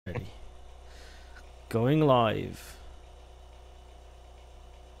Ready. Going live.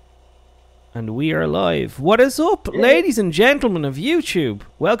 And we are live. What is up, ladies and gentlemen of YouTube?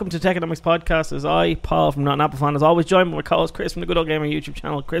 Welcome to Techonomics Podcast. As I, Paul from Not an Apple Fan, as always, joined by my co-host Chris from the Good Old Gamer YouTube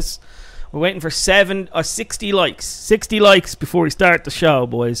channel. Chris, we're waiting for 60 likes. 60 likes before we start the show,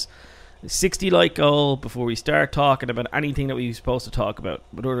 boys. 60 like goal before we start talking about anything that we were supposed to talk about.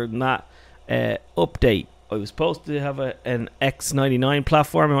 But other than that, update. I was supposed to have an X99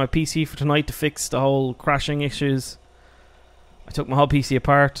 platform in my PC for tonight to fix the whole crashing issues. I took my whole PC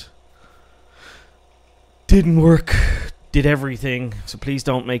apart. Didn't work. Did everything. So please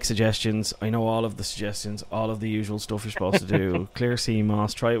don't make suggestions. I know all of the suggestions, all of the usual stuff you're supposed to do. Clear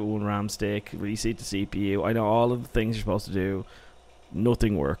CMOS, try it with one RAM stick, reseat the CPU. I know all of the things you're supposed to do.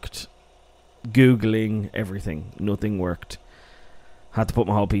 Nothing worked. Googling everything. Nothing worked. Had to put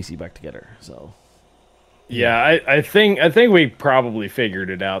my whole PC back together. So yeah, I think we probably figured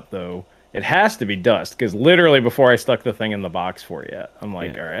it out though. It has to be dust because literally before I stuck the thing in the box for you, I'm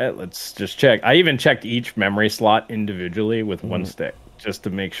like, all right, let's just check. I even checked each memory slot individually with one stick just to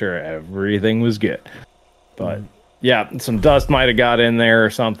make sure everything was good. But yeah, some dust might have got in there or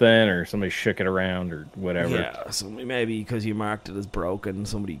something, or somebody shook it around or whatever. yeah, so maybe because you marked it as broken,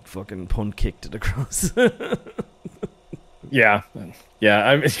 somebody fucking punt kicked it across. Yeah.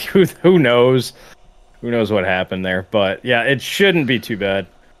 I mean, who knows? Who knows what happened there? But yeah, it shouldn't be too bad.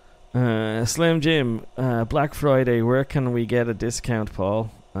 Slim Jim, Black Friday, where can we get a discount,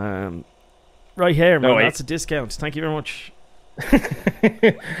 Paul? Right here, man. That's a discount. Thank you very much.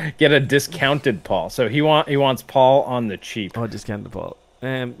 Get a discounted Paul. So he wants Paul on the cheap. Oh, discounted Paul.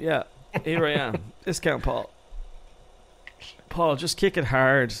 Yeah, here I am. Discount Paul. Paul, just kick it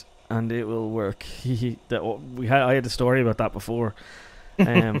hard and it will work. I had a story about that before.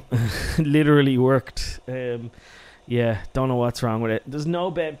 Literally worked. Yeah, don't know what's wrong with it. There's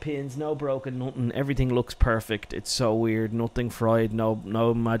no bent pins, no broken, nothing. Everything looks perfect. It's so weird. Nothing fried, no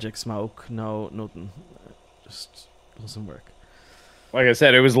magic smoke, no nothing. Just doesn't work. Like I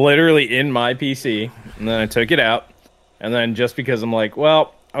said, it was literally in my PC, and then I took it out, and then just because I'm like,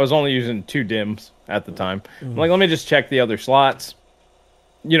 well, I was only using 2 DIMMs at the time. I'm like, let me just check the other slots.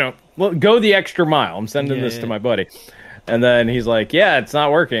 You know, go the extra mile. I'm sending this to my buddy. And then he's like, yeah, it's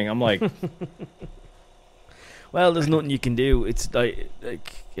not working. I'm like... Well, there's nothing you can do. It's well,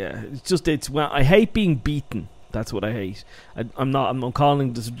 I hate being beaten. That's what I hate. I'm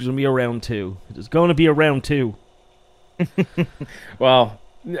calling this going to be a round 2. There's going to be a round 2. Well,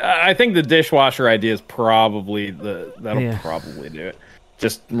 I think the dishwasher idea is probably probably do it.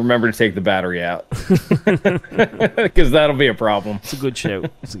 Just remember to take the battery out. Because that'll be a problem. It's a good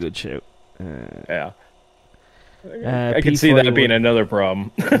shout. Yeah. I can see that being another problem.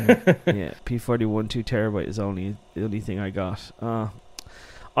 Yeah, P41 2TB is the only thing I got. Do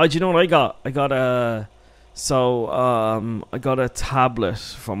you know what I got? I got a tablet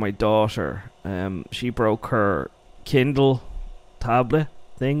for my daughter. She broke her Kindle tablet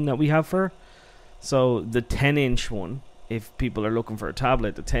thing that we have for her. So the 10-inch one, if people are looking for a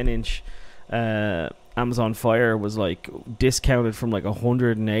tablet, the 10-inch Amazon Fire was like discounted from like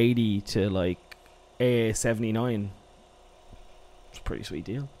 180 to like A79. It's a pretty sweet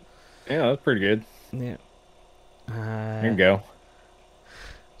deal. Yeah, that's pretty good. Yeah. There you go.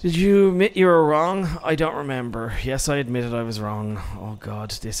 Did you admit you were wrong? I don't remember. Yes, I admitted I was wrong. Oh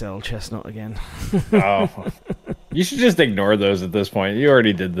God, this L chestnut again. Oh, you should just ignore those at this point. You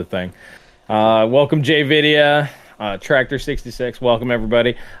already did the thing. Welcome, JVidia. Tractor66, welcome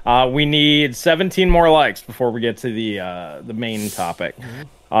everybody. We need 17 more likes before we get to the main topic.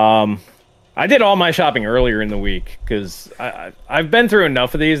 I did all my shopping earlier in the week because I've been through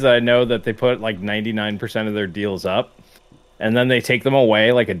enough of these that I know that they put like 99% of their deals up, and then they take them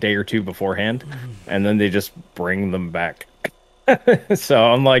away like a day or two beforehand, and then they just bring them back. So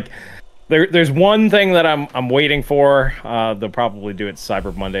I'm like, there's one thing that I'm waiting for. They'll probably do it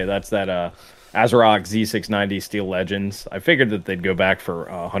Cyber Monday. That's that Azeroth Z690 Steel Legends. I figured that they'd go back for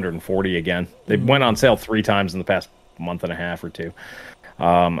 140 again. They went on sale 3 times in the past month and a half or 2.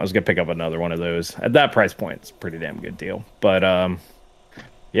 I was going to pick up another one of those. At that price point, it's a pretty damn good deal. But,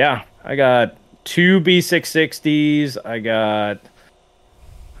 yeah, I got 2 B660s. I got,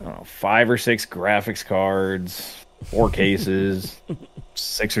 5 or 6 graphics cards, 4 cases,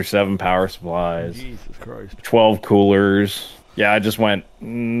 6 or 7 power supplies, Jesus Christ. 12 coolers. Yeah, I just went,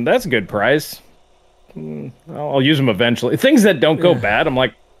 that's a good price. I'll use them eventually. Things that don't go bad, I'm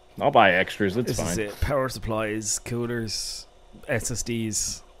like, I'll buy extras. It's fine. Is it. Power supplies, coolers,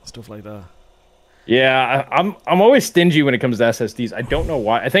 SSDs, stuff like that. Yeah, I'm always stingy when it comes to SSDs. I don't know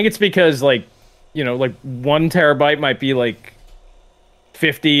why. I think it's because like 1 terabyte might be like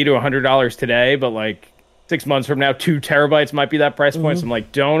 $50 to $100 today, but like 6 months from now, 2 terabytes might be that price point. So I'm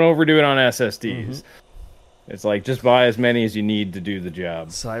like, don't overdo it on SSDs. It's like, just buy as many as you need to do the job.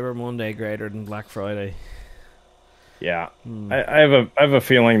 Cyber Monday greater than Black Friday. Yeah, I have a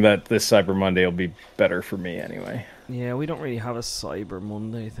feeling that this Cyber Monday will be better for me anyway. Yeah, we don't really have a Cyber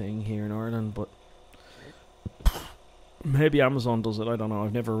Monday thing here in Ireland, but maybe Amazon does it. I don't know.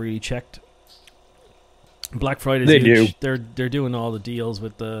 I've never really checked. Black Friday, they huge. Do. They're doing all the deals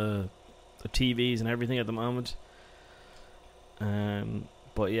with the TVs and everything at the moment.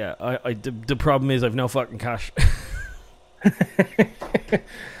 But yeah, the problem is I've no fucking cash.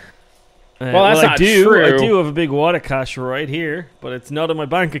 Well, that's not true. I do have a big wad of cash right here, but it's not in my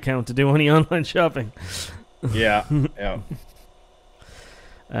bank account to do any online shopping. Yeah,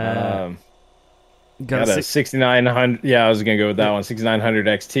 yeah. Got a 6900. Yeah, I was gonna go with that one. 6900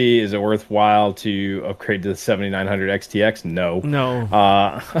 XT. Is it worthwhile to upgrade to the 7900 XTX? No.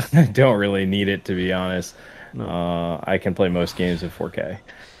 I don't really need it, to be honest. No. I can play most games at 4K.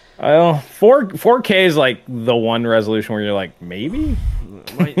 4K is like the one resolution where you're like, maybe.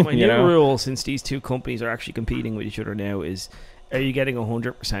 My new rule, since these two companies are actually competing with each other now, is: are you getting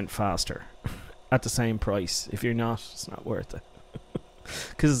 100% faster at the same price? If you're not, it's not worth it.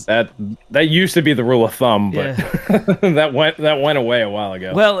 Because that used to be the rule of thumb, but that went away a while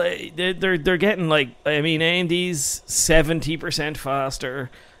ago. Well, they're getting like, I mean, AMD's 70% faster,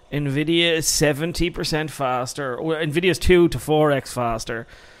 Nvidia is 70% faster. Well, Nvidia's 2 to 4x faster.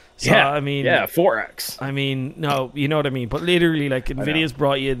 So, yeah, I mean, 4x. I mean, no, you know what I mean. But literally, like, Nvidia's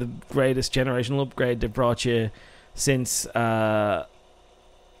brought you the greatest generational upgrade they've brought you since the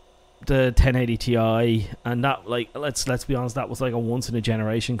 1080 Ti, and that, like, let's be honest, that was like a once in a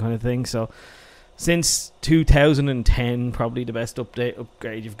generation kind of thing. So since 2010, probably the best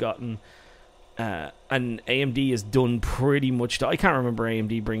upgrade you've gotten. And AMD has done pretty much. I can't remember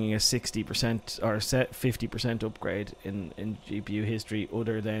AMD bringing a 60% or 50% upgrade in GPU history,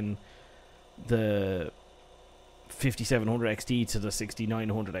 other than the 5700 XT to the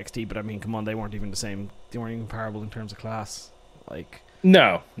 6900 XT. But I mean, come on, they weren't even the same. They weren't even comparable in terms of class. Like,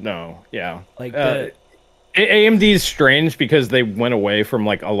 no, yeah. Like AMD is strange because they went away from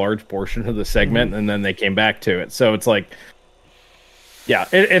like a large portion of the segment and then they came back to it. So it's like. Yeah,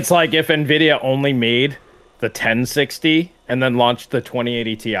 it's like if NVIDIA only made the 1060 and then launched the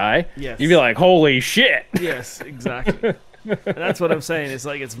 2080 Ti, you'd be like, holy shit. Yes, exactly. And that's what I'm saying. It's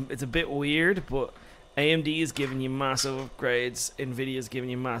like, it's a bit weird, but AMD is giving you massive upgrades, NVIDIA is giving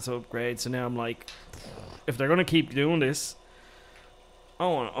you massive upgrades, so now I'm like, if they're going to keep doing this,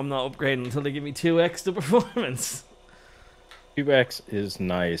 I'm not upgrading until they give me 2x the performance. 2x is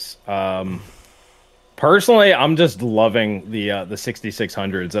nice. Personally, I'm just loving the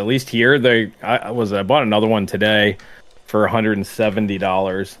 6600s. At least here, I bought another one today for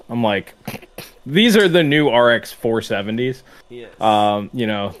 $170. I'm like, these are the new RX 470s. Yes.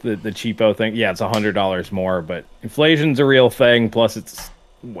 The cheapo thing. Yeah, it's $100 more, but inflation's a real thing. Plus, it's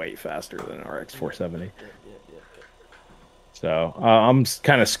way faster than RX 470. Yeah. So I'm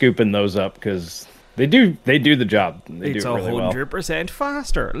kind of scooping those up because. They do the job. It's do it really 100%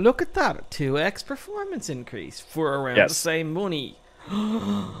 faster. Look at that. 2x performance increase for around the same money.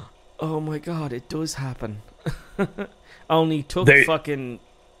 Oh my god, it does happen. Only took fucking,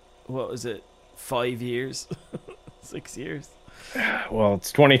 what was it, 5 years? 6 years? Well,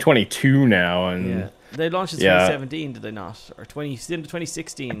 it's 2022 now. And they launched in 2017, did they not? Or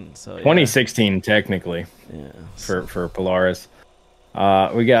 2016. So 2016, technically. Yeah. For Polaris.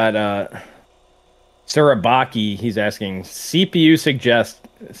 We got... Surabaki, he's asking CPU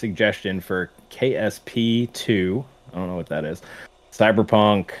suggestion for KSP2. I don't know what that is.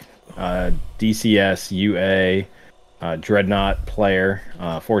 Cyberpunk, DCS, UA, Dreadnought player,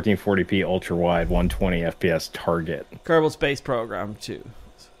 1440p ultra wide, 120 FPS target. Kerbal Space Program 2.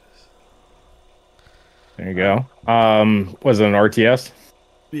 There you go. Was it an RTS?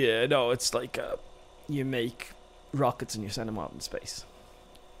 Yeah, no, it's like you make rockets and you send them out in space.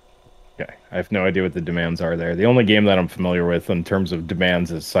 Okay, I have no idea what the demands are there. The only game that I'm familiar with in terms of demands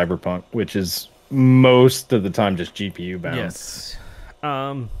is Cyberpunk, which is most of the time just GPU bound. Yes.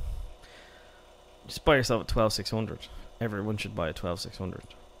 Just buy yourself a 12600. Everyone should buy a 12600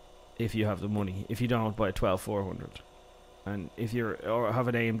 if you have the money. If you don't, buy a 12400. And if you have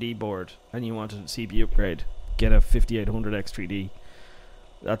an AMD board and you want a CPU upgrade, get a 5800 X3D.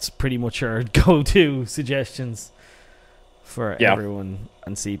 That's pretty much our go-to suggestions for everyone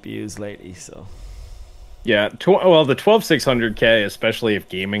and CPUs lately. So yeah, well, the 12600K, especially if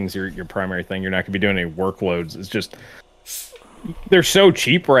gaming's your primary thing, you're not gonna be doing any workloads. It's just they're so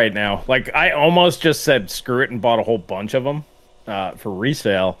cheap right now. Like, I almost just said screw it and bought a whole bunch of them for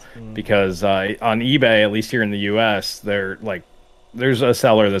resale because on eBay, at least here in the U.S., there's a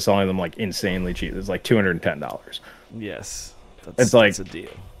seller that's selling them like insanely cheap. It's like $210. Yes, it's like that's a deal.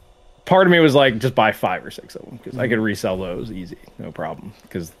 Part of me was like, just buy 5 or 6 of them because I could resell those easy, no problem.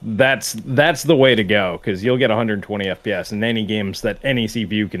 Because that's the way to go. Because you'll get 120 FPS in any games that any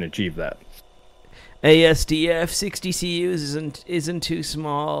CPU can achieve that. ASDF 60 CUs isn't too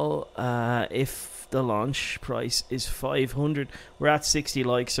small. If the launch price is 500, we're at 60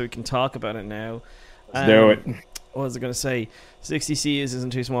 likes, so we can talk about it now. Let's do it. What was I going to say? 60 CUs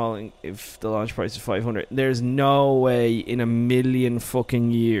isn't too small if the launch price is 500. There's no way in a million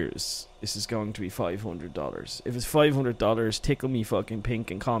fucking years this is going to be $500. If it's $500, tickle me fucking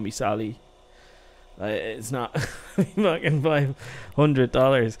pink and call me Sally. It's not fucking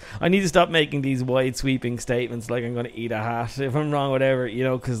 $500. I need to stop making these wide sweeping statements like I'm going to eat a hat if I'm wrong, whatever,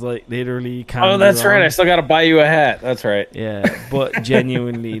 because like literally you can't. Oh, that's right. I still got to buy you a hat. That's right. Yeah, but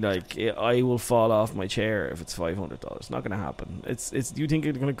genuinely, like I will fall off my chair if it's $500. It's not going to happen. It's. Do you think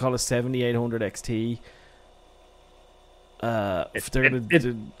it's going to call a 7800 XT? If they're going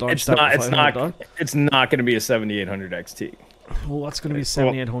to launch that, it's not going to be a 7800 XT. Well, what's going to be a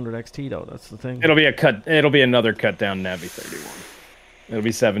 7800 XT though? That's the thing. It'll be another cut down Navi 31. It'll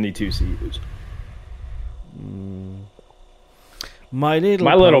be 72 CUs. My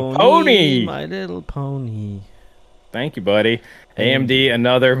little pony. My little pony. Thank you, buddy. AMD,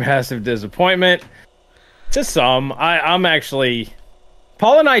 another massive disappointment. To some, I'm actually.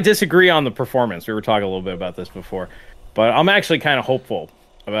 Paul and I disagree on the performance. We were talking a little bit about this before, but I'm actually kind of hopeful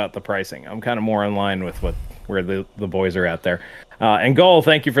about the pricing. I'm kind of more in line with where the boys are at there. And Goal,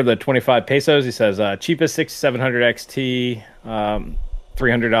 thank you for the 25 pesos. He says, cheapest 6700 XT,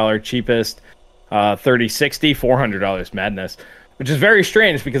 $300 cheapest, 3060, $400 madness, which is very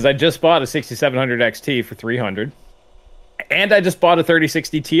strange because I just bought a 6700 XT for $300, and I just bought a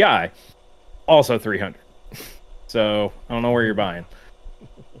 3060 Ti, also $300. So I don't know where you're buying.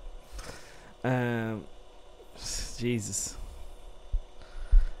 Jesus.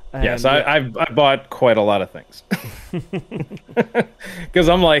 Yes, I bought quite a lot of things because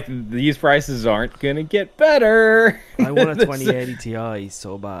I'm like, these prices aren't gonna get better. I want a 2080 Ti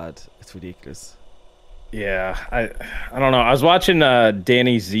so bad, it's ridiculous. Yeah, I don't know. I was watching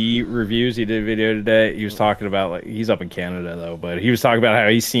Danny Z reviews. He did a video today. He was talking about, like, he's up in Canada though, but he was talking about how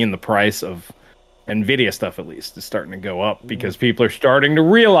he's seeing the price of Nvidia stuff, at least, is starting to go up because people are starting to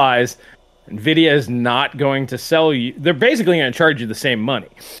realize Nvidia is not going to sell you. They're basically going to charge you the same money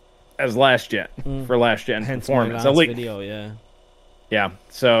as last gen for last gen performance. My last video, yeah. Yeah,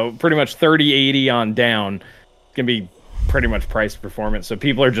 so pretty much 3080 on down can be pretty much price performance. So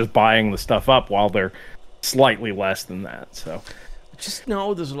people are just buying the stuff up while they're slightly less than that. So just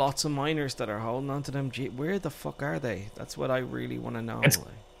know there's lots of miners that are holding on to them. Where the fuck are they? That's what I really want to know. It's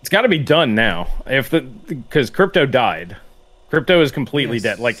got to be done now. Because crypto died. Crypto is completely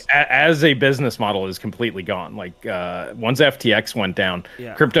dead. Like, as a business model, is completely gone. Like, once FTX went down,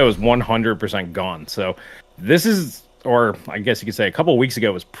 crypto is 100% gone. So this is, or I guess you could say a couple of weeks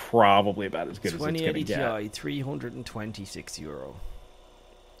ago, was probably about as good as it's going to get. 2080 Ti, €326.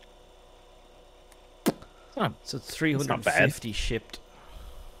 So it's 350 shipped.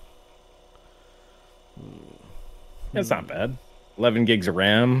 That's not bad. 11 gigs of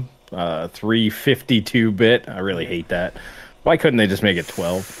RAM, 352-bit. I really hate that. Why couldn't they just make it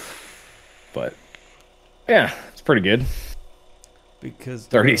 12? But yeah, it's pretty good. Because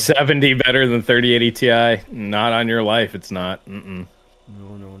 3070 better than 3080 Ti? Not on your life, it's not. No.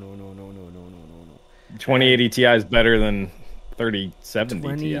 2080 Ti is better than 3070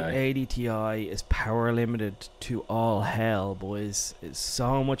 Ti. 2080 Ti is power limited to all hell, boys. It's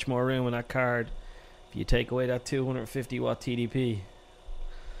so much more room in that card. If you take away that 250 watt TDP.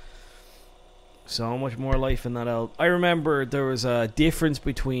 So much more life in that L. I remember there was a difference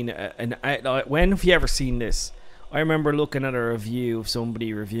between when have you ever seen this? I remember looking at a review of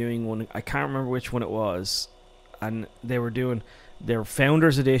somebody reviewing one. I can't remember which one it was, and they were doing their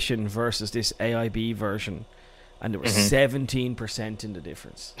Founders Edition versus this AIB version, and there was 17% in the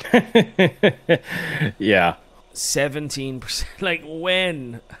difference. Yeah, 17%. Like,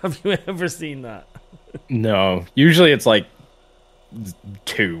 when have you ever seen that? No, usually it's like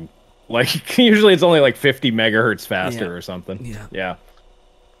 2. Like, usually it's only like 50 megahertz faster or something. Yeah.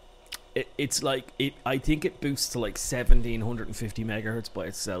 It's like, I think it boosts to like 1750 megahertz by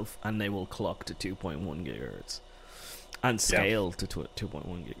itself, and they will clock to 2.1 gigahertz and scale to 2.1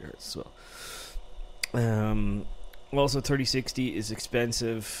 gigahertz as well. Also, 3060 is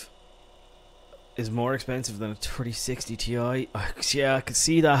expensive. Is more expensive than a 3060 Ti. Yeah, I could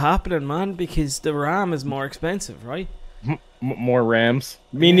see that happening, man, because the RAM is more expensive, right? More RAMs.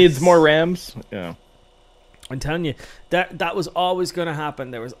 Me needs more RAMs. Yeah. I'm telling you, that was always going to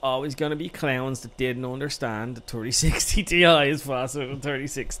happen. There was always going to be clowns that didn't understand that 3060 Ti is faster than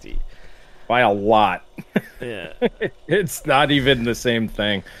 3060. By a lot. Yeah. It's not even the same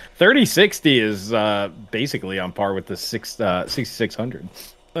thing. 3060 is basically on par with the 6600.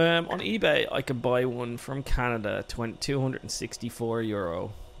 On eBay, I could buy one from Canada,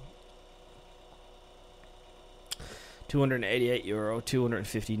 €264. €288,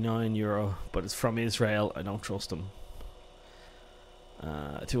 €259, but it's from Israel. I don't trust them.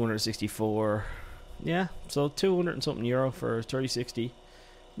 264, yeah, so 200 and something euro for 3060.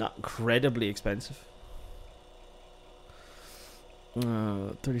 Not incredibly expensive.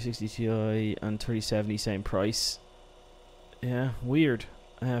 3060 Ti and 3070 same price. Yeah, weird.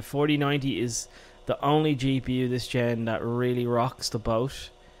 4090 is the only GPU this gen that really rocks the boat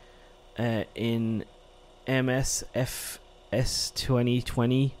in MSFS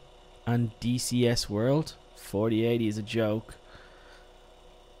 2020 and DCS World. 4080 is a joke.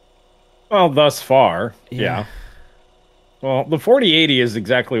 Well, thus far, yeah. Well, the 4080 is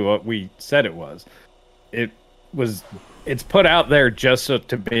exactly what we said it was. It's put out there just so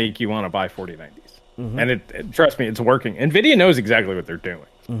to make you want to buy 4090s. Mm-hmm. And it trust me, it's working. NVIDIA knows exactly what they're doing.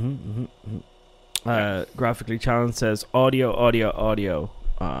 Mm-hmm, mm-hmm. Graphically Challenged says audio.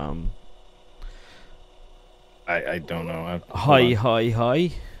 I don't know.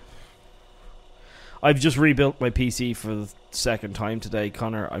 Hi. I've just rebuilt my PC for the second time today,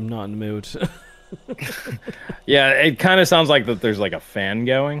 Connor. I'm not in the mood. Yeah, it kind of sounds like that there's like a fan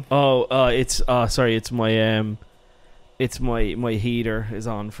going. It's my heater is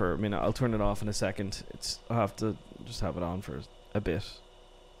on for a minute. I'll turn it off in a second. I'll have to just have it on for a bit.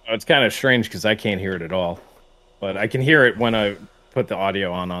 It's kind of strange because I can't hear it at all, but I can hear it when I put the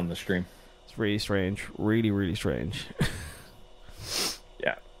audio on the stream. It's really strange. Really strange.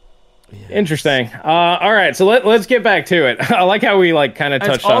 Yeah. Yes. Interesting. All right, so let's get back to it. I like how we kind of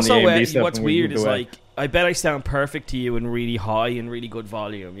touched on the AMD stuff. What's weird is I bet I sound perfect to you in really high and really good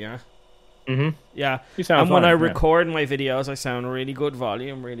volume. Yeah. Mm-hmm. Yeah. You sound and fine, when I record my videos, I sound really good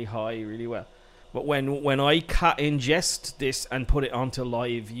volume, really high, really well. But when I ingest this and put it onto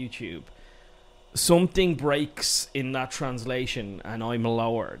live YouTube, something breaks in that translation, and I'm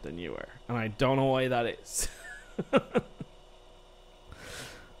lower than you are, and I don't know why that is.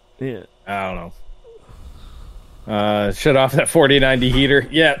 Yeah. I don't know. Shut off that 4090 heater.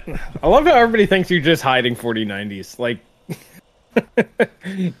 Yeah. I love how everybody thinks you're just hiding 4090s.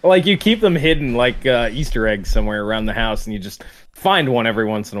 Like you keep them hidden like Easter eggs somewhere around the house, and you just find one every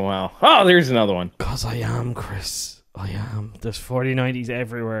once in a while. Oh, there's another one. Because I am, Chris. I am. There's 4090s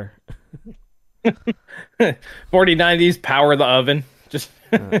everywhere. 4090s power the oven. Just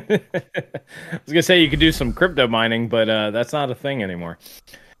I was gonna say you could do some crypto mining, but that's not a thing anymore.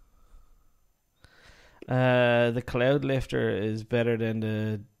 The Cloud Lifter is better than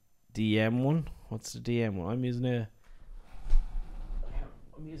the DM one. What's the DM one? I'm using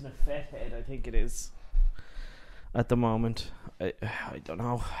a Fathead, I think it is. At the moment, I don't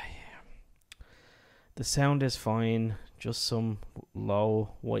know. The sound is fine, just some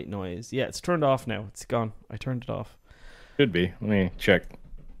low white noise. Yeah, it's turned off now. It's gone. I turned it off. Should be. Let me check.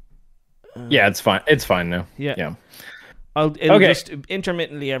 Yeah, it's fine. It's fine now. Yeah. It'll just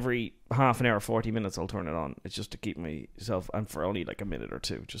intermittently every half an hour, 40 minutes, I'll turn it on. It's just to keep myself, and for only like a minute or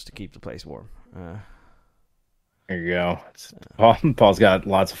two, just to keep the place warm. There you go. Paul's got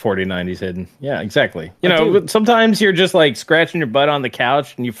lots of 4090s hidden. Yeah, exactly. Sometimes you're just like scratching your butt on the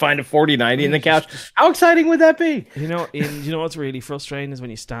couch and you find a 4090 in the couch. How exciting would that be? You know what's really frustrating is when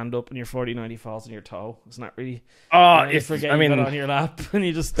you stand up and your 4090 falls on your toe. It's not really. You forget it on your lap and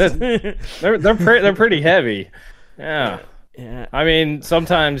you just. they're pretty heavy. Yeah. Yeah. I mean,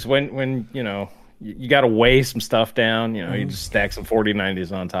 sometimes when you got to weigh some stuff down. You just stack some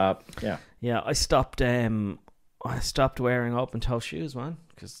 4090s on top. Yeah. Yeah, I stopped wearing open toe shoes, man,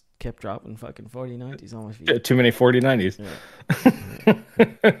 because kept dropping fucking 4090s on my feet. Too many 4090s. Yeah.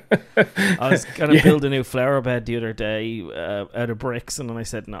 I was gonna build a new flower bed the other day out of bricks, and then I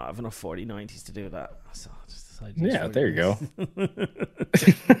said, no, I have enough 4090s to do that. So I just decided there you go.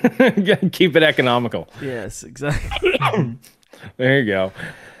 Keep it economical. Yes, exactly. There you go.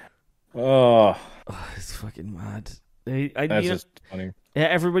 Oh, it's fucking mad. That's just funny. Yeah,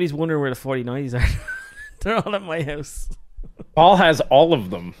 everybody's wondering where the 4090s are. They're all at my house. Paul has all of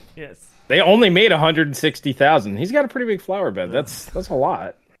them. Yes. They only made 160,000. He's got a pretty big flower bed. That's a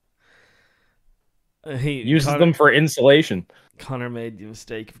lot. Uses them for insulation. Connor made the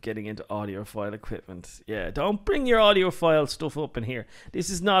mistake of getting into audiophile equipment. Yeah, don't bring your audiophile stuff up in here.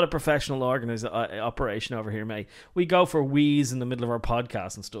 This is not a professional operation over here, mate. We go for wheeze in the middle of our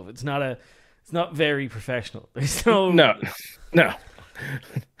podcast and stuff. It's not very professional. There's no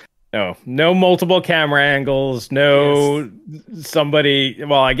multiple camera angles. No, yes. Somebody.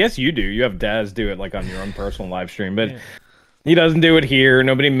 Well, I guess you do. You have Daz do it like on your own personal live stream, but. Yeah. He doesn't do it here.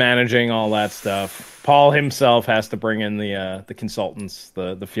 Nobody managing all that stuff. Paul himself has to bring in the consultants,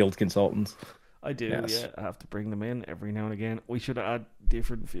 the field consultants. I do, yes. Yeah. I have to bring them in every now and again. We should add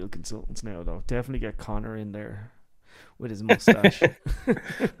different field consultants now, though. Definitely get Connor in there with his mustache.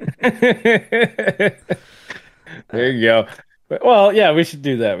 There you go. Well, yeah, we should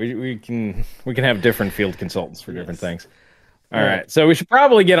do that. We can have different field consultants for different things. All right, so we should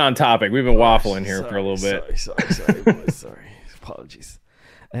probably get on topic. We've been waffling here for a little bit. Sorry, boys. Sorry. Apologies.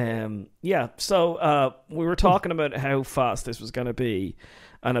 So we were talking about how fast this was going to be,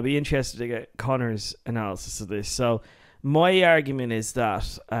 and I'd be interested to get Connor's analysis of this. So my argument is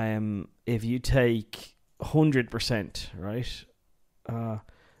that if you take 100%, right,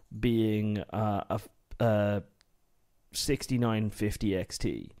 being a 6950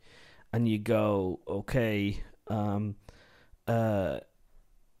 XT, and you go, okay,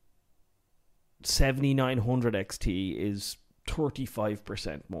 7900 XT is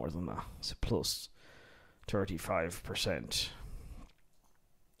 35% more than that. So plus 35%.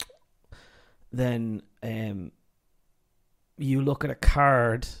 Then you look at a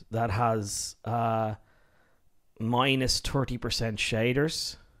card that has minus 30%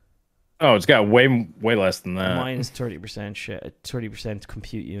 shaders. Oh, it's got way less than that. Minus 30% 30%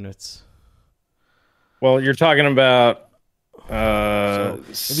 compute units. Well, you're talking about so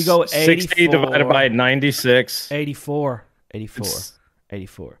if we go 60 divided by 96. 84.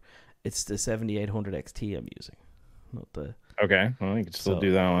 It's the 7800 XT I'm using. Not the. Okay, well, you can still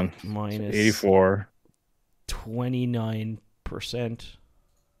do that one. Minus 84. 29%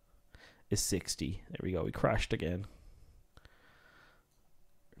 is 60. There we go. We crashed again.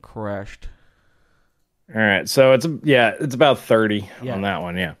 Crashed. All right, so it's about 30 on that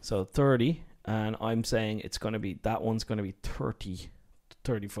one, yeah. So 30, and I'm saying that one's going to be 35%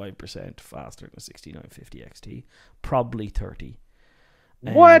 faster than the 6950 XT. Probably 30.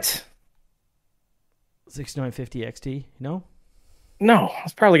 What? 6950 XT? No,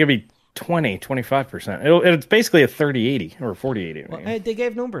 it's probably going to be 25%. It's basically a 3080 or a 4080. Well, they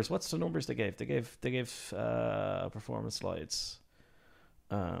gave numbers. What's the numbers they gave? They gave performance slides.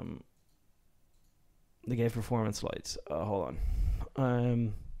 They gave performance slides. Hold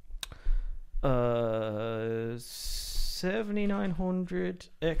on. 7900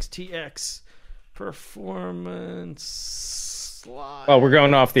 XTX performance slide. Oh, we're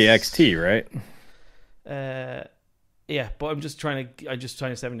going off the XT, right? Yeah, but I'm just trying to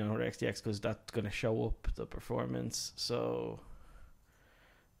 7900 XTX because that's going to show up the performance. So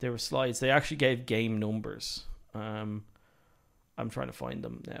there were slides. They actually gave game numbers. I'm trying to find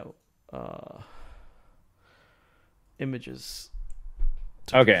them now. Images.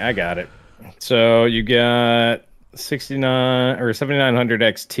 Okay, I got it. So you got 69 or 7900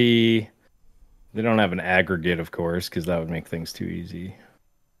 XT. They don't have an aggregate, of course, because that would make things too easy.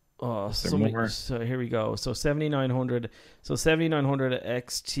 So here we go. So 7900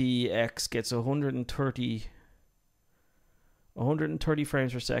 XTX gets 130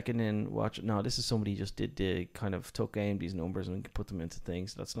 frames per second in watch. No, this is somebody just kind of took AMD's numbers and put them into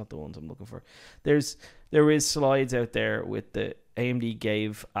things. That's not the ones I'm looking for. There is slides out there with the AMD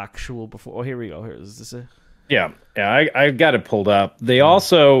gave actual before. Oh, here we go. Is this a? Yeah. I got it pulled up. They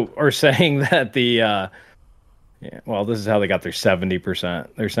also are saying that this is how they got their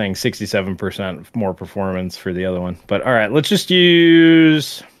 70%. They're saying 67% more performance for the other one. But all right, let's just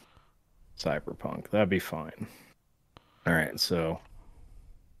use Cyberpunk. That'd be fine. All right, so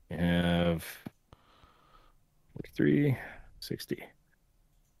you have 360.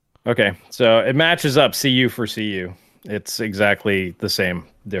 Okay, so it matches up CU for CU. It's exactly the same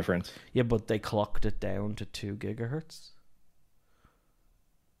difference. Yeah, but they clocked it down to 2 gigahertz.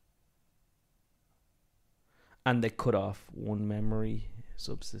 And they cut off one memory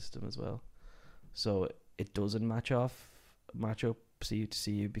subsystem as well. So it doesn't match up CU to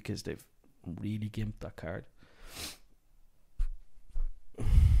CU because they've really gimped that card.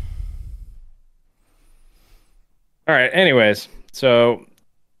 All right, anyways, so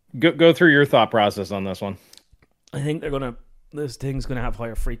go through your thought process on this one. I think this thing's gonna have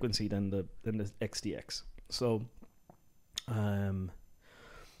higher frequency than the XDX. So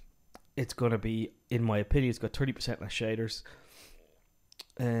it's gonna be, in my opinion, it's got 30% less shaders.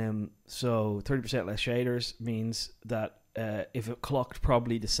 So 30% less shaders means that if it clocked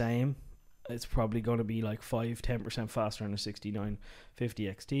probably the same, it's probably going to be like 5-10% faster than a 6950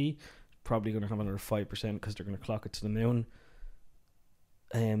 XT. Probably going to have another 5% because they're going to clock it to the moon.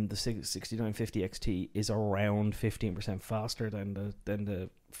 The 6950 XT is around 15% faster than the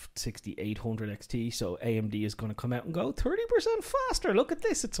 6800 XT. So AMD is going to come out and go 30% faster. Look at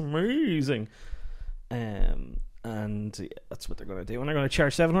this, it's amazing. And that's what they're going to do. And they're going to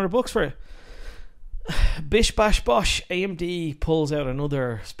charge $700 for it. Bish bash bosh. AMD pulls out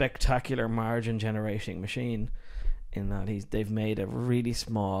another spectacular margin generating machine. In that they've made a really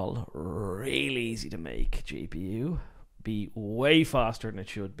small, really easy to make GPU be way faster than it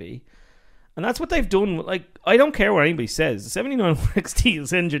should be, and that's what they've done. Like, I don't care what anybody says, the 7900 XT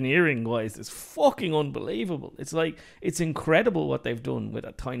is engineering wise is fucking unbelievable. It's like, it's incredible what they've done with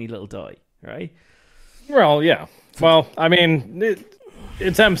a tiny little die, right? Well, yeah. Well, I mean,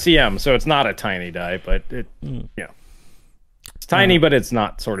 it's MCM, so it's not a tiny die, but yeah, it's tiny, but it's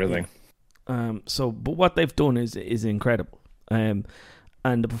not, sort of thing. But what they've done is incredible, and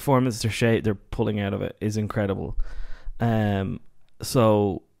the performance they're pulling out of it is incredible.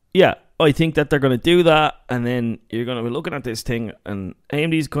 So yeah, I think that they're going to do that, and then you're going to be looking at this thing, and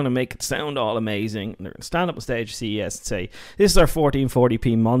AMD's going to make it sound all amazing, and they're going to stand up on stage at CES and say, this is our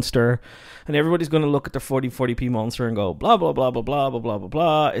 1440p monster, and everybody's going to look at their 1440p monster and go, blah, blah, blah, blah, blah, blah, blah, blah,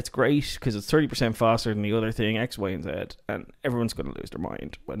 blah. It's great because it's 30% faster than the other thing, X, Y, and Z, and everyone's going to lose their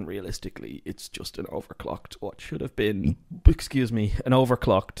mind when realistically it's just an overclocked, what should have been, an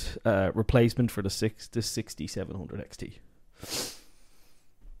overclocked replacement for the 6700 XT.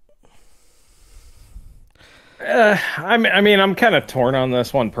 I mean, I'm kind of torn on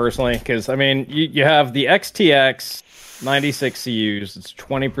this one personally, because I mean, you have the XTX 96 CUs. It's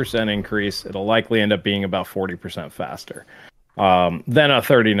 20% increase. It'll likely end up being about 40% faster than a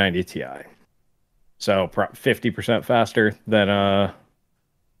 3090 Ti. So 50% faster than a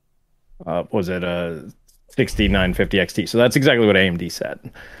 6950 XT. So that's exactly what AMD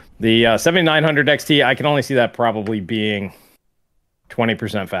said. The 7900 XT, I can only see that probably being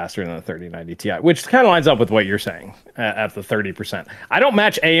 20% faster than the 3090 Ti, which kind of lines up with what you're saying at the 30%. I don't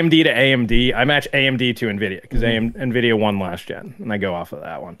match AMD to AMD. I match AMD to NVIDIA because NVIDIA won last gen, and I go off of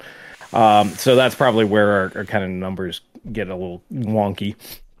that one. So that's probably where our kind of numbers get a little wonky.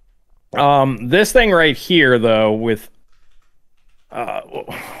 This thing right here, though, with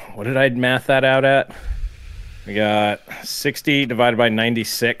what did I math that out at? We got 60 divided by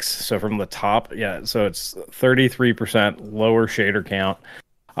 96. So from the top, yeah, so it's 33% lower shader count.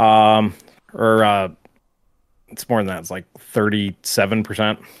 It's more than that. It's like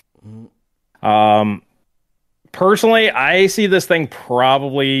 37%. Personally, I see this thing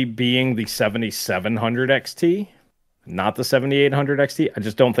probably being the 7700 XT, not the 7800 XT. I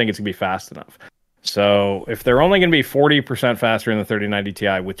just don't think it's going to be fast enough. So if they're only going to be 40% faster than the 3090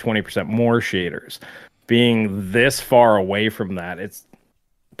 Ti with 20% more shaders, being this far away from that, it's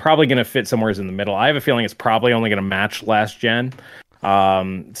probably going to fit somewhere in the middle. I have a feeling it's probably only going to match last gen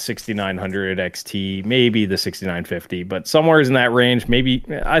 6900 XT, maybe the 6950, but somewhere in that range. Maybe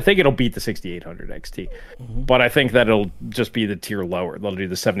I think it'll beat the 6800 XT, but I think that it'll just be the tier lower. They'll do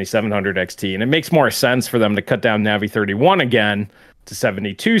the 7700 XT, and it makes more sense for them to cut down Navi 31 again to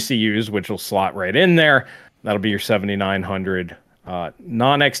 72 CUs, which will slot right in there. That'll be your 7900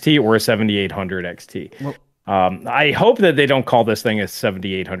 non-XT or a 7800 XT. Well, I hope that they don't call this thing a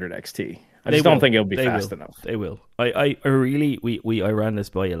 7800 XT. I just don't think it'll be fast enough. They will. I really I ran this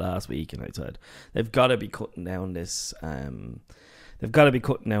by you last week, and I said they've got to be cutting down this. They've got to be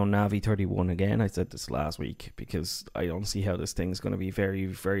cutting down Navi 31 again. I said this last week because I don't see how this thing's going to be very,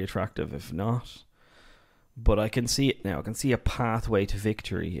 very attractive if not. But I can see it now. I can see a pathway to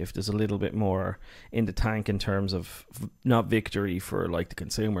victory if there's a little bit more in the tank in terms of not victory for like the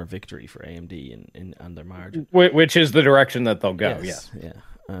consumer, victory for AMD and their margin. Which is the direction that they'll go. Yes,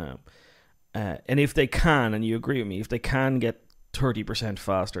 yeah. And if they can, and you agree with me, if they can get 30%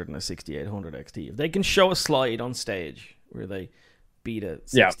 faster than a 6800 XT, if they can show a slide on stage where they beat a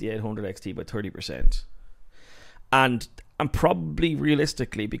 6800 XT by 30%, and probably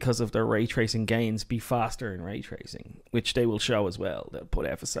realistically, because of their ray tracing gains, be faster in ray tracing, which they will show as well. They'll put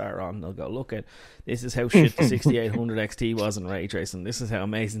FSR on, they'll go, look at this is how shit the 6800 XT was in ray tracing, this is how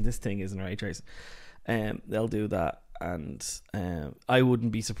amazing this thing is in ray tracing. They'll do that, and I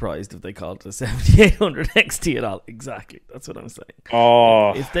wouldn't be surprised if they called it a 7800 XT at all. Exactly, that's what I'm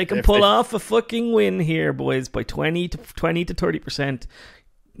saying. If they can pull off a fucking win here, boys, by 20 to 30%,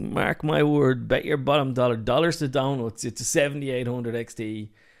 mark my word, bet your bottom dollar, dollars to donuts, it's a 7800 XT.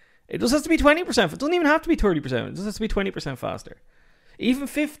 It just has to be 20%. It doesn't even have to be 30%. It just has to be 20% faster. even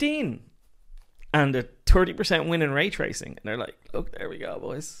 15, and a 30% win in ray tracing, and they're like, look, there we go,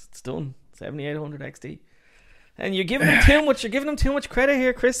 boys, it's done. 7800 XT, and you're giving them too much. You're giving them too much credit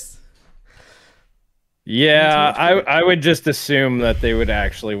here, Chris. Yeah, I would just assume that they would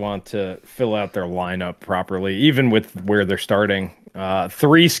actually want to fill out their lineup properly, even with where they're starting. 3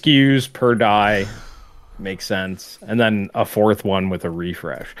 SKUs per die makes sense, and then a 4th one with a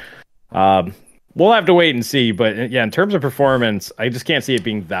refresh. We'll have to wait and see, but yeah, in terms of performance, I just can't see it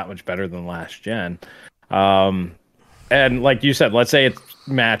being that much better than last gen. And like you said, let's say it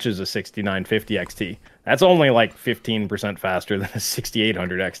matches a 6950 XT. That's only like 15% faster than a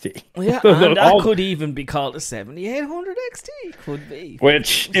 6800 XT. Yeah, and that could even be called a 7800 XT. Could be.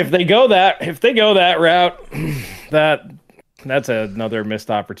 Which, if they go that route, that's another missed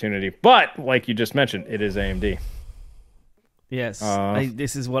opportunity. But like you just mentioned, it is AMD. Yes,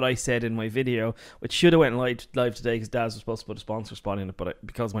 this is what I said in my video, which should have went live today because Daz was supposed to put a sponsor spot in it, but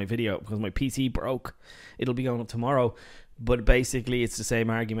because my PC broke, it'll be going up tomorrow. But basically, it's the same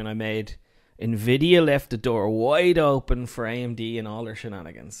argument I made. Nvidia left the door wide open for AMD and all their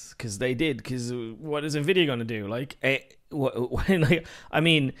shenanigans, because they did. Because what is Nvidia going to do? I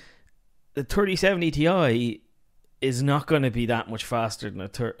mean, the 3070 Ti is not going to be that much faster than a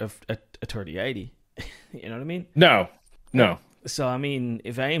 3080. You know what I mean? No. So, I mean,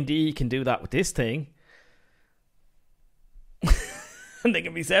 if AMD can do that with this thing, and they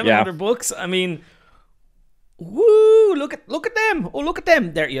can be $700, I mean, woo! Look at them! Oh, look at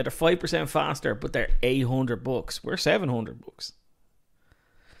them! They're 5% faster, but they're $800. We're $700.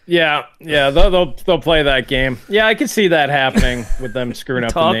 Yeah, they'll play that game. Yeah, I can see that happening with them screwing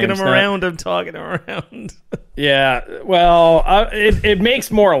up the names. I'm talking them around. Yeah, well, it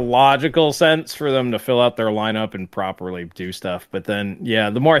makes more logical sense for them to fill out their lineup and properly do stuff. But then, yeah,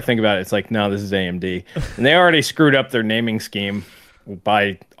 the more I think about it, it's like, no, this is AMD. And they already screwed up their naming scheme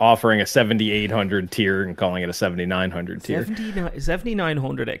by offering a 7800 tier and calling it a 7900 tier.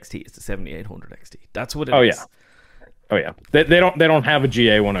 7900 XT is the 7800 XT. That's what it is. Yeah. Oh yeah, they don't have a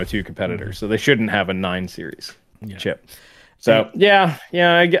GA102 competitor, so they shouldn't have a 9 series chip. So yeah,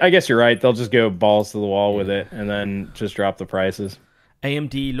 I guess you're right. They'll just go balls to the wall with it, and then just drop the prices.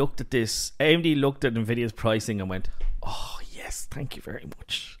 AMD looked at this. AMD looked at Nvidia's pricing and went, "Oh yes, thank you very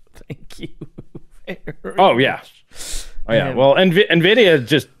much. Thank you." Oh yeah. Well, Nvidia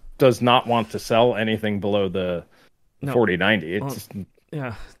just does not want to sell anything below the 4090. It's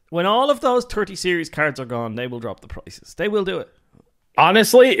When all of those 30 series cards are gone, they will drop the prices. They will do it.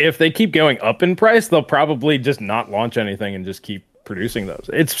 Honestly, if they keep going up in price, they'll probably just not launch anything and just keep producing those.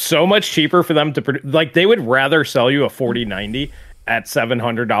 It's so much cheaper for them to produce. Like, they would rather sell you a 4090 at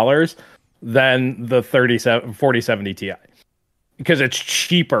 $700 than the 4070 Ti, because it's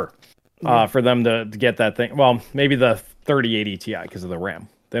cheaper for them to get that thing. Well, maybe the 3080 Ti because of the RAM.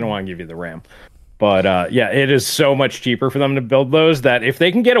 They don't want to give you the RAM. But it is so much cheaper for them to build those that if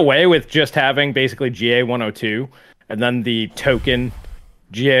they can get away with just having basically GA102 and then the token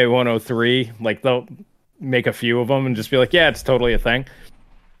GA103, like, they'll make a few of them and just be like, yeah, it's totally a thing.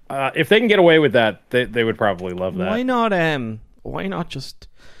 If they can get away with that, they would probably love that. Why not just,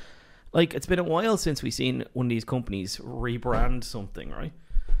 like, it's been a while since we've seen one of these companies rebrand something, right?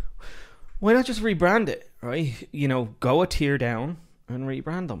 Why not just rebrand it, right? You know, go a tier down and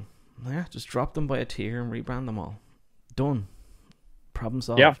rebrand them. Yeah, just drop them by a tier and rebrand them all. Done. Problem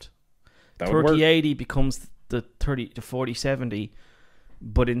solved. Yeah, 3080 becomes the 4070,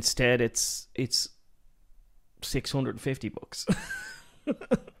 but instead it's $650.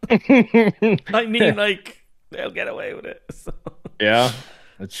 I mean, like, they'll get away with it. So. Yeah,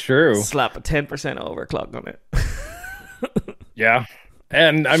 that's true. Slap a 10% overclock on it. Yeah.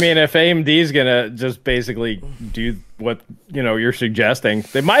 And I mean, if AMD is gonna just basically do what you're suggesting,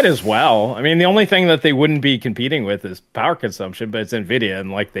 they might as well. I mean, the only thing that they wouldn't be competing with is power consumption, but it's Nvidia, and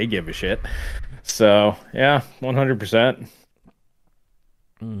like, they give a shit. So yeah, 100%.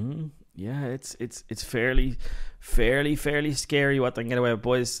 Yeah, it's fairly scary what they can get away with,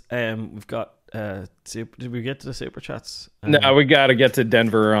 boys. We've got did we get to the super chats? No, we got to get to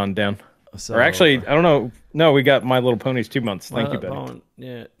Denver on down. So, or actually, I don't know. No, we got My Little Ponies 2 months. Thank you, buddy.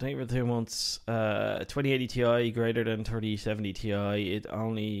 Thank you for 2 months. 2080 Ti greater than 3070 Ti. It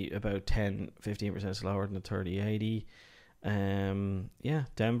only about 10-15% slower than the 3080.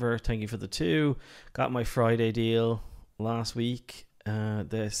 Denver, thank you for the 2. Got my Friday deal last week.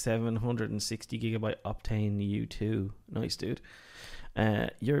 The 760 gigabyte Optane U2. Nice, dude.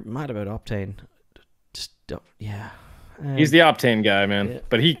 You're mad about Optane. Just don't, yeah. He's the Optane guy, man. Yeah.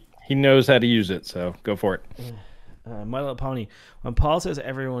 But he knows how to use it, so go for it. My Little Pony. When Paul says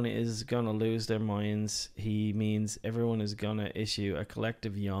everyone is gonna lose their minds, he means everyone is gonna issue a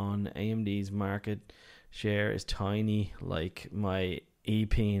collective yawn. AMD's market share is tiny, like my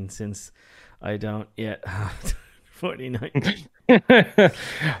EP, and since I don't yet have 49.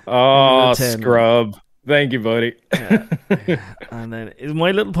 Oh, scrub. Thank you, buddy. And then is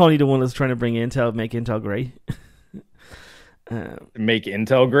My Little Pony the one that's trying to bring Intel, make Intel great? Make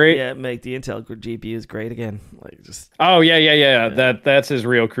Intel great? Yeah, make the Intel GPUs great again. Like just. Oh yeah. That's his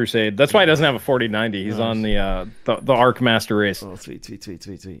real crusade. That's why he doesn't have a 4090. He's on the Arc Master race. Oh, sweet.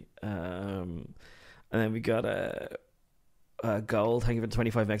 And then we got a gold. Thank you for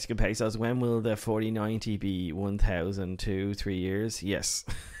 25 Mexican pesos. When will the 4090 be 1,000, 2-3 years? Yes.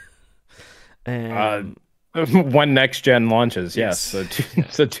 When next gen launches, yes.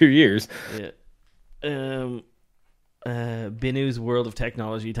 So 2 years. Yeah. Binu's World of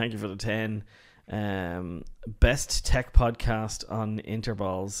Technology, thank you for the 10. Best tech podcast on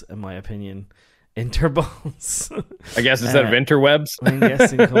intervals, in my opinion. Intervals. I guess instead of interwebs. I'm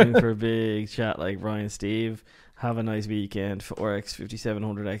guessing coming for a big chat like Brian Steve. Have a nice weekend. For RX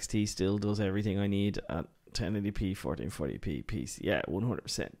 5700 XT still does everything I need at 1080p, 1440p PC. Yeah,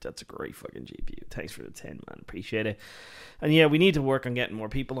 100%. That's a great fucking GPU. Thanks for the 10, man. Appreciate it. And yeah, we need to work on getting more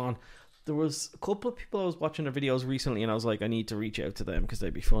people on. There was a couple of people I was watching their videos recently, and I was like, I need to reach out to them because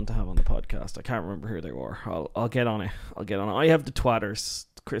they'd be fun to have on the podcast. I can't remember who they were. I'll get on it. I have the twatters.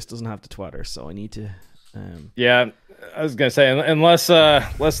 Chris doesn't have the twatters, so I need to. Yeah, I was gonna say unless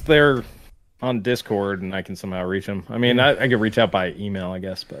they're on Discord and I can somehow reach them. I mean, I could reach out by email, I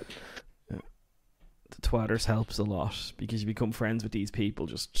guess, but. The twatters helps a lot because you become friends with these people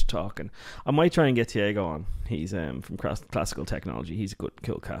just talking. I might try and get Diego on. He's from Classical Technology. He's a good,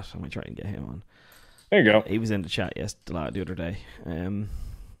 cool cat. I might try and get him on. There you go. He was in the chat the other day.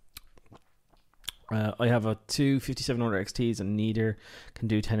 I have a two 5700 XTs and neither can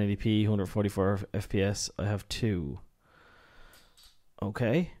do 1080p, 144 FPS. I have two.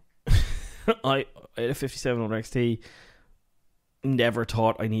 Okay. I had a 5700 XT. Never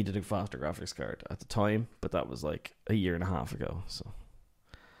thought I needed a faster graphics card at the time, but that was like a year and a half ago. So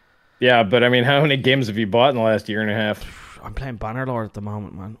yeah, but I mean, how many games have you bought in the last year and a half? I'm playing Bannerlord at the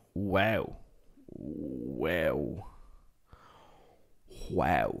moment, man. Wow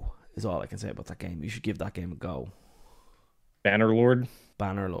is all I can say about that game. You should give that game a go. Bannerlord,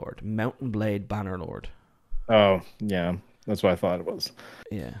 Mountain Blade Bannerlord. Oh yeah, that's what I thought it was.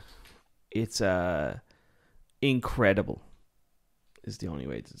 Yeah, it's incredible. Is the only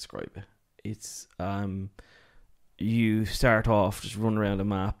way to describe it. It's you start off just run around a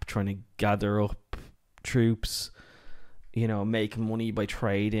map trying to gather up troops, make money by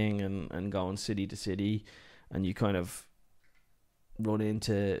trading and going city to city, and you kind of run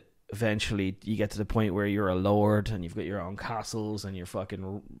into, eventually you get to the point where you're a lord and you've got your own castles and you're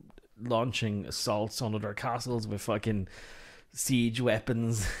fucking launching assaults on other castles with fucking siege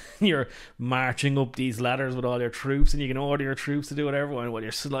weapons. You're marching up these ladders with all your troops, and you can order your troops to do whatever while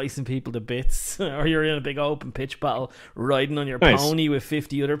you're slicing people to bits. Or you're in a big open pitch battle riding on your pony with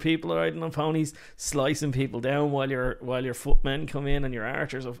 50 other people riding on ponies, slicing people down while your footmen come in and your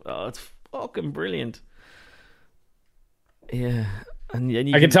archers. Oh, it's fucking brilliant. Yeah.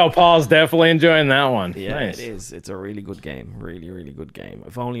 And I can tell Paul's definitely enjoying that one. Yeah, nice. It is. It's a really good game. Really, really good game.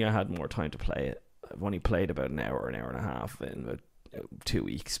 If only I had more time to play it. I've only played about an hour and a half in about 2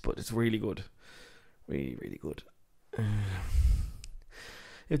 weeks, but it's really good. Really, really good.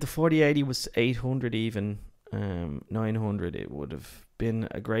 If the 4080 was 800 even, 900, it would have been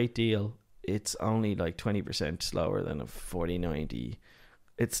a great deal. It's only like 20% slower than a 4090.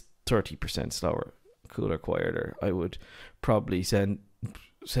 It's 30% slower, cooler, quieter. I would probably send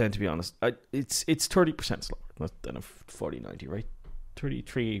to be honest. It's 30% slower than a 4090, right?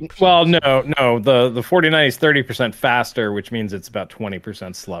 33%. Well, no. The 4090 is 30% faster, which means it's about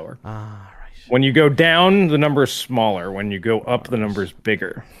 20% slower. Ah, right. When you go down, the number is smaller. When you go up, the number is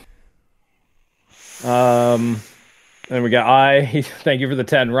bigger. Then we got thank you for the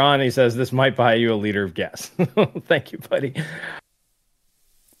 10. Ron, he says this might buy you a liter of gas. Thank you, buddy.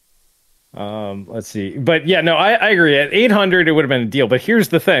 Let's see. But yeah, no, I agree. At 800, it would have been a deal. But here's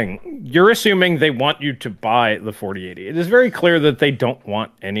the thing. You're assuming they want you to buy the 4080. It is very clear that they don't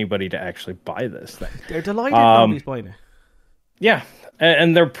want anybody to actually buy this thing. They're delighted nobody's buying it. Yeah.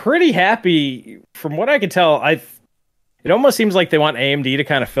 And they're pretty happy. From what I can tell, it almost seems like they want AMD to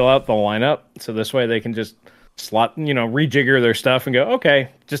kind of fill out the lineup. So this way they can just rejigger their stuff and go, okay,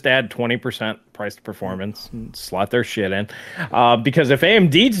 just add 20% price to performance and slot their shit in. Because if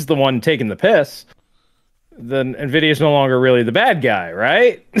AMD's the one taking the piss, then Nvidia's no longer really the bad guy,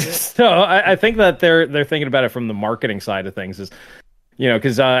 right? So I think that they're thinking about it from the marketing side of things, is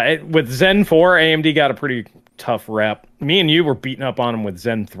because with Zen 4, AMD got a pretty tough rep. Me and you were beating up on them with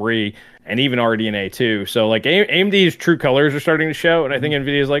Zen 3 and even RDNA 2. So like AMD's true colors are starting to show, and I think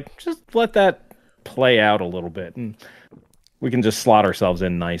Nvidia's like, just let that play out a little bit, and we can just slot ourselves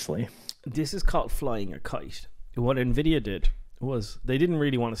in nicely. This is called flying a kite. What Nvidia did was they didn't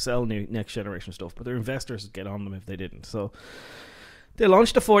really want to sell new next generation stuff, but their investors would get on them if they didn't. So they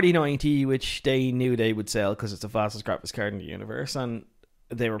launched the 4090, which they knew they would sell because it's the fastest graphics card in the universe, and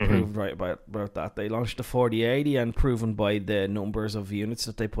they were proved right about that. They launched the 4080, and proven by the numbers of units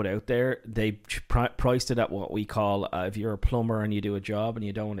that they put out there, they priced it at what we call, if you're a plumber and you do a job and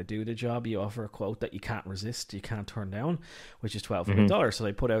you don't want to do the job, you offer a quote that you can't resist, you can't turn down, which is $1,200. So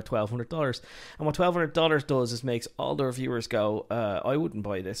they put out $1,200. And what $1,200 does is makes all the reviewers go, I wouldn't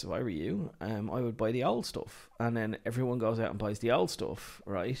buy this if I were you. I would buy the old stuff. And then everyone goes out and buys the old stuff,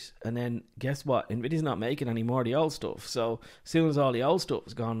 right? And then guess what? Nvidia's not making any more of the old stuff. So as soon as all the old stuff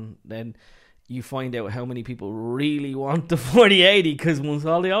is gone, then you find out how many people really want the 4080, because once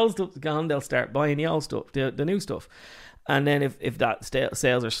all the old stuff is gone, they'll start buying the old stuff, the new stuff. And then if that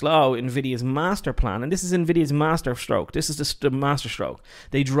sales are slow, Nvidia's master plan, and this is Nvidia's master stroke, this is the master stroke,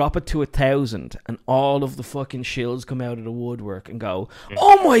 they drop it to 1,000, and all of the fucking shills come out of the woodwork and go,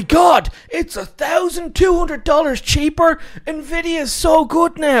 oh my god, it's $1,200 cheaper. Nvidia's so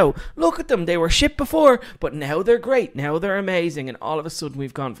good now. Look at them, they were shit before, but now they're great, now they're amazing. And all of a sudden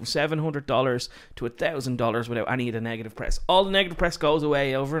we've gone from $700 to $1,000 without any of the negative press. All the negative press goes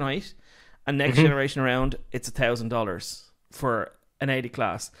away overnight. And next generation around, it's $1,000 for an 80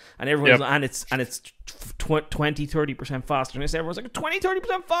 class, and everyone's and it's 20-30% faster than this. Everyone's like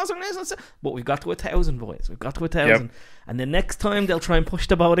 20-30% faster than this. But we've got to 1,000, boys. We've got to 1,000, and the next time they'll try and push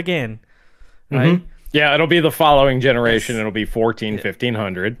the boat again, right? Yeah, it'll be the following generation. It'll be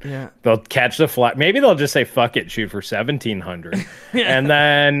 1,500. Yeah. They'll catch the flat. Maybe they'll just say, fuck it, shoot for 1,700. And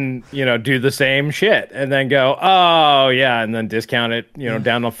then, do the same shit. And then go, oh, yeah. And then discount it,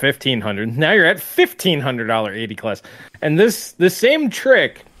 down to 1,500. Now you're at $1,500 80 class. And this same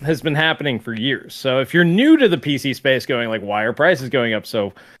trick has been happening for years. So if you're new to the PC space going, like, why are prices going up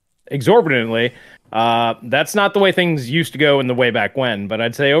so exorbitantly? That's not the way things used to go in the way back when. But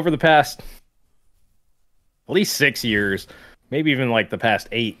I'd say over the past at least 6 years, maybe even like the past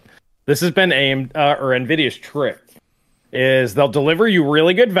 8. This has been Nvidia's trick, is they'll deliver you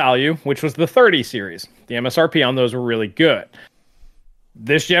really good value, which was the 30 series. The MSRP on those were really good.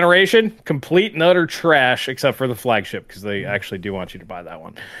 This generation, complete and utter trash, except for the flagship, because they actually do want you to buy that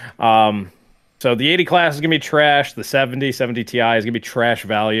one. So the 80 class is going to be trash. The 70 Ti is going to be trash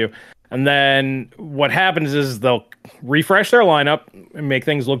value. And then what happens is they'll refresh their lineup and make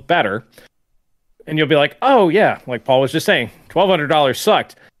things look better. And you'll be like, oh, yeah, like Paul was just saying, $1,200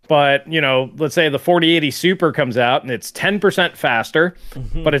 sucked. But, let's say the 4080 Super comes out and it's 10% faster,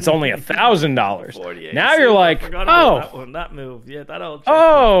 but it's only $1,000. Now you're like, that move. Yeah, that old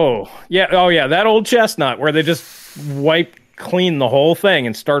chestnut. That old chestnut where they just wipe clean the whole thing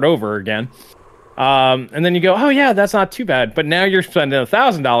and start over again. And then you go, oh, yeah, that's not too bad. But now you're spending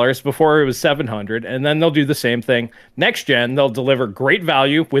 $1,000 before it was $700. And then they'll do the same thing. Next gen, they'll deliver great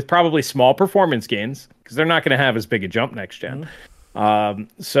value with probably small performance gains, because they're not going to have as big a jump next gen.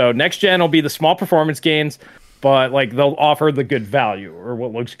 So next gen will be the small performance gains, but like they'll offer the good value or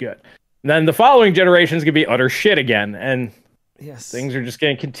what looks good. And then the following generation is going to be utter shit again. And things are just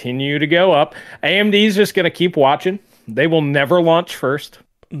going to continue to go up. AMD's just going to keep watching. They will never launch first.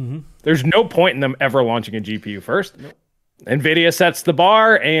 There's no point in them ever launching a GPU first. Nope. NVIDIA sets the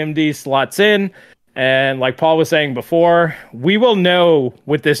bar, AMD slots in, and like Paul was saying before, we will know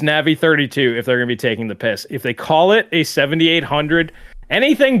with this Navi 32 if they're going to be taking the piss. If they call it a 7800,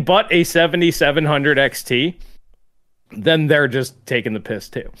 anything but a 7700 XT, then they're just taking the piss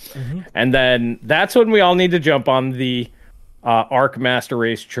too. And then that's when we all need to jump on the Arc Master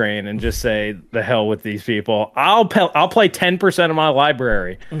Race train and just say the hell with these people. I'll play 10% of my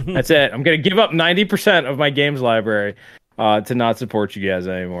library. That's it. I'm going to give up 90% of my games library to not support you guys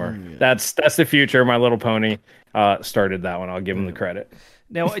anymore. That's the future. My Little Pony started that one. I'll give him the credit.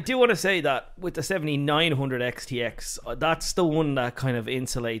 Now, I do want to say that with the 7900 XTX, that's the one that kind of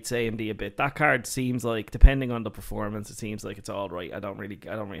insulates AMD a bit. That card seems like, depending on the performance, it seems like it's all right. I don't really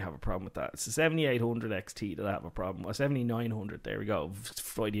have a problem with that. It's the 7800 XT that I have a problem with. 7900, there we go.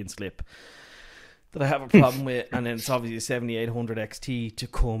 Freudian slip. that I have a problem with, and then it's obviously the 7800 XT to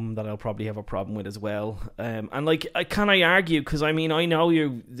come that I'll probably have a problem with as well. And like, I argue, because I mean, I know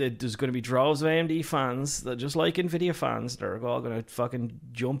that there's going to be droves of AMD fans that, just like Nvidia fans, that are all going to fucking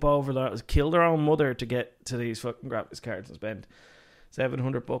jump over that, kill their own mother to get to these fucking graphics cards and spend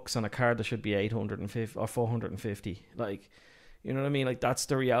 $700 on a card that should be 850 or 450. Like, you know what I mean? Like, that's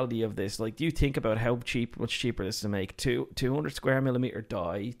the reality of this. Like, do you think about how much cheaper this is to make? 200 square millimeter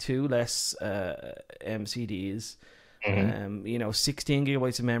die, 2 less MCDs, 16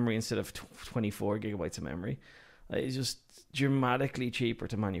 gigabytes of memory instead of 24 gigabytes of memory. It's just dramatically cheaper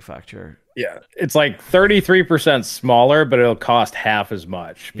to manufacture. Yeah, it's like 33% smaller, but it'll cost half as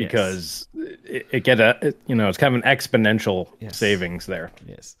much because it's kind of an exponential savings there.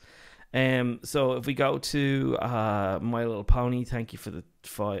 Yes. So if we go to My Little Pony, thank you for the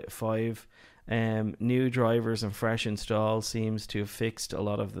 5. New drivers and fresh install seems to have fixed a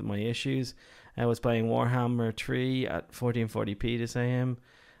lot of my issues. I was playing Warhammer 3 at 1440p this AM.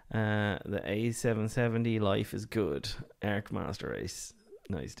 The A770 life is good. Arc Master Race,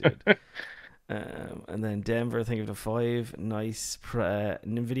 nice dude. And then Denver, thank you for the 5. Nice.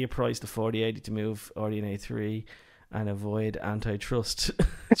 Nvidia priced the 4080 to move RDNA 3 and avoid antitrust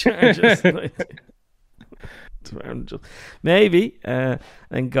charges. Maybe.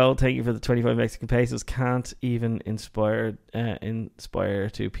 And Gold, thank you for the 25 Mexican pesos. Can't even inspire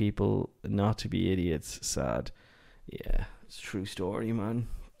to people not to be idiots. Sad. Yeah, it's a true story, man.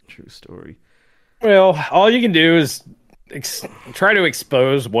 True story. Well, all you can do is try to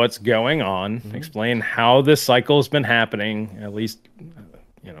expose what's going on, explain how this cycle has been happening, at least.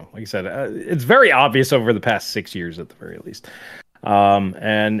 Like I said, it's very obvious over the past 6 years at the very least.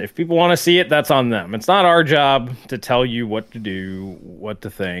 And if people want to see it, that's on them. It's not our job to tell you what to do, what to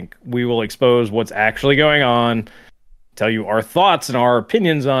think. We will expose what's actually going on, tell you our thoughts and our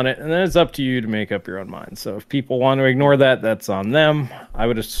opinions on it, and then it's up to you to make up your own mind. So if people want to ignore that, that's on them. I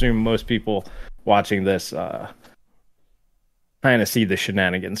would assume most people watching this kind of see the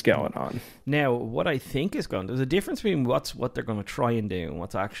shenanigans going on. Now, what I think is there's a difference between what they're going to try and do and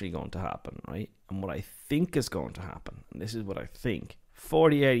what's actually going to happen, right? And what I think is going to happen, and this is what I think.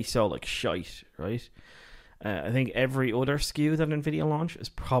 4080 sold like shite, right? I think every other SKU that Nvidia launch is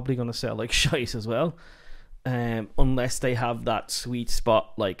probably going to sell like shite as well. Unless they have that sweet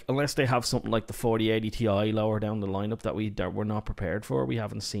spot, unless they have something like the 4080 Ti lower down the lineup that we're not prepared for, we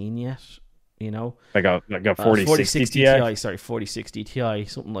haven't seen yet. Like a 4060 Ti. Sorry, 4060 Ti,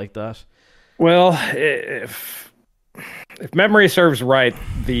 something like that. Well, if memory serves right,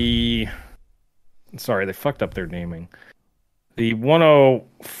 they fucked up their naming. The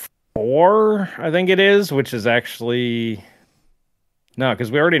 104, I think it is, which is actually no,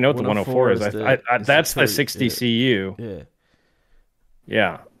 because we already know what the 104 is. That's the 60 CU.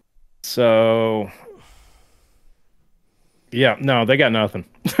 Yeah. So. Yeah, no, they got nothing.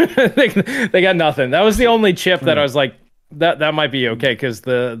 they got nothing. That was the only chip that I was like, that might be okay, because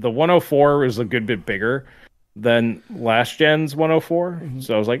the 104 was a good bit bigger than last gen's 104.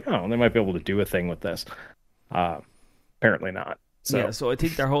 So I was like, oh, they might be able to do a thing with this. Apparently not. So I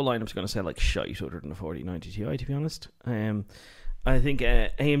think their whole lineup's going to sell like shite other than the 4090 Ti, to be honest. I think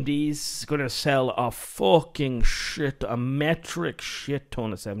AMD's going to sell a metric shit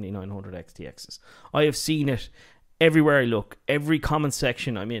ton of 7900 XTXs. I have seen it everywhere I look, every comment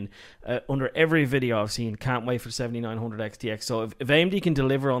section I'm in, under every video I've seen. Can't wait for 7900 XTX. So if AMD can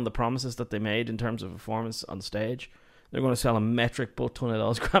deliver on the promises that they made in terms of performance on stage, they're going to sell a metric butt ton of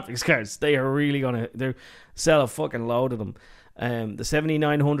those graphics cards. They are really going to sell a fucking load of them. The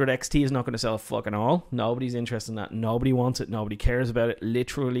 7900 XT is not going to sell a fucking all. Nobody's interested in that. Nobody wants it. Nobody cares about it.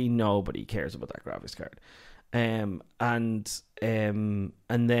 Literally nobody cares about that graphics card. And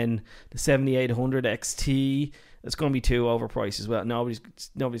then the 7800 XT, it's going to be too overpriced as well. Nobody's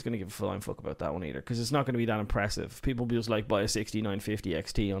going to give a flying fuck about that one either, because it's not going to be that impressive. People will just buy a 6950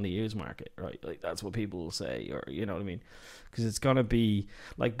 XT on the used market, right? Like, that's what people will say, or you know what I mean? Because it's going to be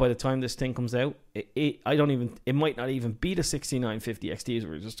by the time this thing comes out, it might not even be the 6950 XT as we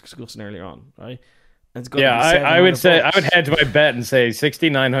were just discussing earlier on, right? And it's I would say I would hedge my bet and say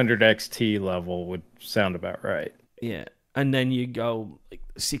 6900 XT level would sound about right. Yeah. And then you go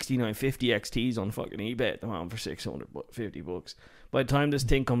 6950 XTs on fucking eBay at the moment for $650. By the time this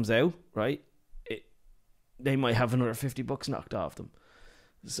thing comes out, right, they might have another $50 knocked off them.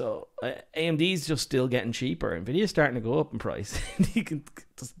 So AMD's just still getting cheaper. Nvidia's starting to go up in price.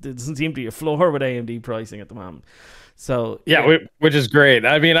 There doesn't seem to be a floor with AMD pricing at the moment. So yeah, which is great.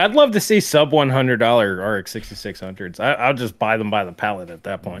 I mean, I'd love to see sub $100 RX 6600s. I'll just buy them by the pallet at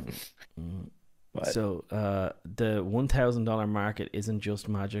that point. Mm-hmm. But. So the $1,000 market isn't just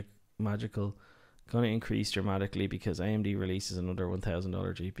magical. going to increase dramatically because AMD releases another $1,000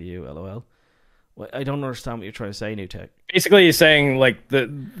 GPU. LOL. Well, I don't understand what you're trying to say, New Tech. Basically, he's saying like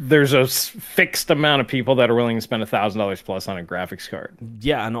there's a fixed amount of people that are willing to spend $1,000 plus on a graphics card.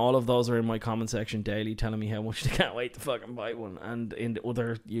 Yeah, and all of those are in my comment section daily, telling me how much they can't wait to fucking buy one, and in the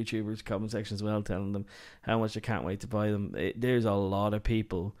other YouTubers' comment section as well, telling them how much they can't wait to buy them. There's a lot of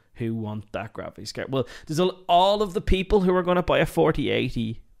people who want that graphics card. Well, there's all of the people who are going to buy a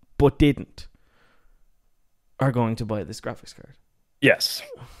 4080 but didn't are going to buy this graphics card. Yes.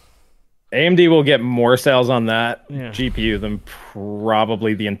 AMD will get more sales on that GPU than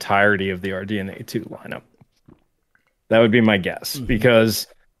probably the entirety of the RDNA 2 lineup. That would be my guess. Because,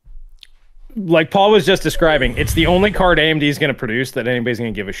 like Paul was just describing, it's the only card AMD is going to produce that anybody's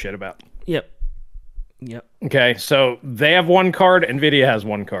going to give a shit about. Yep. Okay, so they have one card, NVIDIA has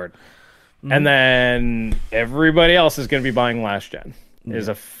one card. And then everybody else is going to be buying last gen, is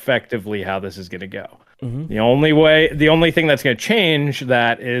effectively how this is going to go. The only thing that's going to change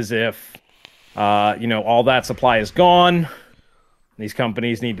that is if all that supply is gone. These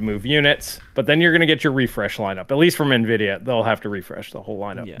companies need to move units, but then you're going to get your refresh lineup. At least from NVIDIA, they'll have to refresh the whole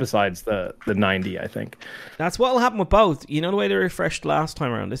lineup besides the 90, I think. That's what will happen with both. You know the way they refreshed last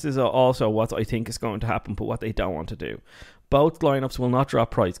time around? This is also what I think is going to happen, but what they don't want to do. Both lineups will not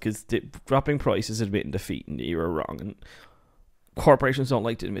drop price because dropping price is admitting defeat and you were wrong. And corporations don't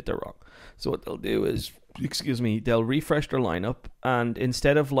like to admit they're wrong. So what they'll do is, they'll refresh their lineup, and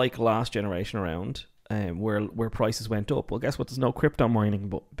instead of like last generation around, where prices went up, well, guess what? There's no crypto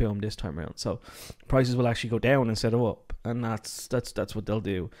mining boom this time around, so prices will actually go down instead of up, and that's what they'll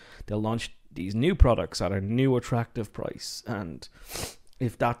do. They'll launch these new products at a new attractive price, and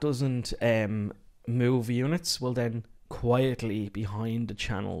if that doesn't move units, well then quietly behind the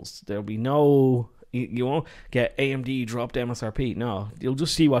channels there'll be no. You won't get AMD dropped MSRP. No, you'll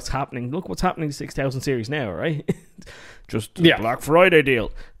just see what's happening. Look what's happening to 6000 series now, right? Just the Black Friday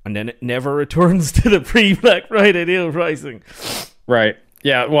deal. And then it never returns to the pre-Black Friday deal pricing. Right.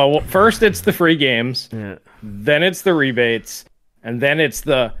 Yeah, well, first it's the free games. Yeah. Then it's the rebates. And then it's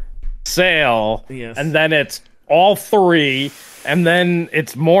the sale. Yes. And then it's all three. And then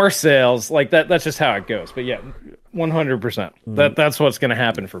it's more sales. Like that's just how it goes. But yeah, 100%. That's what's going to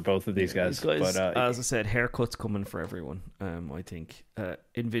happen for both of these guys. But as I said, haircuts coming for everyone. I think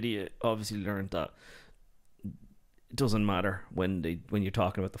NVIDIA obviously learned that it doesn't matter when you're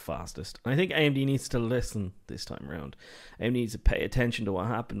talking about the fastest. And I think AMD needs to listen this time around. AMD needs to pay attention to what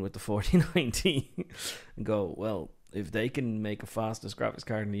happened with the 4090 and go, well, if they can make a fastest graphics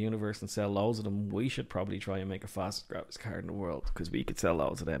card in the universe and sell loads of them, we should probably try and make a fastest graphics card in the world because we could sell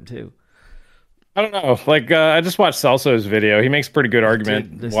loads of them too. I don't know. Like I just watched Celso's video. He makes a pretty good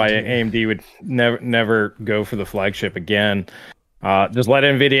argument why AMD would never go for the flagship again. Just let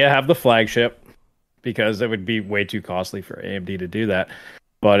NVIDIA have the flagship because it would be way too costly for AMD to do that.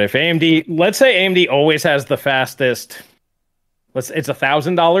 But if let's say AMD always has the fastest, it's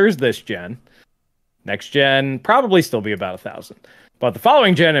 $1,000 this gen. Next gen probably still be about $1,000. But the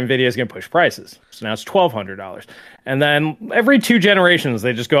following gen, NVIDIA is going to push prices. So now it's $1,200. And then every 2 generations,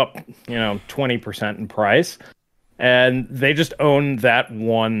 they just go up, 20% in price. And they just own that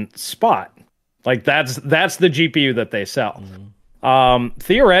one spot. Like that's the GPU that they sell.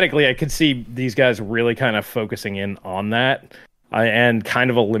 Theoretically, I could see these guys really kind of focusing in on that and kind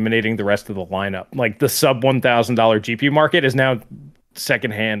of eliminating the rest of the lineup. Like the sub $1,000 GPU market is now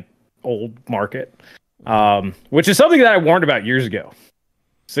secondhand old market. Which is something that I warned about years ago,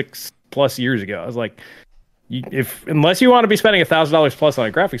 6+ years ago. I was like, unless you want to be spending $1,000 plus on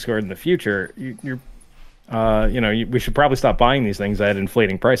a graphics card in the future, we should probably stop buying these things at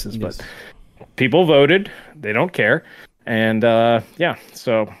inflating prices. Yes. But people voted; they don't care, and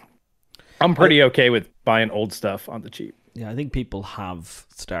so I'm pretty okay with buying old stuff on the cheap. Yeah, I think people have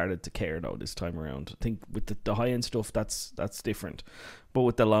started to care though this time around. I think with the high end stuff, that's different. But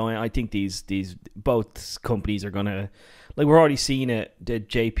with the low end, I think these both companies are gonna, like, we're already seeing it. The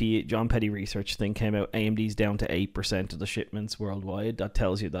John Petty research thing came out. AMD's down to 8% of the shipments worldwide. That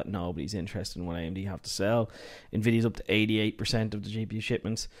tells you that nobody's interested in what AMD have to sell. Nvidia's up to 88% of the GPU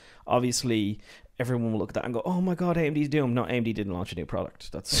shipments. Obviously, everyone will look at that and go, "Oh my god, AMD's doomed." No, AMD didn't launch a new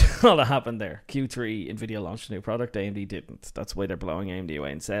product. That's all that happened there. Q3, Nvidia launched a new product. AMD didn't. That's why they're blowing AMD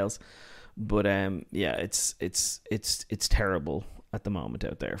away in sales. But it's terrible at the moment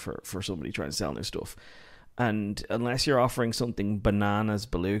out there for somebody trying to sell new stuff. And unless you're offering something bananas,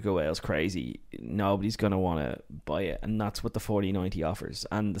 beluga whales crazy, nobody's going to want to buy it. And that's what the 4090 offers.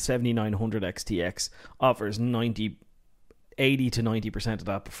 And the 7900 XTX offers 80 to 90% of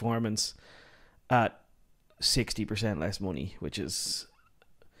that performance at 60% less money, which is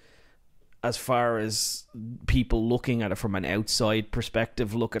as far as people looking at it from an outside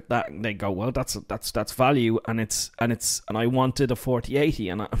perspective, look at that and they go, well, that's value, and I wanted a 4080,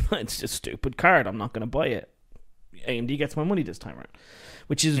 and it's a stupid card. I'm not going to buy it. AMD gets my money this time around,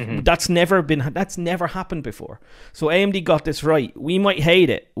 which is that's never happened before. So AMD got this right. We might hate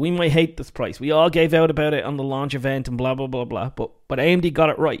it. We might hate this price. We all gave out about it on the launch event and blah blah blah blah. But AMD got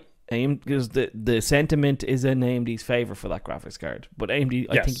it right. Because the sentiment is in AMD's favor for that graphics card. But AMD,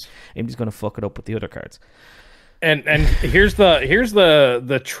 I think AMD's going to fuck it up with the other cards. And here's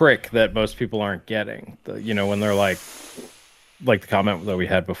the trick that most people aren't getting. When they're like the comment that we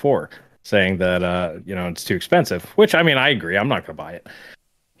had before, saying that it's too expensive. Which, I mean, I agree. I'm not going to buy it.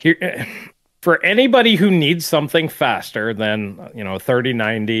 Here, for anybody who needs something faster than a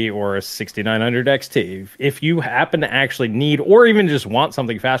 3090 or a 6900 XT, if you happen to actually need or even just want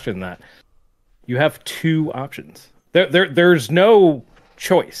something faster than that, you have two options. There's no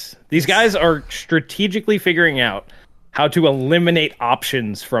choice. These guys are strategically figuring out how to eliminate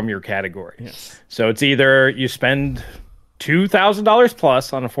options from your category. Yes. So it's either you spend $2,000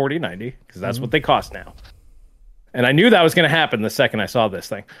 plus on a 4090, because that's what they cost now. And I knew that was going to happen the second I saw this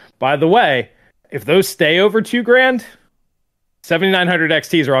thing. By the way, if those stay over $2,000, 7900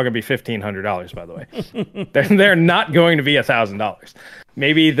 XTs are all going to be $1,500. By the way, they're not going to be $1,000.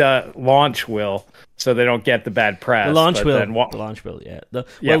 Maybe the launch will, so they don't get the bad press. The launch will. The launch will. Yeah. The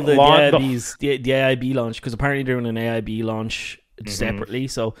AIB launch, because apparently they're doing an AIB launch separately,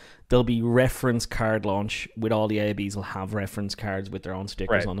 so there'll be reference card launch with all the AIBs will have reference cards with their own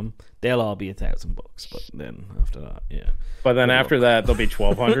stickers on them. They'll all be $1,000, but then after that, But then after that, they'll be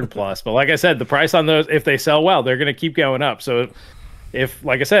 1,200 plus. But like I said, the price on those, if they sell well, they're going to keep going up. So if the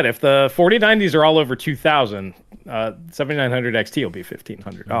 4090s are all over 2,000, 7900 XT will be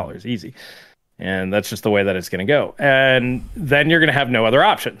 $1,500 easy, and that's just the way that it's going to go. And then you're going to have no other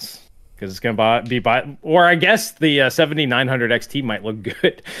options. Because it's going to or I guess the 7900 XT might look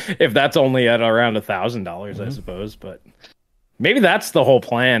good if that's only at around $1,000, I suppose. But maybe that's the whole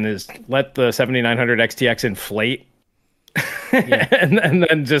plan: is let the 7900 XTX inflate, and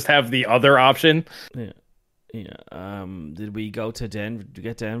then just have the other option. Yeah. Did we go to Denver? Did we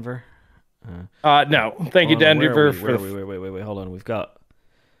get Denver? No, thank you, Denver. Wait. Hold on, we've got.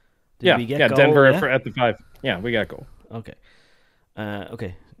 Did we get goal? Denver at the 5. Yeah, we got goal. Okay.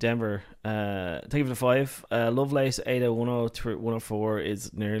 Okay. Denver, thank you for the 5. Lovelace 104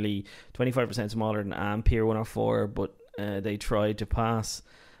 is nearly 25% smaller than Ampere 104, but they tried to pass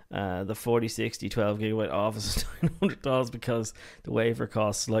the 4060 12 gigabyte office is $900 because the wafer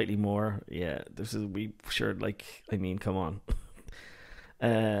costs slightly more. Yeah, come on.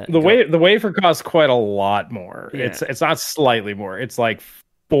 The wafer costs quite a lot more. Yeah. It's not slightly more. It's like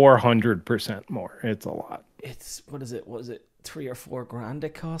 400% more. It's a lot. It's what is it? Was it $3 or $4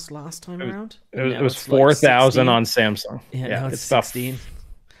 it cost last time around? It was 4,000 on Samsung. Yeah, now it's 16.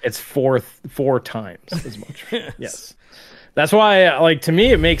 It's four times as much. Yes, that's why. To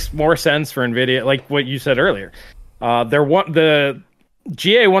me, it makes more sense for NVIDIA. Like what you said earlier, the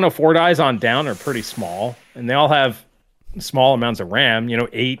GA 104 dies on down are pretty small, and they all have small amounts of RAM.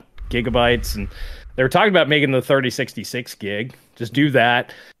 8 gigabytes, and they were talking about making the 3066 gig. Just do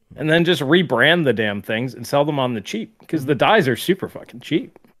that. And then just rebrand the damn things and sell them on the cheap, because the dies are super fucking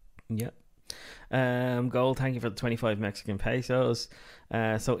cheap. Yeah. Gold, thank you for the 25 Mexican pesos.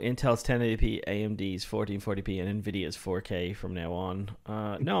 So Intel's 1080p, AMD's 1440p, and Nvidia's 4K from now on.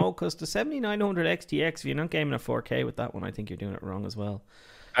 No, because the 7900 XTX, if you're not gaming at 4K with that one, I think you're doing it wrong as well.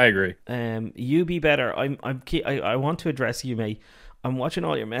 I agree. You be better. I want to address you, mate. I'm watching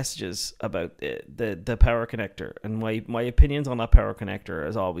all your messages about the power connector, and my opinions on that power connector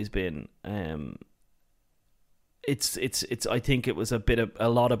has always been it's I think it was a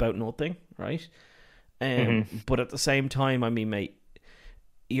lot about nothing, right? But at the same time, I mean, mate,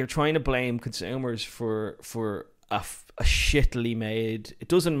 you're trying to blame consumers for a shittily made. It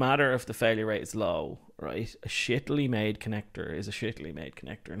doesn't matter if the failure rate is low, right? A shittily made connector is a shittily made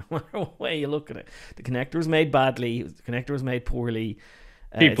connector, no matter what way you look at it. The connector was made badly. The connector was made poorly.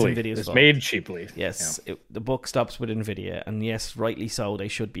 Cheaply. It's made cheaply. Yes, the buck stops with NVIDIA, and yes, rightly so. They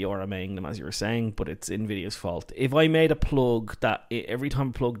should be RMAing them, as you were saying, but it's NVIDIA's fault. If I made a plug that every time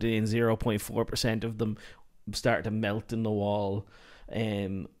I plugged in, 0.4% of them started to melt in the wall,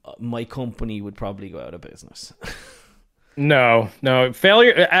 my company would probably go out of business. No.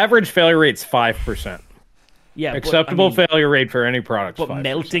 Average failure rate's 5%. Yeah, acceptable failure rate for any product. But 5%.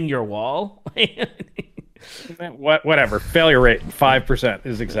 Melting your wall. Whatever, failure rate 5%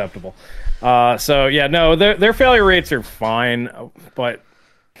 is acceptable. So yeah, no, their failure rates are fine, but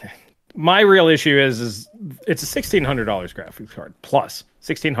my real issue is it's a $1,600 graphics card plus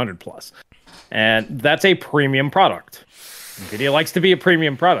 $1,600 plus, and that's a premium product. NVIDIA likes to be a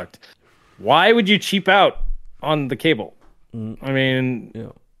premium product. Why would you cheap out on the cable? I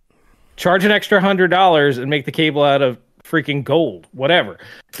mean, charge an extra $100 and make the cable out of freaking gold, whatever.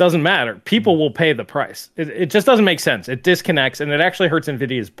 It doesn't matter. People will pay the price. It just doesn't make sense. It disconnects, and it actually hurts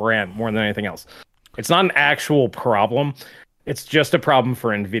NVIDIA's brand more than anything else. It's not an actual problem. It's just a problem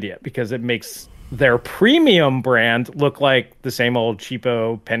for NVIDIA because it makes their premium brand look like the same old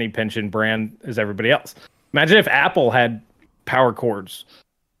cheapo penny pension brand as everybody else. Imagine if Apple had power cords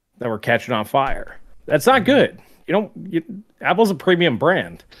that were catching on fire. That's not good. Apple's a premium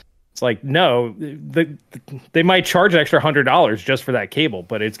brand. It's like, no, they might charge an extra $100 just for that cable,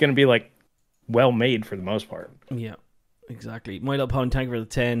 but it's going to be like well made for the most part. Yeah. Exactly. My little pwn, thank you for the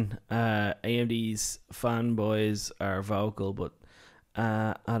 10. AMD's fanboys are vocal, but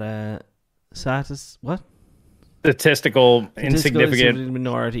at a statistical insignificant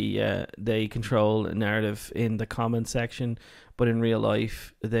minority. They control a narrative in the comment section, but in real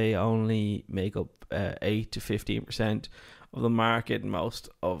life, they only make up 8 to 15% of the market. Most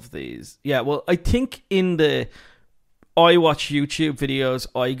of these, well, I think I watch YouTube videos.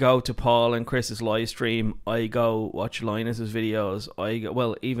 I go to Paul and Chris's live stream. I go watch Linus's videos.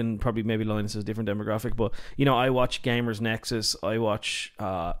 Even probably maybe Linus is a different demographic, but I watch Gamers Nexus. I watch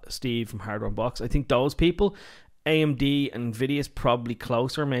Steve from Hardware Unbox. I think those people, AMD and Nvidia is probably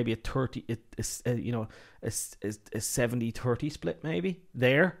closer, maybe a 30, a 70-30 split, maybe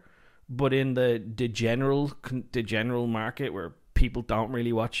there. But in the general market where people don't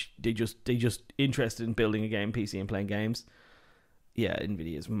really watch, they just interested in building a game PC and playing games.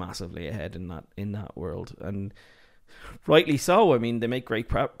 Nvidia is massively ahead in that world, and rightly so. I mean, they make great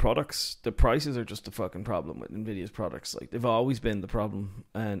products. The prices are just the fucking problem with Nvidia's products. Like, they've always been the problem.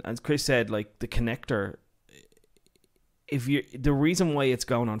 And as Chris said, like, the connector, the reason why it's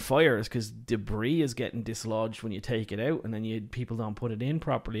going on fire is because debris is getting dislodged when you take it out, and then people don't put it in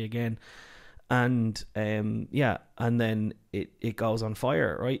properly again. And and then it goes on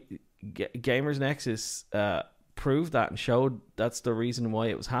fire, right? Gamers Nexus proved that and showed that's the reason why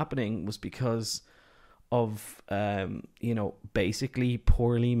it was happening, was because of basically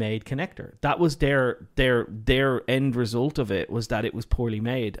poorly made connector. That was their end result of it, was that it was poorly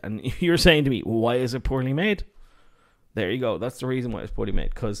made. And you're saying to me, why is it poorly made? There you go. That's the reason why it's poorly made,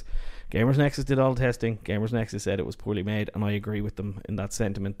 because Gamers Nexus did all the testing. Gamers Nexus said it was poorly made, and I agree with them in that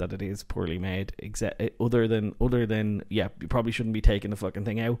sentiment that it is poorly made. Other than you probably shouldn't be taking the fucking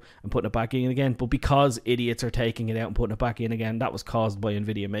thing out and putting it back in again. But because idiots are taking it out and putting it back in again, that was caused by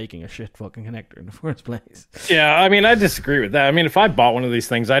Nvidia making a shit fucking connector in the first place. Yeah, I mean, I disagree with that. I mean, if I bought one of these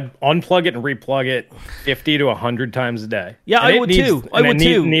things, I'd unplug it and replug it 50 to 100 times a day. Yeah, I would too.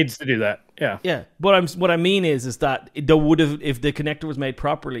 Needs to do that. Yeah. But what I mean is that there would have, if the connector was made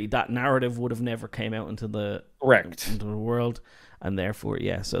properly, that narrative would have never came out into the world, and therefore,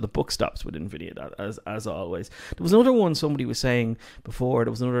 so the buck stops with Nvidia. That as always. There was another one somebody was saying before.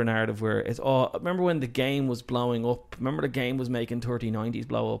 There was another narrative where it's remember when the game was blowing up? Remember the game was making 3090s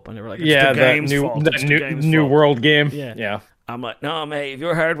blow up, and they were like, it's new world game. Yeah. I'm like, no, mate, if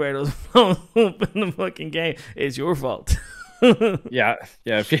your hardware doesn't blow up in the fucking game, it's your fault. yeah.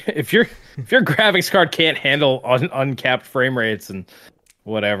 If your graphics card can't handle uncapped frame rates and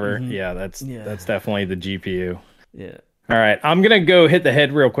whatever, that's definitely the GPU. Yeah. All right, I'm gonna go hit the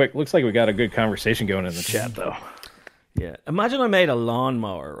head real quick. Looks like we got a good conversation going in the chat, though. Yeah. Imagine I made a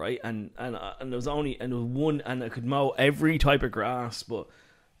lawnmower, right? And there was one, and I could mow every type of grass, but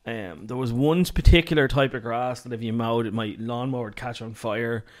there was one particular type of grass that if you mowed it, my lawnmower would catch on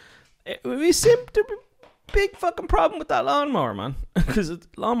fire. It would be simple. Big fucking problem with that lawnmower, man, because the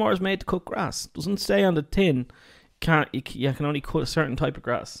lawnmower is made to cut grass. It doesn't stay on the tin. You can only cut a certain type of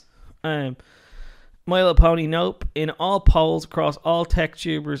grass. My Little Pony, nope. In all polls across all tech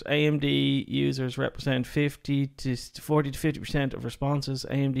tubers, AMD users represent 40 to 50% of responses.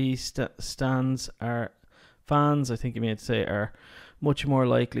 AMD fans, I think you meant to say, are much more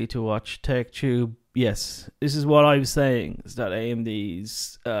likely to watch TechTube. Yes, this is what I was saying, is that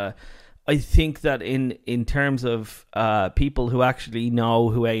AMD's I think that in terms of people who actually know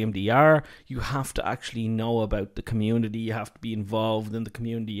who AMD are, you have to actually know about the community. You have to be involved in the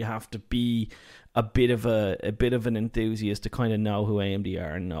community. You have to be a bit of an enthusiast to kind of know who AMD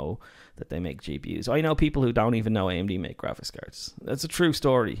are and know that they make GPUs. I know people who don't even know AMD make graphics cards. That's a true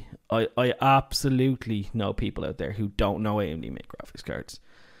story. I absolutely know people out there who don't know AMD make graphics cards.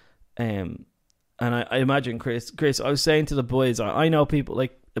 And I imagine, Chris, I was saying to the boys, I know people,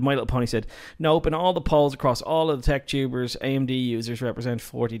 like, My Little Pony said, nope, in all the polls across all of the tech tubers, AMD users represent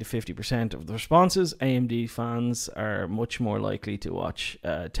 40 to 50% of the responses. AMD fans are much more likely to watch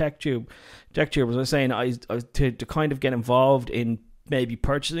tech tubers. I was saying, to kind of get involved in maybe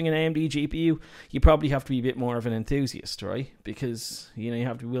purchasing an AMD GPU, you probably have to be a bit more of an enthusiast, right? Because, you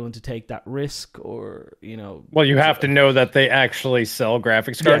have to be willing to take that risk, or, Well, you have to know that they actually sell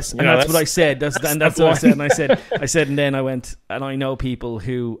graphics cards. Yes, and that's what I said. That's what I said. And I said, and then I went, and I know people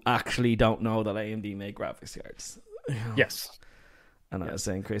who actually don't know that AMD make graphics cards. Yes. And I was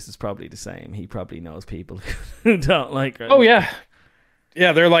saying, Chris is probably the same. He probably knows people who don't like it. Oh, yeah.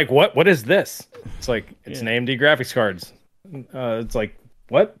 Yeah, they're like, what is this? It's like, it's an AMD graphics cards. It's like,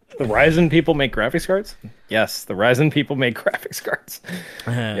 what? The Ryzen people make graphics cards? Yes, the Ryzen people make graphics cards.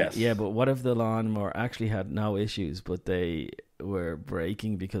 Yes. Yeah, but what if the lawnmower actually had no issues, but they were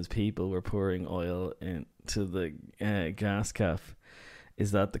breaking because people were pouring oil into the gas cap?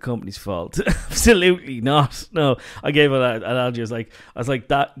 Is that the company's fault? Absolutely not. No, I gave it that analogy. I was like,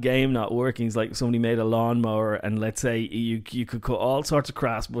 that game not working is like somebody made a lawnmower, and let's say you could cut all sorts of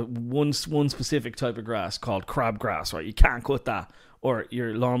grass, but one specific type of grass called crabgrass, right? You can't cut that, or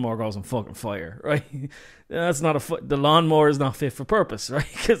your lawnmower goes on fucking fire, right? That's not the lawnmower is not fit for purpose, right?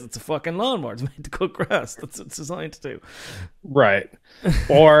 Because it's a fucking lawnmower. It's made to cut grass. That's what it's designed to do. Right.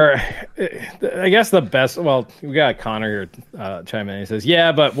 Or I guess the best, well, we got Connor here chiming in. He says,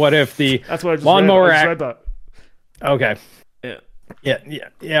 yeah, but what if the That's what I just lawnmower read that. Okay. Yeah.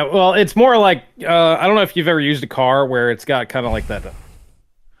 Yeah. Well, it's more like, I don't know if you've ever used a car where it's got kind of like that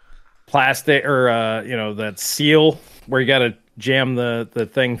plastic or, that seal where you got to jam the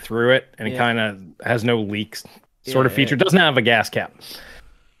thing through it, and it kind of has no leaks sort of feature. It doesn't have a gas cap.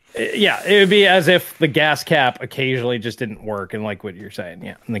 Yeah, it would be as if the gas cap occasionally just didn't work, and like what you're saying,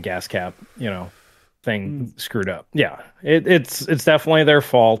 and the gas cap, thing screwed up. Yeah, it's definitely their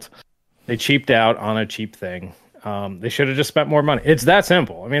fault. They cheaped out on a cheap thing. They should have just spent more money. It's that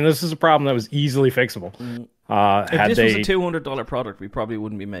simple. I mean, this is a problem that was easily fixable. If this was a $200 product, we probably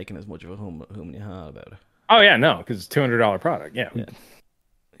wouldn't be making as much of a hum and ha about it. Oh yeah, no, because it's $200 product. Yeah.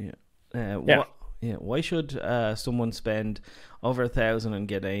 Why should someone spend over $1,000 and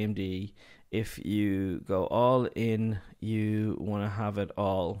get AMD? If you go all in, you want to have it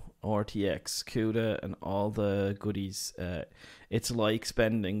all. RTX, CUDA, and all the goodies. It's like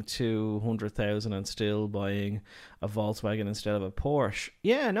spending $200,000 and still buying a Volkswagen instead of a Porsche.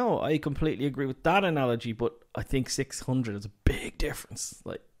 Yeah, no, I completely agree with that analogy, but I think $600 is a big difference.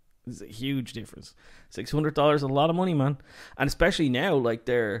 Like, it's a huge difference. $600 is a lot of money, man, and especially now, like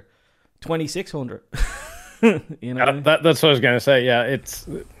they're $2,600. That's what I was gonna say. Yeah, it's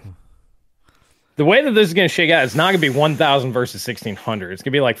the way that this is gonna shake out. It's not gonna be 1,000 versus 1,600. It's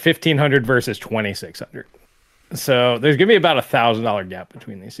gonna be like 1,500 versus 2,600. So there's gonna be about $1,000 gap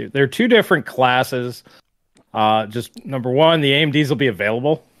between these two. They're two different classes. Just number one, the AMDs will be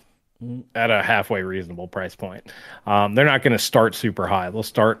available at a halfway reasonable price point. They're not going to start super high. They'll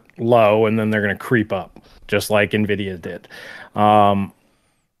start low, and then they're going to creep up, just like NVIDIA did. And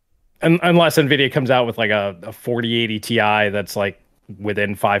unless NVIDIA comes out with like a 4080 Ti that's like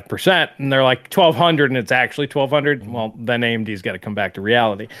within 5%, and they're like 1,200, and it's actually 1,200, well, then AMD's got to come back to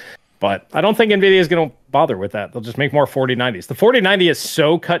reality. But I don't think NVIDIA is going to bother with that. They'll just make more 4090s. The 4090 is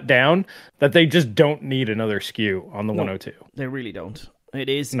so cut down that they just don't need another SKU on the 102. They really don't. It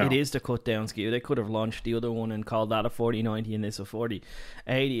is the cut down SKU. They could have launched the other one and called that a 4090 and this a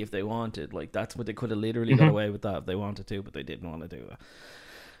 4080 if they wanted. Like, that's what they could have literally got away with that if they wanted to, but they didn't want to do it.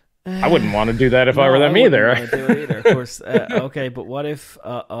 I wouldn't want to do that if I were them either. I wouldn't want to do it either, of course. Okay, but what if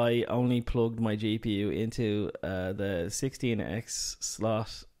I only plugged my GPU into the 16X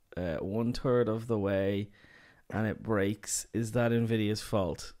slot 1/3 of the way and it breaks? Is that NVIDIA's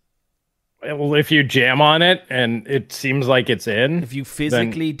fault? Well, if you jam on it and it seems like it's in, if you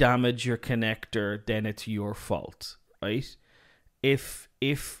physically damage your connector, then it's your fault, right? If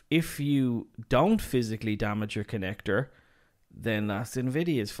you don't physically damage your connector, then that's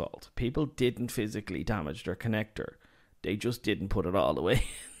NVIDIA's fault. People didn't physically damage their connector; they just didn't put it all the way.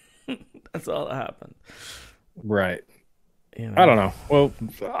 That's all that happened. Right. I don't know. Well,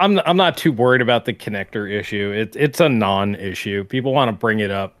 I'm not too worried about the connector issue. It's a non-issue. People want to bring it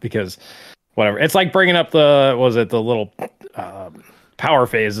up because whatever. It's like bringing up the little power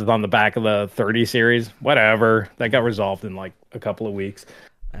phases on the back of the 30 series. Whatever. That got resolved in like a couple of weeks.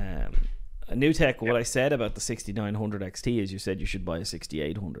 A new tech. What I said about the 6900 XT is you said you should buy a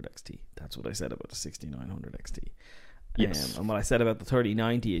 6800 XT. That's what I said about the 6900 XT. Yes. And what I said about the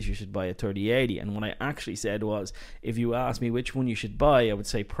 3090 is you should buy a 3080. And what I actually said was, if you ask me which one you should buy, I would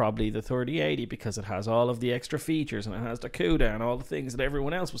say probably the 3080 because it has all of the extra features and it has the CUDA and all the things that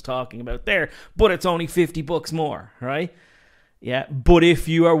everyone else was talking about there. But it's only $50 more, right? Yeah, but if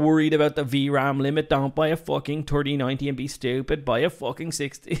you are worried about the VRAM limit, don't buy a fucking 3090 and be stupid. Buy a fucking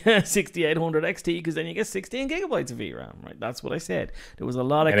 6800 XT because then you get 16 gigabytes of VRAM, right? That's what I said. There was a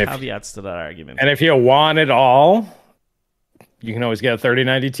lot of caveats to that argument. And if you want it all, you can always get a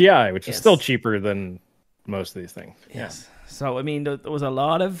 3090 Ti, which is still cheaper than most of these things. Yes. Yeah. So, I mean, there was a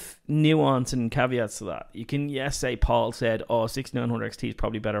lot of nuance and caveats to that. You can, say Paul said, 6900 XT is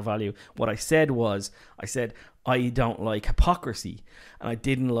probably better value. What I said was, I don't like hypocrisy. And I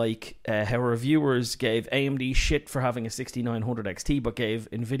didn't like how reviewers gave AMD shit for having a 6900 XT, but gave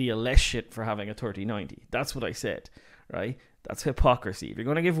NVIDIA less shit for having a 3090. That's what I said, right? That's hypocrisy. If you're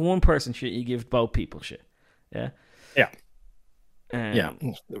going to give one person shit, you give both people shit. Yeah? Yeah.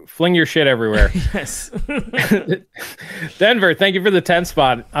 Fling your shit everywhere. Yes. Denver, thank you for the 10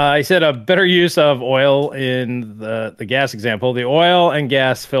 spot. I said a better use of oil in the gas example. The oil and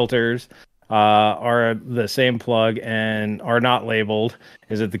gas filters are the same plug and are not labeled.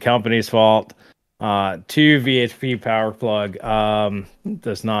 Is it the company's fault? 2 VHP power plug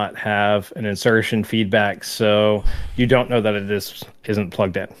does not have an insertion feedback, so you don't know that it isn't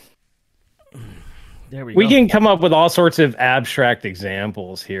plugged in. We can come up with all sorts of abstract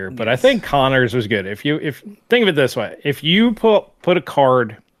examples here, but I think Connor's was good. If think of it this way, if you put a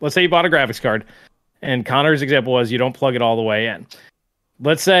card, let's say you bought a graphics card, and Connor's example was you don't plug it all the way in.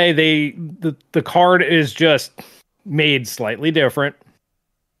 Let's say the card is just made slightly different,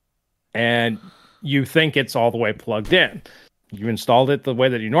 and you think it's all the way plugged in. You installed it the way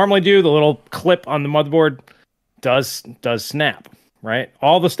that you normally do. The little clip on the motherboard does snap, right?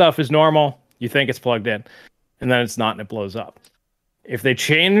 All the stuff is normal. You think it's plugged in, and then it's not, and it blows up. If they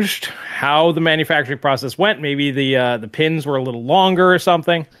changed how the manufacturing process went, maybe the pins were a little longer or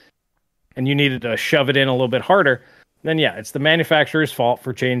something, and you needed to shove it in a little bit harder, then it's the manufacturer's fault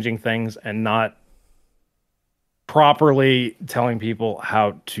for changing things and not properly telling people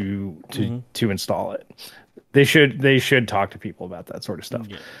how to install it. They should talk to people about that sort of stuff.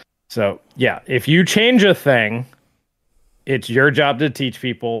 Yeah. So if you change a thing, it's your job to teach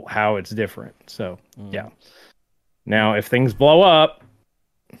people how it's different. So, Now, if things blow up,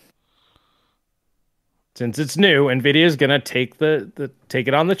 since it's new, NVIDIA is going to take take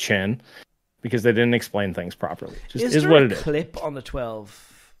it on the chin because they didn't explain things properly. Just is what it is. Is there a clip on the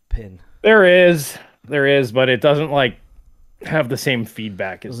 12 pin? There is, but it doesn't have the same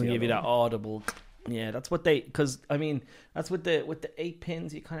feedback. It doesn't give you that audible. Yeah, that's what because that's with the 8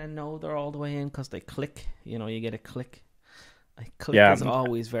 pins. You kind of know they're all the way in because they click. You get a click. Is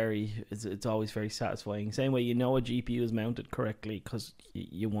always it's always very satisfying. Same way a GPU is mounted correctly because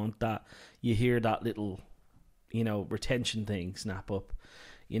you want that. You hear that little, retention thing snap up.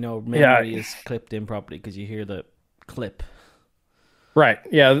 Memory is clipped in properly because you hear the clip. Right.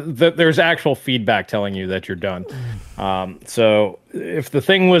 Yeah. There's actual feedback telling you that you're done. So if the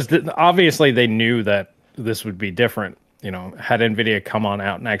thing was obviously they knew that this would be different. Had NVIDIA come on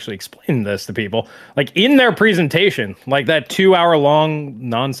out and actually explain this to people, in their presentation, that 2-hour long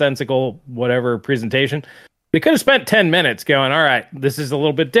nonsensical whatever presentation, they could have spent 10 minutes going, all right, this is a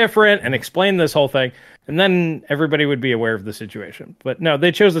little bit different, and explain this whole thing, and then everybody would be aware of the situation. But no,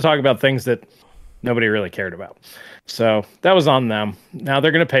 they chose to talk about things that nobody really cared about. So that was on them. Now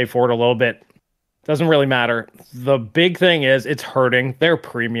they're going to pay for it a little bit. Doesn't really matter. The big thing is it's hurting their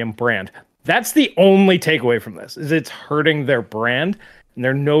premium brand. That's the only takeaway from this, is it's hurting their brand, and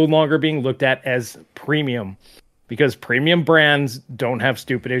they're no longer being looked at as premium because premium brands don't have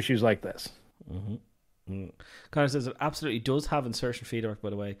stupid issues like this. Mm-hmm. Connor says it absolutely does have insertion feedback,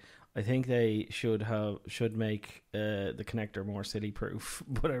 by the way. I think they should make the connector more silly proof,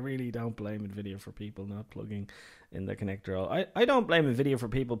 but I really don't blame NVIDIA for people not plugging in the connector. I don't blame NVIDIA for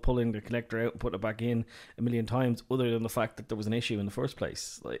people pulling the connector out and putting it back in a million times, other than the fact that there was an issue in the first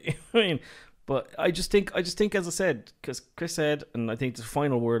place. But I just think, as I said, because Chris said, and I think the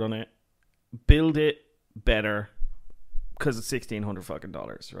final word on it, build it better because it's $1,600 fucking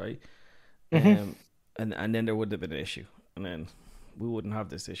dollars, right? Mm-hmm. And then there would have been an issue, and then we wouldn't have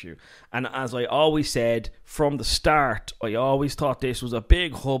this issue. And as I always said from the start, I always thought this was a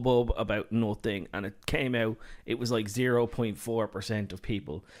big hubbub about nothing, and it came out, it was 0.4% of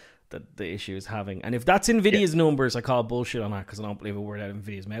people that the issue is having. And if that's NVIDIA's numbers, I call bullshit on that because I don't believe a word out of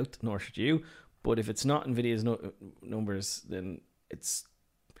NVIDIA's mouth, nor should you. But if it's not NVIDIA's numbers, then it's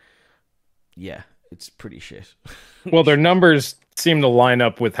pretty shit. Well, their numbers seem to line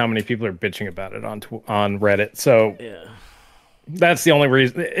up with how many people are bitching about it on Reddit. So Yeah. that's the only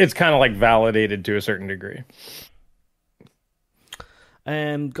reason. It's kind of like validated to a certain degree.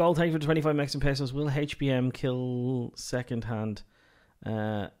 Gold, thank you for 25 Mexican pesos. Will HBM kill secondhand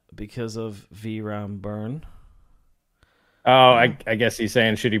because of VRAM burn? Oh, I guess he's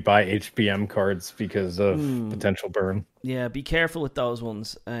saying, should he buy HBM cards because of potential burn? Yeah, be careful with those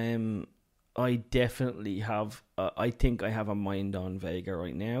ones. I definitely have. I think I have a mind on Vega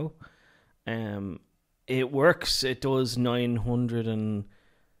right now. It works. It does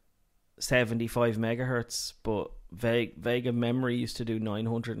 975 megahertz, but Vega memory used to do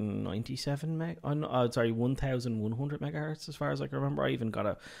 997 1100 megahertz as far as I can remember. I even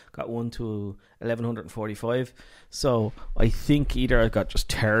got one to 1145. So I think either I've got just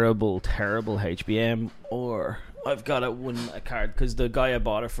terrible HBM, or I've got a card, because the guy I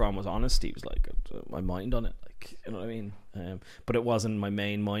bought it from was honest. He was like, my mind on it, like, you know what I mean. But it wasn't my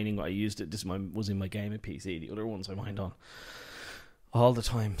main mining. I used it. Was in my gaming PC. The other ones I mined on all the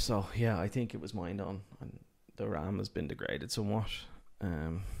time. So yeah, I think it was mined on, and the RAM has been degraded somewhat.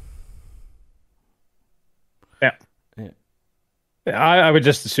 Yeah. I would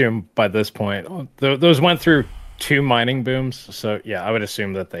just assume by this point those went through 2 mining booms. So yeah, I would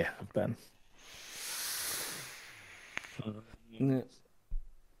assume that they have been.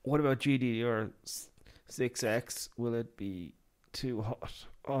 What about GDDR6X? Will it be too hot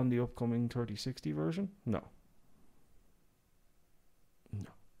on the upcoming 3060 version? No.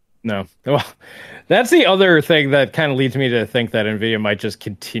 No. Well, that's the other thing that kind of leads me to think that NVIDIA might just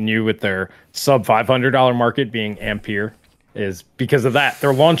continue with their sub $500 market being Ampere, is because of that.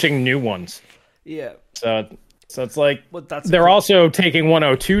 They're launching new ones. Yeah. So it's like they're also taking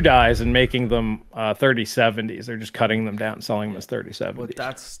 102 dies and making them 3070s. They're just cutting them down, selling them as 3070s. But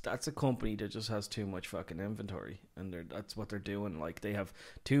that's a company that just has too much fucking inventory, and that's what they're doing. Like, they have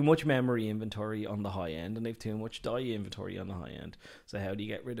too much memory inventory on the high end, and they've too much die inventory on the high end. So how do you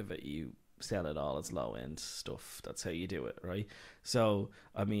get rid of it? You sell it all as low end stuff. That's how you do it, right? So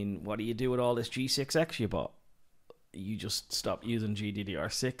I mean, what do you do with all this G6X you bought? You just stop using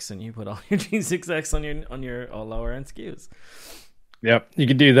GDDR6 and you put all your G6X on your lower end SKUs. Yep, you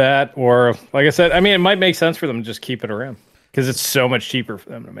could do that, or like I said, I mean, it might make sense for them to just keep it around because it's so much cheaper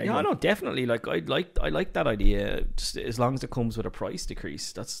for them to make. Yeah, no, definitely. Like, I like that idea. Just as long as it comes with a price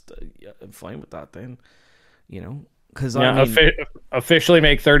decrease, I'm fine with that. Then, you know, because officially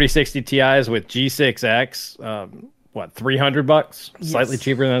make 3060 Ti's with G6X. What, $300? Yes. Slightly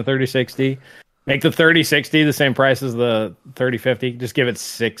cheaper than a 3060. Make the 3060 the same price as the 3050. Just give it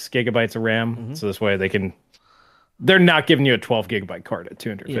 6 gigabytes of RAM. Mm-hmm. So this way they're not giving you a 12 gigabyte card at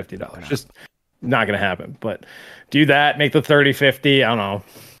 $250. Yeah, just not going to happen. But do that. Make the 3050, I don't know,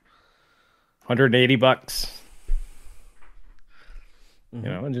 $180. Mm-hmm. You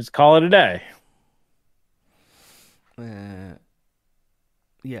know, and just call it a day.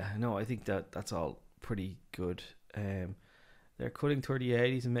 Yeah, no, I think that's all pretty good. They're cutting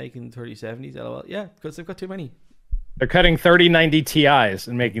 3080s and making 3070s. LOL. Yeah, because they've got too many. They're cutting 3090 Ti's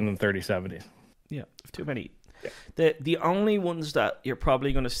and making them 3070s. Yeah, too many. Yeah. The only ones that you're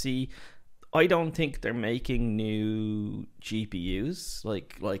probably going to see, I don't think they're making new GPUs,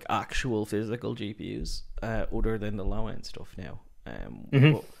 like actual physical GPUs, other than the low end stuff now.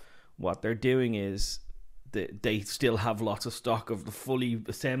 But what they're doing is they still have lots of stock of the fully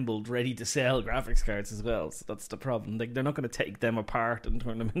assembled, ready to sell graphics cards as well. So that's the problem. Like, they're not going to take them apart and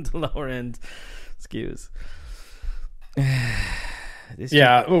turn them into lower end SKUs.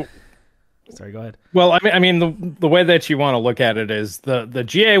 Sorry, go ahead. Well, I mean, the way that you want to look at it is the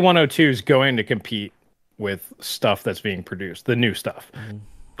GA102 is going to compete with stuff that's being produced, the new stuff. Mm-hmm.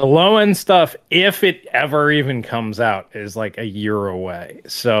 The low end stuff, if it ever even comes out, is like a year away.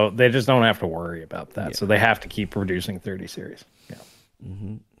 So they just don't have to worry about that. Yeah. So they have to keep producing 30 series. Yeah.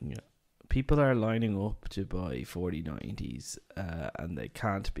 Mm-hmm. Yeah. People are lining up to buy 4090s and they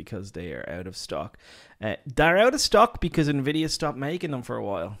can't because they are out of stock. They're out of stock because NVIDIA stopped making them for a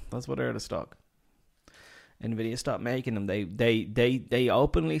while. That's what they're out of stock. NVIDIA stopped making them. They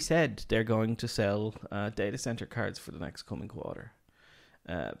openly said they're going to sell data center cards for the next coming quarter.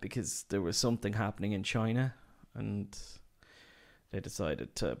 Because there was something happening in China, and they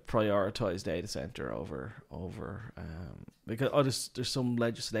decided to prioritize data center over because there's some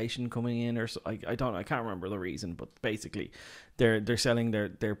legislation coming in, or I can't remember the reason, but basically they're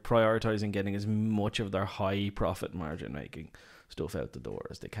prioritizing getting as much of their high profit margin making stuff out the door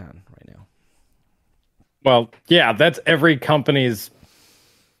as they can right now. Well, yeah, that's every company's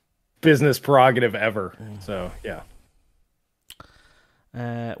business prerogative ever. So yeah.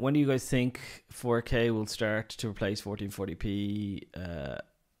 When do you guys think 4K will start to replace 1440p?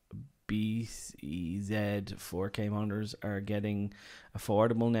 BCZ 4K monitors are getting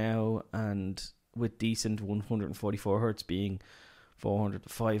affordable now, and with decent 144 hertz being 400 to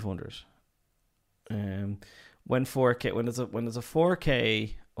 500. When there's a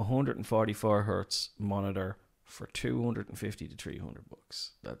 4K 144 hertz monitor for 250 to 300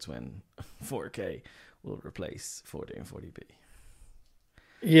 bucks, that's when 4K will replace 1440p.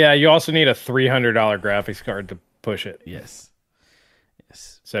 Yeah, you also need a $300 graphics card to push it. Yes.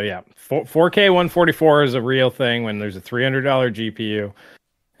 So yeah, 4K 144 is a real thing when there's a $300 GPU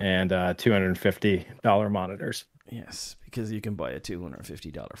and $250 monitors. Yes, because you can buy a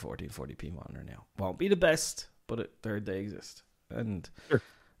 $250 1440p monitor now. Won't be the best, but they exist. And sure.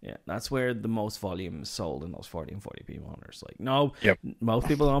 Yeah, that's where the most volume is sold in those 1440p monitors. Like, most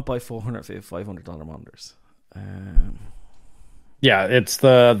people don't buy $400, $500 monitors. Yeah, it's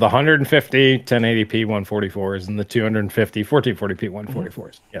the 150 1080p 144s and the 250 1440p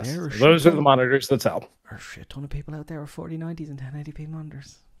 144s. Yes, those are the monitors that sell. There are a shit ton of people out there with 4090s and 1080p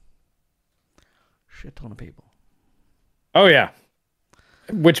monitors. Shit ton of people. Oh yeah,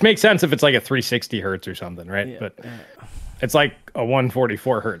 which makes sense if it's like a 360 hertz or something, right? Yeah, but it's like a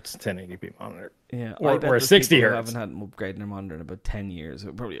 144 hertz 1080p monitor. Yeah, or a 60 hertz. I haven't had them upgrade their monitor in about 10 years.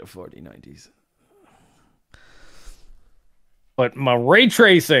 It'll probably have 4090s. But my ray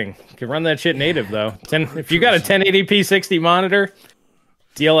tracing can run that shit native though. If you got a 1080p 60 monitor,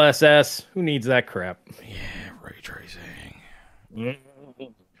 DLSS, who needs that crap? Yeah, ray tracing.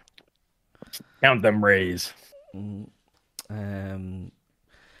 Count them rays.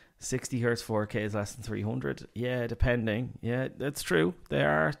 60 hertz 4K is less than 300. Yeah, depending. Yeah, that's true. They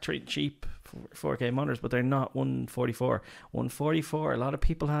are cheap 4K monitors, but they're not 144. 144. A lot of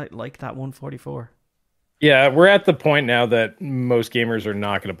people like that 144. Yeah, we're at the point now that most gamers are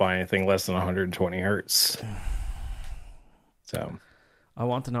not going to buy anything less than 120 hertz. So, I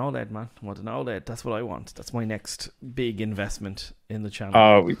want an OLED, man. I want an OLED. That's what I want. That's my next big investment in the channel.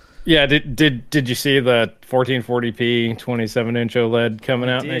 Oh, yeah. Did you see the 1440p 27-inch OLED coming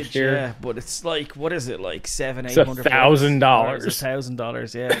out next year? Yeah, but it's like, what is it, like $700-800? It's $1,000. It's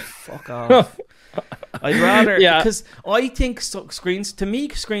 $1,000. Yeah, fuck off. I'd rather, because I think screens, to me,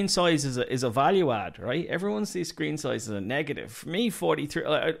 screen size is a value add, right? Everyone sees screen size as a negative. For me, 43.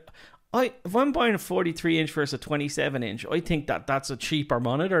 If I'm buying a 43-inch versus a 27-inch, I think that's a cheaper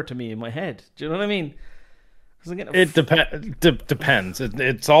monitor to me in my head. Do you know what I mean? It depends.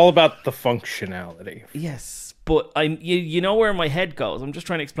 It's all about the functionality. Yes, but you know where my head goes. I'm just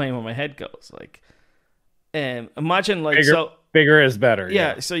trying to explain where my head goes. Like, imagine like bigger is better.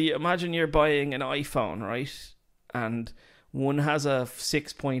 Yeah. So you imagine you're buying an iPhone, right? And one has a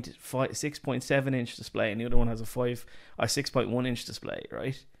 6.7 inch display, and the other one has a 6.1 inch display,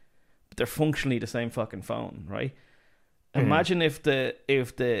 right? But they're functionally the same fucking phone, right? Imagine if the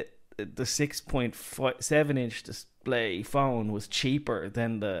 6.7 inch display phone was cheaper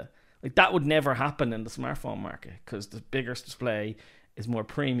than that would never happen in the smartphone market, because the bigger display is more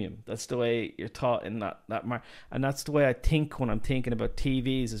premium. That's the way you're taught in that market, and that's the way I think when I'm thinking about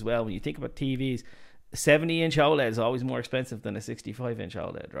TVs as well. When you think about TVs, 70-inch OLED is always more expensive than a 65-inch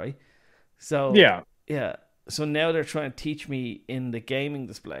OLED, right? So yeah. So now they're trying to teach me in the gaming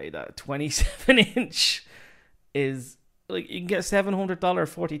display that 27-inch is like, you can get $700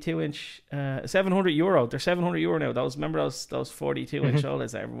 42-inch, €700. They're €700 now. Remember those 42-inch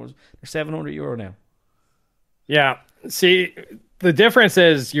OLEDs? They're €700 now. Yeah. See, the difference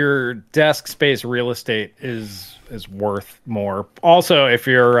is your desk space real estate is worth more. Also, if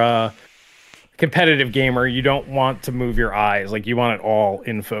you're a competitive gamer, you don't want to move your eyes. Like, you want it all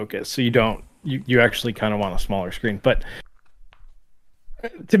in focus. So you actually kind of want a smaller screen. But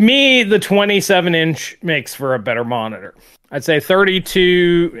to me, the 27-inch makes for a better monitor. I'd say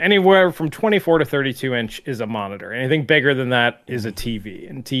 32, anywhere from 24 to 32-inch is a monitor. Anything bigger than that is a TV.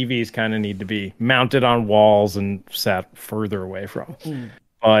 And TVs kind of need to be mounted on walls and sat further away from.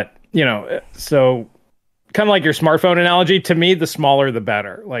 But, so kind of like your smartphone analogy, to me, the smaller the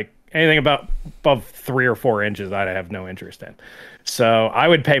better. Like, anything above 3 or 4 inches, I have no interest in. So I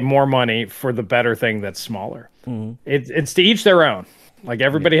would pay more money for the better thing that's smaller. It's to each their own. Like,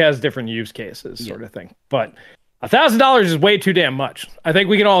 everybody has different use cases, sort of thing. But $1,000 is way too damn much. I think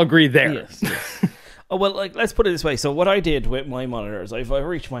we can all agree there. Yes. Oh, well, like, let's put it this way. So what I did with my monitors, if I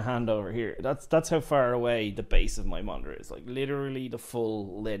reach my hand over here, that's how far away the base of my monitor is. Like, literally the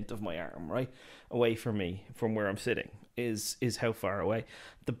full length of my arm, right? Away from me, from where I'm sitting, is how far away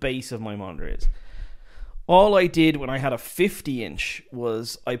the base of my monitor is. All I did when I had a 50-inch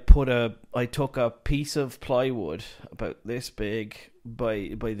was I took a piece of plywood about this big,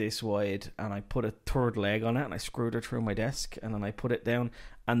 by this wide, and I put a third leg on it, and I screwed it through my desk, and then I put it down,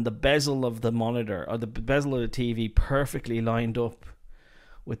 and the bezel of the monitor or the bezel of the TV perfectly lined up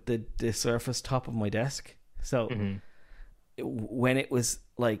with the surface top of my desk. So when it was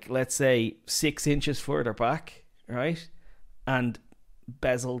like, let's say 6 inches further back, right, and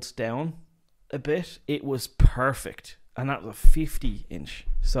bezeled down a bit, it was perfect, and that was a 50-inch.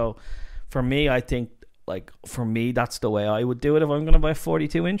 So for me, I think, like, for me, that's the way I would do it if I'm going to buy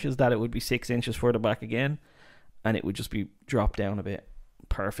 42 inches, that it would be 6 inches further back again, and it would just be dropped down a bit.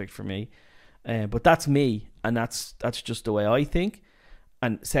 Perfect for me. But that's me, and that's just the way I think.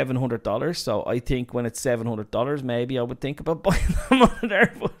 And $700, so I think when it's $700, maybe I would think about buying the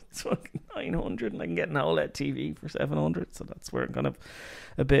monitor, but it's fucking $900, and I can get an OLED TV for $700, so that's where I'm kind of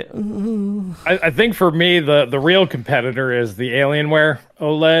a bit. I think for me, the real competitor is the Alienware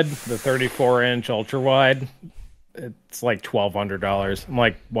OLED, the 34-inch ultra wide. It's like $1,200. I'm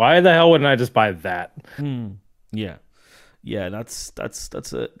like, why the hell wouldn't I just buy that? Yeah, that's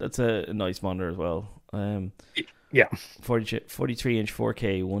a nice monitor as well. Yeah, 43-inch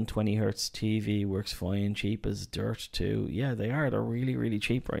 4K 120 hertz TV works fine, cheap as dirt too. Yeah, they are. They're really, really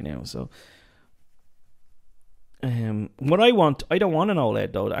cheap right now. So, what I want, I don't want an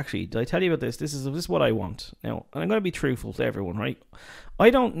OLED though. Actually, did I tell you about this? This is what I want now, and I'm going to be truthful to everyone, right? I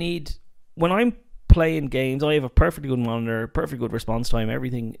don't need, when I'm playing games, I have a perfectly good monitor, perfectly good response time,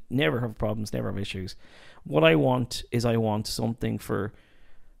 everything. Never have problems, never have issues. What I want is something for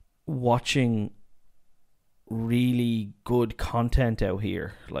watching really good content out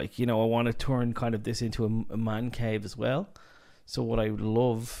here. Like, I want to turn kind of this into a man cave as well. So what I would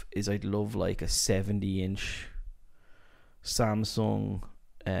love is, I'd love like a 70-inch Samsung,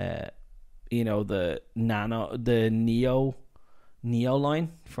 the Neo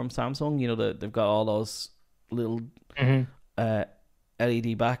line from Samsung. They've got all those little LED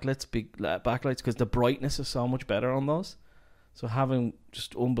backlights, big backlights, because the brightness is so much better on those. So having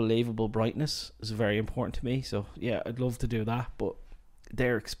just unbelievable brightness is very important to me. So yeah, I'd love to do that, but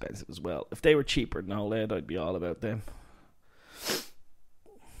they're expensive as well. If they were cheaper than OLED, I'd be all about them.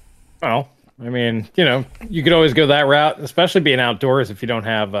 Well, I mean, you could always go that route, especially being outdoors if you don't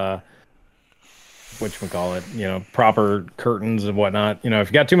have whatchamacallit, proper curtains and whatnot. If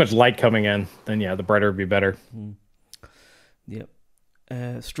you got too much light coming in, then yeah, the brighter would be better. Yep.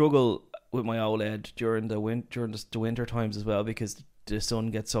 Struggle with my OLED during the winter times as well, because the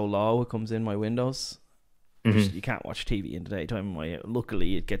sun gets so low, it comes in my windows. You can't watch TV in the daytime.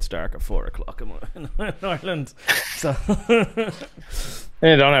 Luckily, it gets dark at 4 o'clock in Ireland, so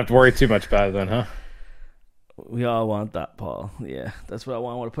you don't have to worry too much about it then, huh? We all want that, Paul. Yeah, that's what I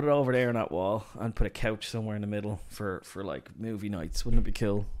want. I want to put it over there on that wall and put a couch somewhere in the middle for like movie nights. Wouldn't it be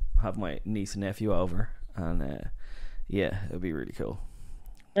cool? Have my niece and nephew over, and yeah, it'd be really cool.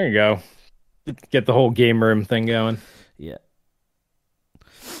 There you go. Get the whole game room thing going. Yeah.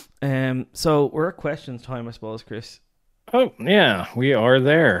 So we're at questions time, I suppose, Chris. Oh yeah, we are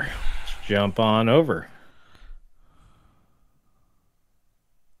there. Let's jump on over.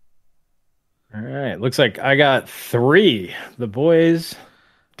 All right. Looks like I got 3. The boys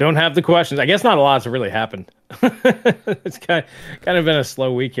don't have the questions. I guess not a lot's really happened. It's kind of been a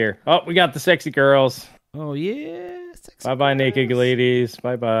slow week here. Oh, we got the sexy girls. Oh yeah. Bye-bye, naked ladies.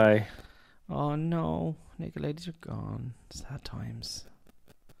 Bye-bye. Oh no, naked ladies are gone. Sad times.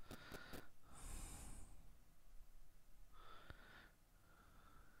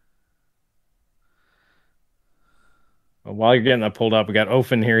 While you're getting that pulled up, we got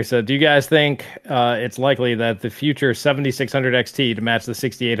Ofen here. He said, do you guys think it's likely that the future 7600 XT to match the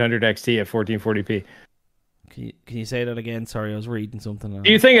 6800 XT at 1440p? Can you say that again? Sorry, I was reading something.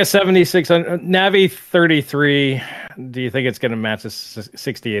 Do you think a 7600 Navi 33, do you think it's going to match a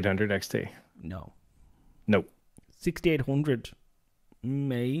 6800 XT? No. Nope. 6800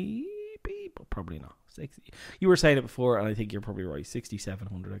 maybe, but probably not. 60. You were saying it before, and I think you're probably right.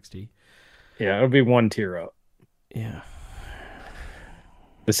 6700 XT. Yeah, it'll be one tier up. Yeah.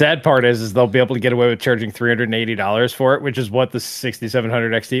 The sad part is they'll be able to get away with charging $380 for it, which is what the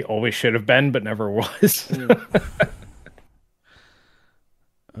 6700 XT always should have been, but never was.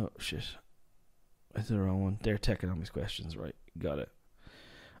 Oh shit! That's the wrong one. They're Techonomics questions, right? Got it.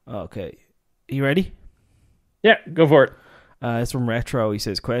 Okay, you ready? Yeah, go for it. It's from Retro. He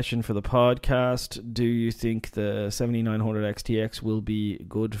says, question for the podcast. Do you think the 7900 XTX will be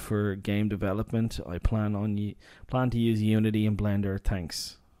good for game development? I plan to use Unity and Blender.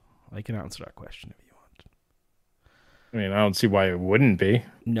 Thanks. I can answer that question if you want. I mean, I don't see why it wouldn't be.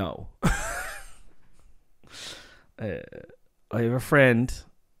 No. I have a friend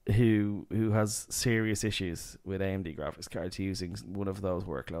who has serious issues with AMD graphics cards using one of those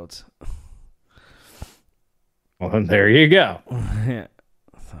workloads. Well, then there you go. Yeah.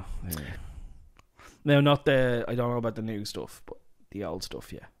 So, yeah. No, not the. I don't know about the new stuff, but the old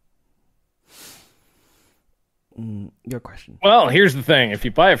stuff, yeah. Your question. Well, here's the thing: if you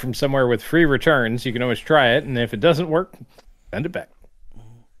buy it from somewhere with free returns, you can always try it, and if it doesn't work, send it back.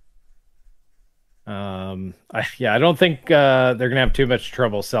 I don't think they're gonna have too much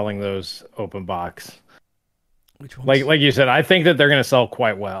trouble selling those open box. Which ones? Like you said, I think that they're gonna sell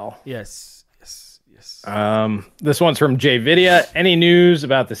quite well. Yes. This one's from JVidya. Any news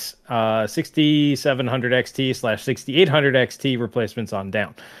about this 6700 XT/6800 XT replacements on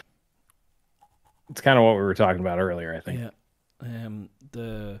down? It's kind of what we were talking about earlier, I think. Yeah.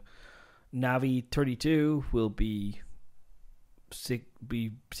 The Navi 32 will be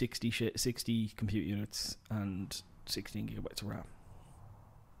 60 compute units and 16 gigabytes of RAM.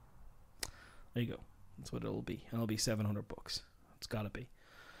 There you go. That's what it'll be. It'll be $700. It's gotta be.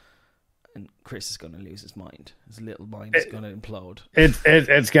 And Chris is going to lose his mind. His little mind is going to implode.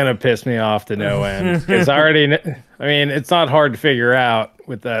 It's going to piss me off to no end. It's it's not hard to figure out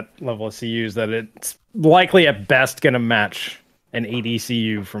with that level of CUs that it's likely at best going to match an 80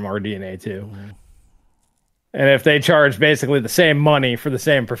 CU from RDNA 2. Mm-hmm. And if they charge basically the same money for the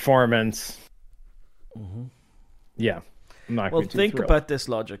same performance, yeah. I'm not well, think about this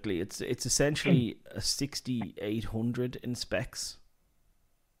logically. It's essentially a 6800 in specs.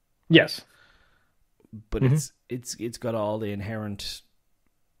 Yes, but it's got all the inherent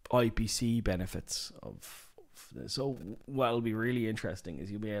IPC benefits of this. So what'll be really interesting is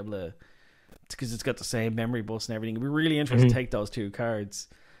you'll be able to, because it's got the same memory bus and everything. It'll be really interesting to take those two cards,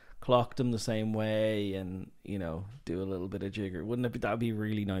 clock them the same way, and do a little bit of jigger. Wouldn't it be? That'd be a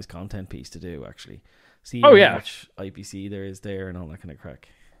really nice content piece to do, actually. See how much IPC there is there and all that kind of crack.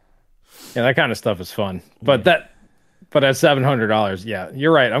 Yeah, that kind of stuff is fun, but But at $700, yeah,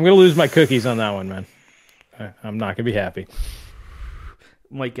 you're right. I'm going to lose my cookies on that one, man. I'm not going to be happy.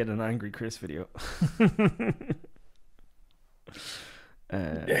 Might get an angry Chris video.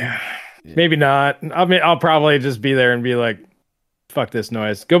 Yeah, maybe not. I mean, I'll probably just be there and be like, fuck this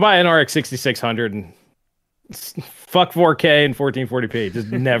noise. Go buy an RX 6600 and fuck 4K and 1440p. Just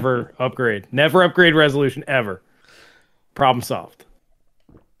never upgrade. Never upgrade resolution ever. Problem solved.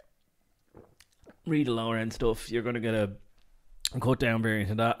 Read the lower end stuff. You're going to get a cut down variant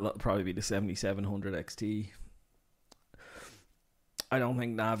of that. That'll probably be the 7700 XT. I don't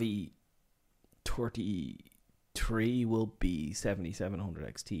think Navi 33 will be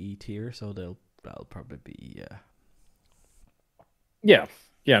 7700 XT tier, so that'll probably be Yeah,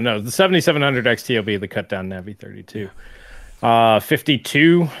 no, the 7700 XT will be the cut down Navi 32.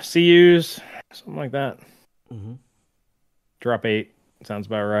 52 CUs, something like that. Mm-hmm. Drop 8. Sounds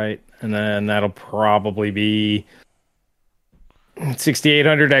about right. And then that'll probably be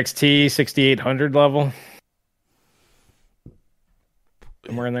 6800 XT, 6800 level.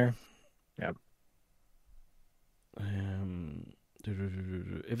 Somewhere in there. Yeah.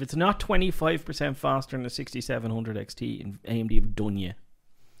 If it's not 25% faster than the 6700 XT, AMD have done you.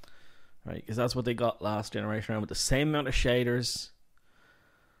 Right? Because that's what they got last generation around with the same amount of shaders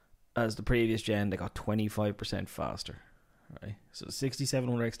as the previous gen. They got 25% faster. Right, so the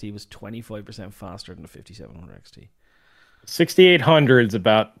 6700 XT was 25% faster than the 5700 XT. 6800 is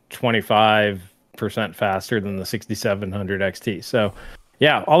about 25% faster than the 6700 XT. So,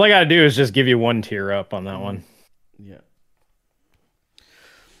 yeah, all I got to do is just give you one tier up on that one. Yeah.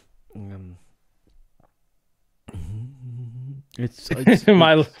 It's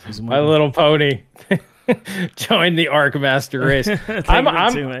my little pony. Join the Arcmaster race.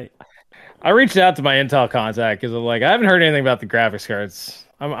 I reached out to my Intel contact because I'm like, I haven't heard anything about the graphics cards.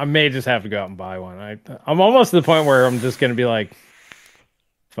 I may just have to go out and buy one. I'm almost to the point where I'm just going to be like,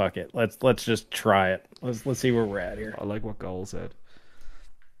 fuck it. Let's just try it. Let's see where we're at here. I like what Goal said.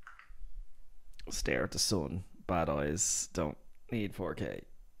 Stare at the sun. Bad eyes don't need 4K.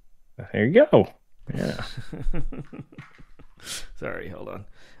 There you go. Yeah. Sorry, hold on.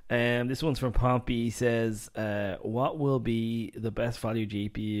 This one's from Pompey. He says, what will be the best value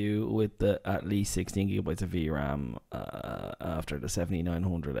GPU with the at least 16 gigabytes of VRAM after the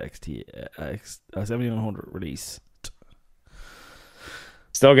 7900 7900 release?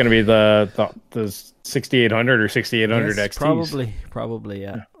 Still going to be the 6800 or 6800 yes, XTs. Probably,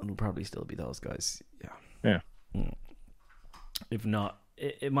 yeah. It'll probably still be those guys. Yeah. If not,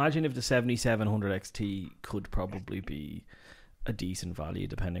 imagine if the 7700 XT could probably be a decent value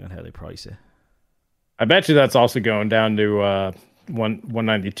depending on how they price it. I bet you that's also going down to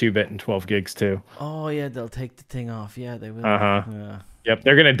 192-bit and 12 gigs too. Oh yeah, they'll take the thing off. Yeah, they will. Yeah. Yep,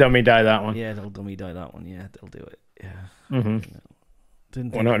 they're gonna dummy die that one. Yeah, they'll dummy die that one. Yeah, they'll do it. Yeah. Mm-hmm.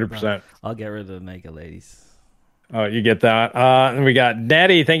 Didn't think about that. 100%. I'll get rid of the naked ladies. Oh, you get that. And we got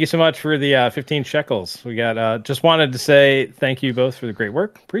Natty. Thank you so much for the 15 shekels. We got just wanted to say thank you both for the great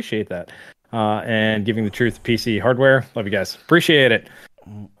work. Appreciate that. And giving the truth PC hardware. Love you guys. Appreciate it.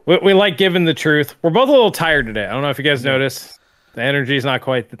 We like giving the truth. We're both a little tired today. I don't know if you guys noticed. The energy is not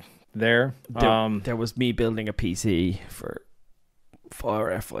quite there. There was me building a PC for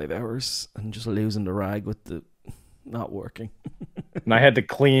 5 hours and just losing the rag with the not working. And I had to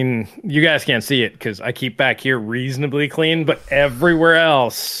clean. You guys can't see it because I keep back here reasonably clean, but everywhere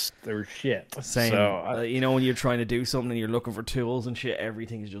else there was shit. Same. So, you know when you're trying to do something and you're looking for tools and shit,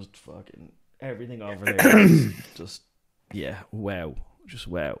 everything is just fucking everything over there. Is just wow, just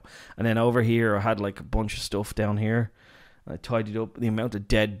wow. And then over here, I had like a bunch of stuff down here. I tidied up the amount of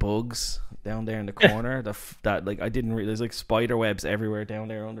dead bugs down there in the corner. that like I didn't realize like spider webs everywhere down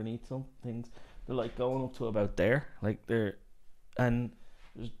there underneath some things. They're like going up to about there, like they're. And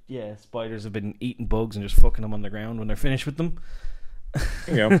spiders have been eating bugs and just fucking them on the ground when they're finished with them.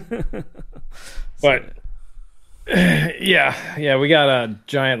 Yeah. But yeah, we got a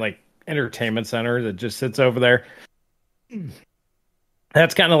giant like entertainment center that just sits over there.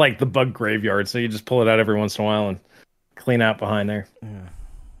 That's kind of like the bug graveyard, so you just pull it out every once in a while and clean out behind there. Yeah.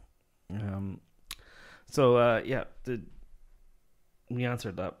 We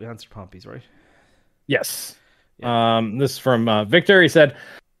answered that. We answered Pompey's, right? Yes. This is from Victor. He said, I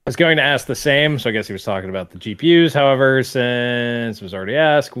was going to ask the same, so I guess he was talking about the GPUs. However, since it was already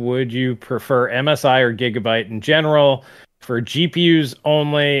asked, would you prefer MSI or Gigabyte in general for GPUs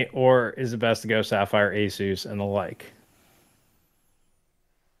only, or is it best to go Sapphire, Asus, and the like?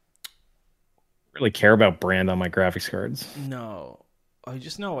 Really care about brand on my graphics cards. No. I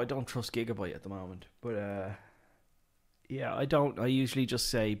just know I don't trust Gigabyte at the moment. But I don't. I usually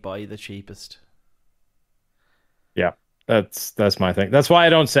just say buy the cheapest. Yeah, that's my thing. That's why I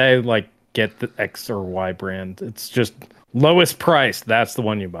don't say like get the X or Y brand. It's just lowest price. That's the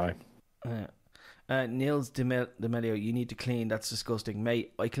one you buy. Niels Demelio, you need to clean. That's disgusting,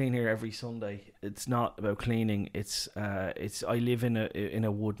 mate. I clean here every Sunday. It's not about cleaning. It's. I live in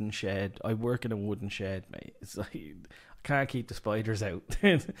a wooden shed. I work in a wooden shed, mate. It's like I can't keep the spiders out.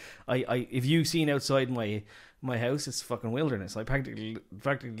 If you've seen outside my house, it's fucking wilderness. I practically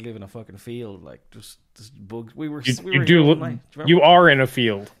live in a fucking field, like just bugs. We were here one night. You are in a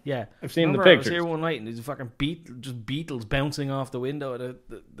field. Yeah, I've seen the I pictures. was here one night and there's a fucking beetles bouncing off the window of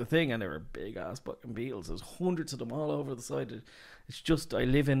the thing, and they were big ass fucking beetles. There's hundreds of them all over the side. It's just I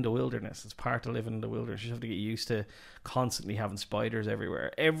live in the wilderness. It's part of living in the wilderness. You have to get used to constantly having spiders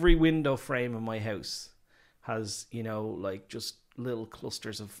everywhere. Every window frame in my house has, like just little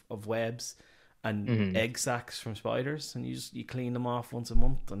clusters of webs and egg sacs from spiders, and you clean them off once a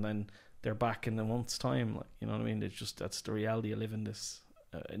month, and then they're back in a month's time. Like, you know what I mean? It's just that's the reality of living this,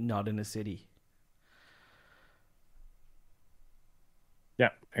 not in a city. Yeah,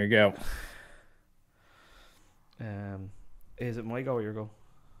 there you go. Is it my go or your go?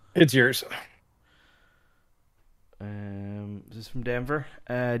 It's yours. This is from Denver.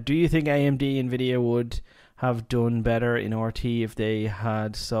 Do you think AMD Nvidia would have done better in RT if they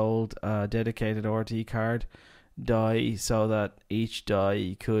had sold a dedicated RT card die so that each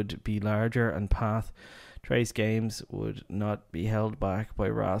die could be larger and path trace games would not be held back by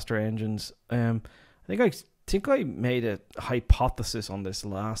raster engines? I think I made a hypothesis on this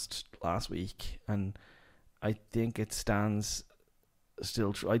last week, and I think it stands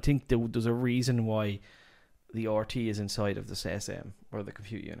still true. I think there's a reason why the RT is inside of the SM or the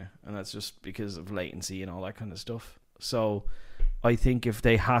compute unit, and that's just because of latency and all that kind of stuff. So I think if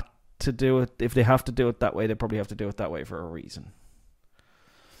they have to do it that way, they probably have to do it that way for a reason.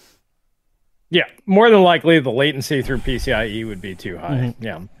 Yeah, more than likely the latency through PCIe would be too high. Mm-hmm.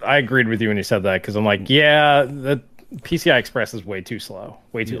 Yeah, I agreed with you when you said that, because I'm like, the PCI Express is way too slow,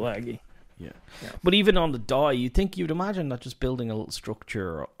 way too laggy. Yeah. But even on the die, you'd imagine that just building a little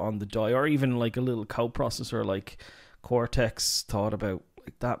structure on the die, or even like a little coprocessor like Cortex thought about,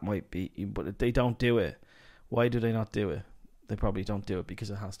 like that might be, but if they don't do it, why do they not do it? They probably don't do it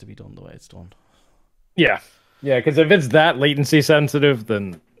because it has to be done the way it's done. Yeah, because if it's that latency sensitive,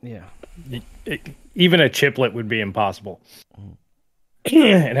 then even a chiplet would be impossible.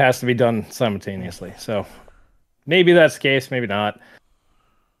 It has to be done simultaneously. So maybe that's the case, maybe not.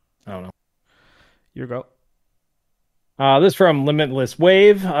 I don't know. Your go. This is from Limitless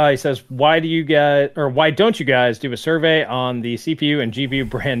Wave. He says, why don't you guys do a survey on the CPU and GPU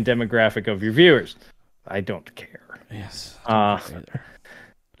brand demographic of your viewers? I don't care. Yes.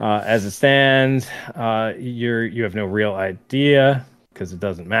 As it stands, you have no real idea, because it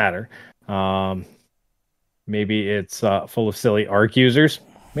doesn't matter. Maybe it's full of silly ARC users.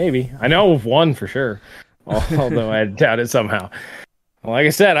 Maybe. I know of one for sure, although I doubt it somehow. Like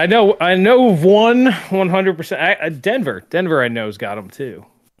I said, I know of one 100%. Denver, I know's got them too.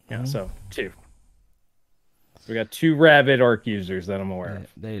 Yeah, so 2. We got 2 rabid ARC users that I'm aware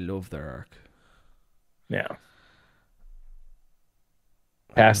of. They love their ARC. Yeah.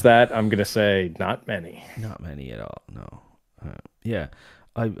 Past that, I'm gonna say not many. Not many at all. No. Yeah,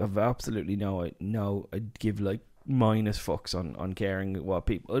 I've absolutely I'd give like minus fucks on caring what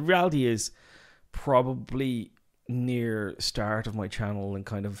people. The reality is probably near start of my channel and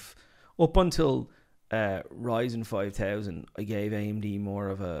kind of up until Ryzen 5000, I gave AMD more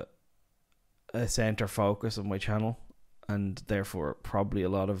of a center focus of my channel, and therefore probably a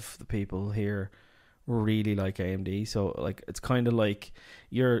lot of the people here really like AMD. So like it's kind of like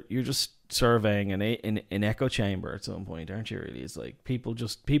you're just surveying an echo chamber at some point, aren't you? Really, it's like people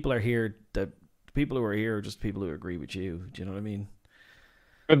are here. That people who are here are just people who agree with you. Do you know what I mean?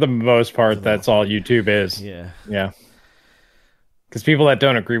 For the most part, that's all YouTube is. Yeah. Because people that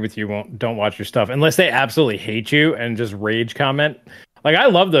don't agree with you don't watch your stuff unless they absolutely hate you and just rage comment. Like, I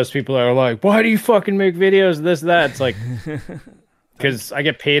love those people that are like, "Why do you fucking make videos? This, that." It's like, because I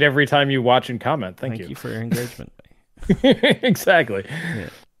get paid every time you watch and comment. Thank you. Thank you for your engagement. Exactly. Yeah.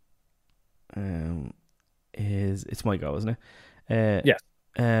 It's my go, isn't it? Yes.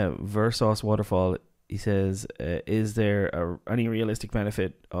 Versos Waterfall. He says, "Is there any realistic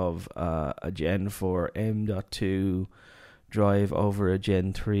benefit of a Gen 4 M.2 drive over a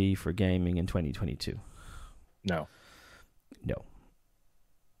Gen 3 for gaming in 2022?" No. Yeah.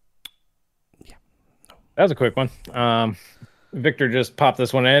 No. That was a quick one. Victor just popped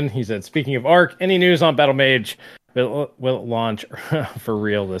this one in. He said, "Speaking of ARC, any news on Battle Mage? Will it launch for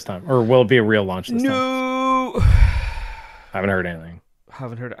real this time? Or will it be a real launch this time?" No. Haven't heard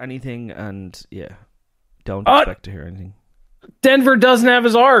anything. And yeah, don't expect to hear anything. Denver doesn't have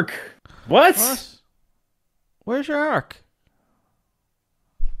his ARC. What? Where's your ARC?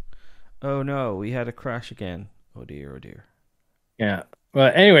 Oh no, we had a crash again. Oh dear. Yeah.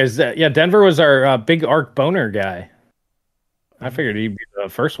 Well, anyways, Denver was our big ARC boner guy. I figured he'd be the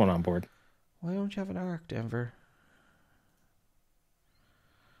first one on board. Why don't you have an ARC, Denver?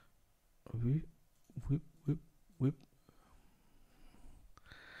 Whoop.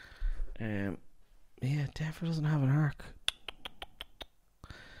 Yeah, Denver doesn't have an ARC.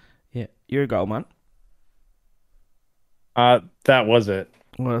 Yeah, your go, man. That was it.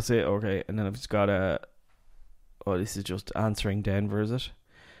 Well, that's it. Okay, and then I've just got this is just answering Denver, is it?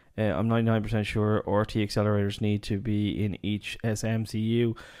 I'm 99% sure RT accelerators need to be in each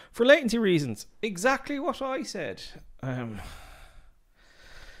SMCU for latency reasons. Exactly what I said.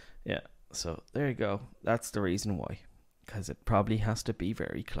 Yeah, so there you go. That's the reason why. Because it probably has to be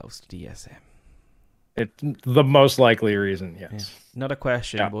very close to DSM. It's the most likely reason, yes. Yeah. Not a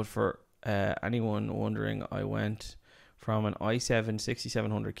question, but for anyone wondering, I went from an i7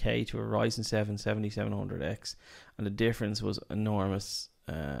 6700K to a Ryzen 7 7700X, and the difference was enormous.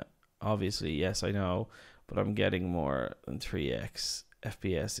 Obviously, yes, I know, but I'm getting more than 3x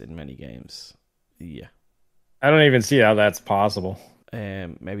FPS in many games. Yeah. I don't even see how that's possible.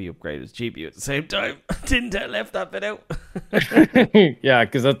 Maybe upgrade his GPU at the same time. Didn't I left that bit out? Yeah,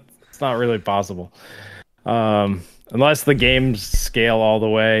 because that's not really possible. Unless the games scale all the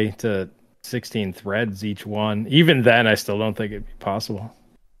way to 16 threads each one. Even then, I still don't think it'd be possible.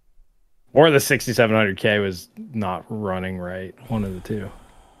 Or the 6700K was not running right. One of the two.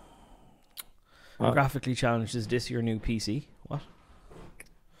 Graphically challenged. Is this your new PC? What?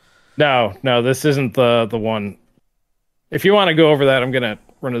 No, this isn't the one. If you want to go over that, I'm gonna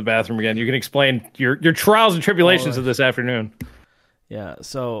run to the bathroom again. You can explain your trials and tribulations of this afternoon. Yeah,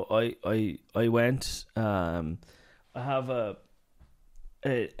 so I went. I have an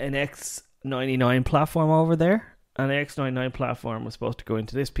X99 platform over there, and the X99 platform was supposed to go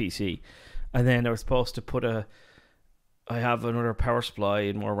into this PC, and then I was supposed to put I have another power supply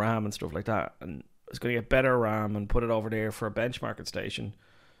and more RAM and stuff like that, and I was going to get better RAM and put it over there for a benchmarking station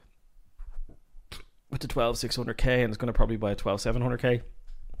with the 12600K, and it's going to probably buy a 12700K.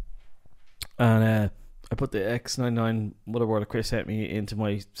 And I put the X99 motherboard that Chris sent me into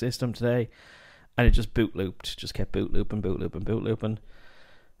my system today, and it just boot looped, just kept boot looping.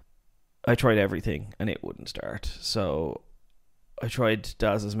 I tried everything and it wouldn't start. So I tried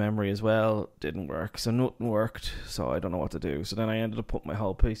Daz's memory as well, didn't work. So nothing worked. So I don't know what to do. So then I ended up putting my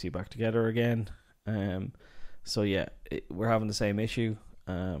whole PC back together again. So yeah, we're having the same issue.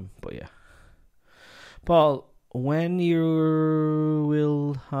 But yeah, Paul, when you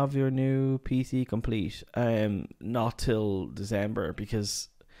will have your new PC complete? Not till December, because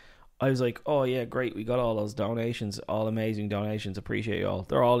I was like, oh yeah, great, we got all those donations, all amazing donations, appreciate you all.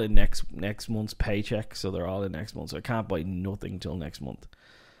 They're all in next month's paycheck, so they're all in next month. So I can't buy nothing till next month.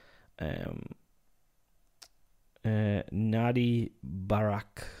 Nadi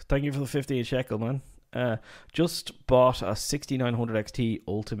Barak, thank you for the 15 shekel, man. Just bought a 6900 XT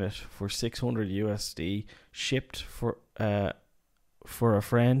Ultimate for 600 USD, shipped for a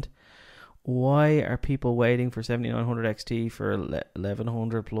friend. Why are people waiting for 7900 XT for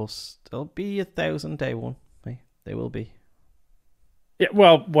 1100 plus? There'll be 1,000 day one. They will be. Yeah,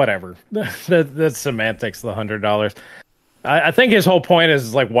 well, whatever. That's semantics. The $100. I think his whole point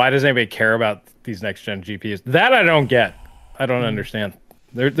is like, why does anybody care about these next gen GPUs? That I don't get. I don't understand.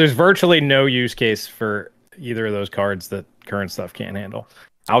 There's virtually no use case for either of those cards that current stuff can't handle,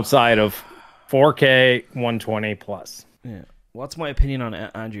 outside of 4K 120 plus. Yeah. What's my opinion on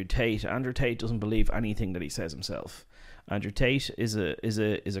Andrew Tate? Andrew Tate doesn't believe anything that he says himself. Andrew Tate is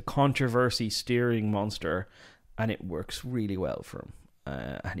a controversy steering monster, and it works really well for him.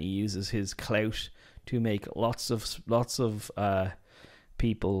 And he uses his clout to make lots of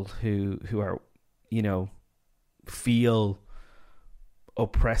people who are, feel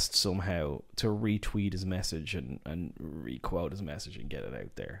oppressed somehow to retweet his message and requote his message and get it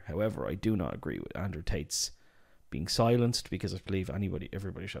out there. However, I do not agree with Andrew Tate's being silenced, because I believe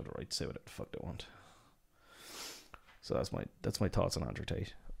everybody should have the right to say what the fuck they want. So that's my thoughts on Andrew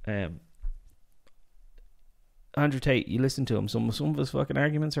Tate. Andrew Tate, you listen to him. Some of his fucking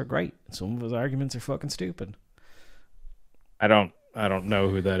arguments are great. Some of his arguments are fucking stupid. I don't know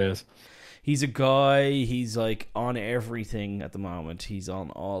who that is. He's a guy. He's like on everything at the moment. He's on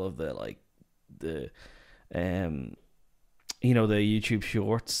all of the the YouTube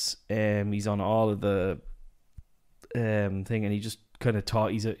shorts. He's on all of the thing, and he just kind of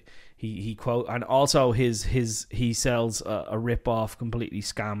taught. He quote, and also he sells a rip off, completely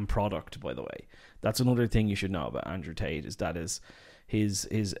scam product. By the way, that's another thing you should know about Andrew Tate, is that is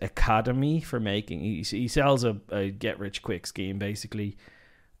his academy for making. He sells a get rich quick scheme basically.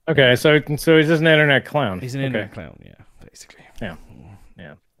 Okay, so he's just an internet clown. He's an internet clown, yeah, basically. Yeah.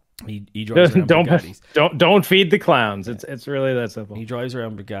 He drives around Bugattis. Don't feed the clowns. It's really that simple. He drives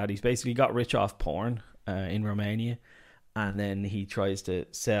around Bugattis. Basically, got rich off porn in Romania, and then he tries to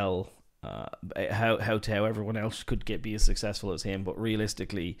sell how everyone else could be as successful as him. But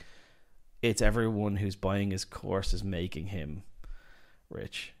realistically, it's everyone who's buying his course is making him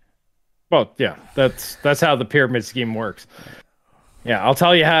rich. Well, yeah, that's how the pyramid scheme works. Yeah, I'll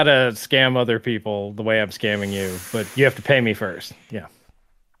tell you how to scam other people the way I'm scamming you, but you have to pay me first. Yeah.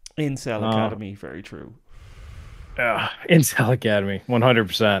 Incel Academy, very true. Incel Academy,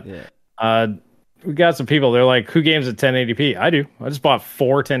 100%. Yeah. We got some people, they're like, who games at 1080p? I do. I just bought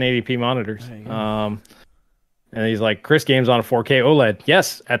 4 1080p monitors. And he's like, Chris games on a 4K OLED.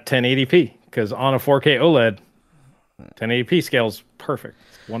 Yes, at 1080p, because on a 4K OLED, 1080p scales perfect.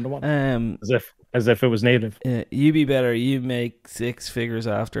 1-to-1. As if it was native. You be better. You make 6 figures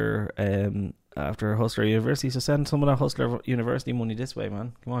after Hustler University. So send some of that Hustler University money this way,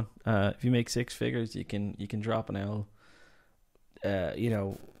 man. Come on. If you make 6 figures, you can drop an L.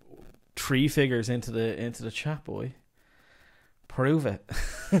 3 figures into the chat, boy. Prove it.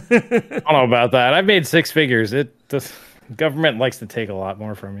 I don't know about that. I've made 6 figures. The government likes to take a lot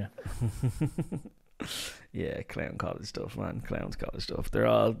more from you. Yeah, clown college stuff, man. Clowns college stuff. They're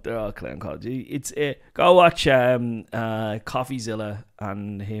all clown college. It's go watch CoffeeZilla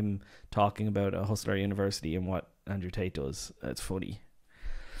and him talking about a Hustler University and what Andrew Tate does. It's funny.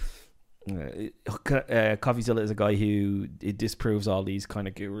 CoffeeZilla is a guy who disproves all these kind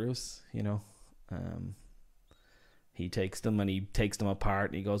of gurus. He takes them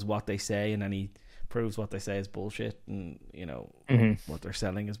apart and he goes what they say, and then he proves what they say is bullshit, and what they're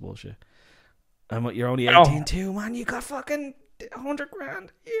selling is bullshit. And what, you're only 18 too, man. You got fucking 100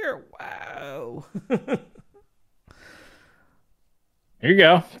 grand here. Wow. Here you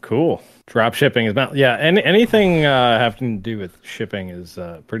go. Cool. Drop shipping is about, yeah. Anything having to do with shipping is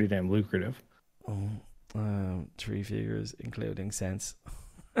pretty damn lucrative. 3 figures, including cents.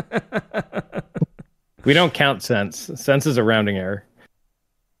 We don't count cents. Cents is a rounding error.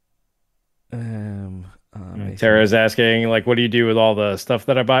 Tara's asking, like, what do you do with all the stuff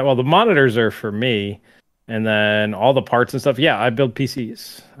that I buy? Well, the monitors are for me, and then all the parts and stuff. Yeah, I build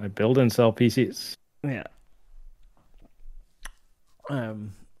PCs. I build and sell PCs. Yeah.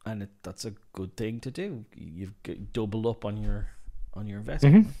 And that's a good thing to do. You've doubled up on your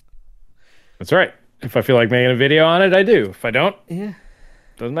investment. Mm-hmm. That's right. If I feel like making a video on it, I do. If I don't, yeah,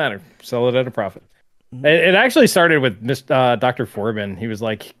 doesn't matter. Sell it at a profit. It actually started with Dr. Forbin. He was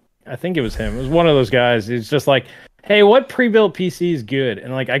like, I think it was him. It was one of those guys. He's just like, hey, what pre-built PC is good?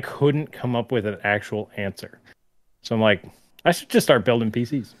 And like, I couldn't come up with an actual answer. So I'm like, I should just start building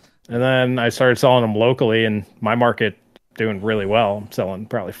PCs. And then I started selling them locally, and my market doing really well. I'm selling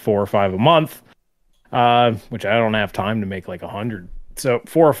probably 4 or 5 a month, which I don't have time to make like 100. So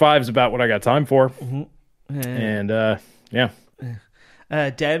 4 or 5 is about what I got time for. And yeah.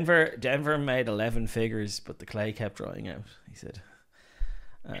 Denver made 11 figures, but the clay kept drying out. He said.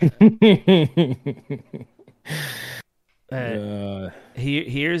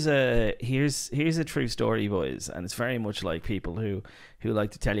 Here's a true story, boys, and it's very much like people who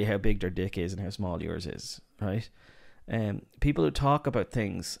like to tell you how big their dick is and how small yours is, right? People who talk about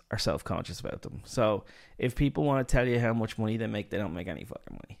things are self-conscious about them. So if people want to tell you how much money they make, they don't make any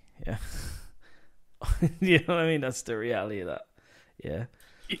fucking money. Yeah. You know what I mean? That's the reality of that. Yeah.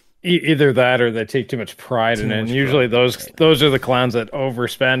 Either that or they take too much pride in it. And usually those are the clowns that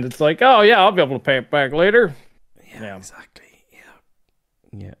overspend. It's like, oh yeah, I'll be able to pay it back later. Yeah. Exactly.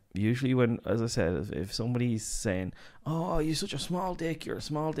 Yeah. Usually when, as I said, if somebody's saying, oh, you're such a small dick, you're a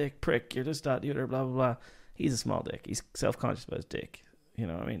small dick prick, you're just that, the other, blah, blah, blah. He's a small dick. He's self-conscious about his dick. You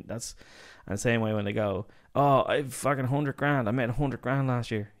know what I mean? That's, and the same way when they go, oh, I've fucking 100 grand. I made 100 grand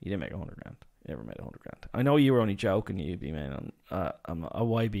last year. You didn't make 100 grand. You never made 100 grand. I know you were only joking, you'd be, man. I'm a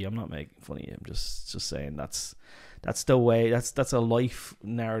YB. I'm not making fun of you. I'm just saying that's the way, that's a life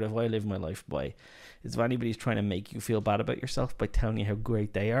narrative I live my life by. Is if anybody's trying to make you feel bad about yourself by telling you how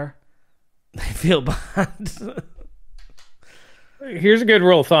great they are, they feel bad. Here's a good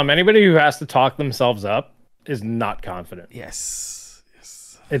rule of thumb. Anybody who has to talk themselves up is not confident. Yes.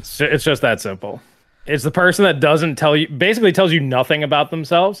 It's just that simple. It's the person that basically tells you nothing about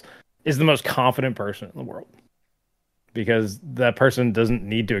themselves is the most confident person in the world. Because that person doesn't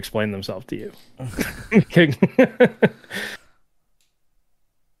need to explain themselves to you.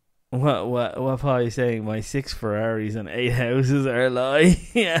 What Paul are you saying? My 6 Ferraris and 8 houses are a lie.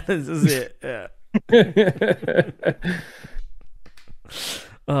 Yeah, this is it. Yeah.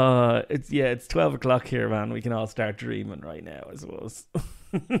 It's 12 o'clock here, man. We can all start dreaming right now, I suppose.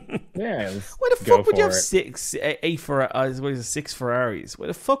 Yeah. Why the fuck would you have 6 Ferraris? Why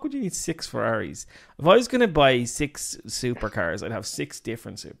the fuck would you need 6 Ferraris? If I was gonna buy 6 supercars, I'd have 6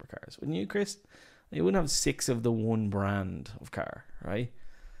 different supercars. Wouldn't you, Chris? You wouldn't have 6 of the one brand of car, right?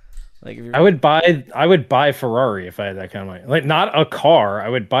 Like if I would buy Ferrari if I had that kind of money. Like not a car, I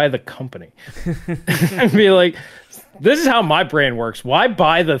would buy the company. I'd be like, this is how my brain works. Why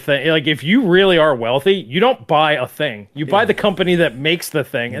buy the thing? Like if you really are wealthy, you don't buy a thing. You buy the company that makes the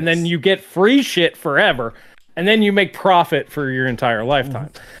thing, and then you get free shit forever, and then you make profit for your entire lifetime.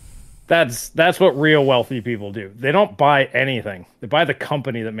 That's what real wealthy people do. They don't buy anything. They buy the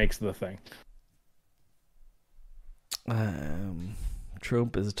company that makes the thing.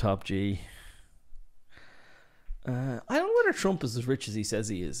 Trump is a top G. I don't know whether Trump is as rich as he says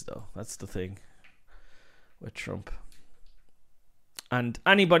he is, though. That's the thing with Trump. And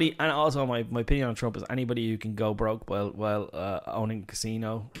anybody, and also my opinion on Trump is anybody who can go broke while owning a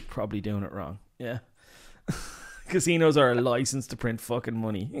casino, probably doing it wrong. Yeah. Casinos are a license to print fucking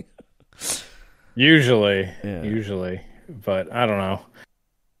money. Usually. But I don't know.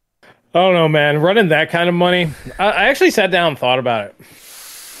 Oh no, man! Running that kind of money, I actually sat down and thought about it,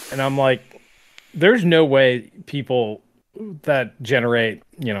 and I'm like, "There's no way people that generate,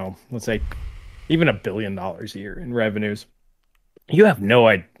 let's say, even $1 billion a year in revenues, you have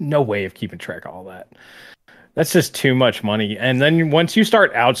no way of keeping track of all that. That's just too much money. And then once you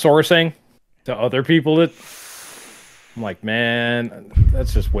start outsourcing to other people, I'm like, man,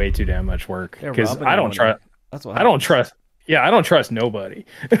 that's just way too damn much work. Because I don't trust. That's what happens. I don't trust. Yeah, I don't trust nobody,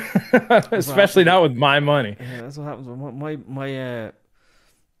 especially not with my money. Yeah, that's what happens.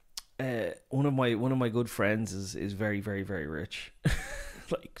 One of my good friends is very, very, very rich,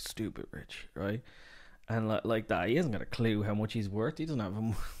 like stupid rich, right? And like that, he hasn't got a clue how much he's worth. He doesn't have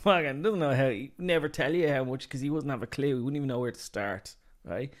doesn't know how. He never tell you how much because he wouldn't have a clue. He wouldn't even know where to start,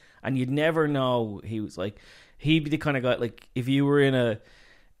 right? And you'd never know. He was like, he'd be the kind of guy like if you're in a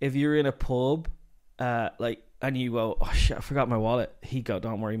pub, like. And you go, oh shit, I forgot my wallet. He'd go,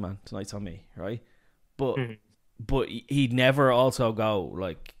 don't worry, man, tonight's on me, right? But he'd never also go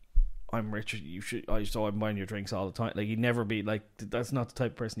like, I'm rich. So I'm buying your drinks all the time. Like he'd never be like, that's not the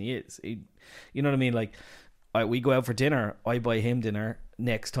type of person he is. You know what I mean? Like, we go out for dinner. I buy him dinner.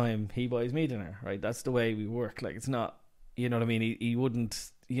 Next time he buys me dinner, right? That's the way we work. Like it's not, you know what I mean? He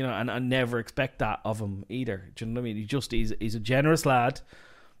wouldn't, and I never expect that of him either. Do you know what I mean? He's a generous lad.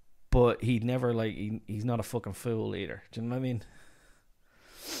 But he'd never he's not a fucking fool either. Do you know what I mean?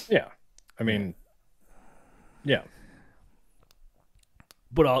 Yeah. I mean, Yeah.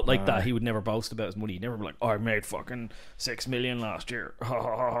 But like that, he would never boast about his money. He'd never be like, "Oh, I made fucking 6 million last year." You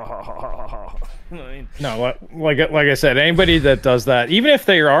know what I mean? No, like I said, anybody that does that, even if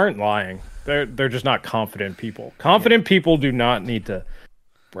they aren't lying, they're just not confident people. Confident people do not need to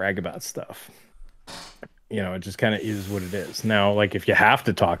brag about stuff. You know, it just kind of is what it is. Now, like if you have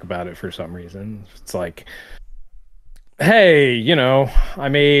to talk about it for some reason, it's like, hey, you know, I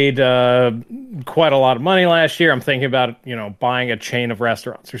made quite a lot of money last year. I'm thinking about, you know, buying a chain of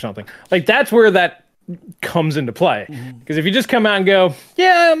restaurants or something. Like that's where that comes into play. Because if you just come out and go,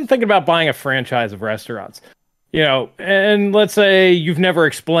 yeah, I'm thinking about buying a franchise of restaurants, you know, and let's say you've never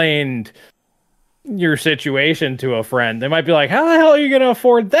explained your situation to a friend, they might be like, how the hell are you going to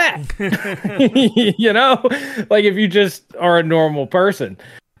afford that? You know, like if you just are a normal person.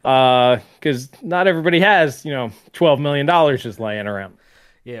 Because not everybody has, you know, $12 million just laying around.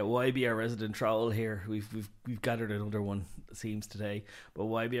 Yeah, YB, our resident troll here. We've gathered another one, it seems, today. But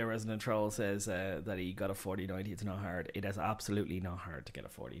YB, our resident troll, says that he got a 4090. It's not hard. It is absolutely not hard to get a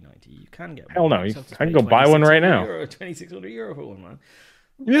 4090. You can get one. Hell no, I can go buy one right now. €2,600 for one, man.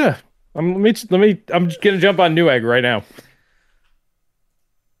 Yeah, I'm just gonna jump on Newegg right now.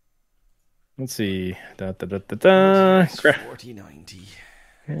 Let's see. 4090.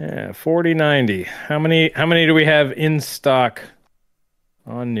 Yeah, 4090. How many do we have in stock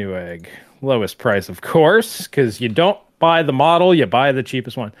on Newegg? Lowest price, of course, because you don't buy the model, you buy the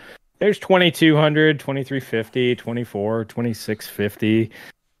cheapest one. There's 2200, 2350, 24, 2650,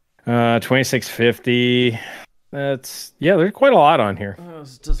 2650. That's there's quite a lot on here.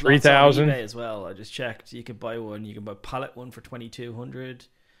 3,000 as well. I just checked. You can buy one. You can buy a pallet one for 2,200.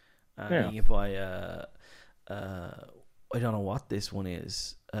 You can buy I don't know what this one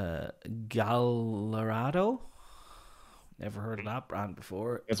is. Gallarado. Never heard of that brand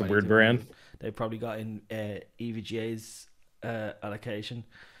before. It's a weird brand. They probably got in EVGA's allocation.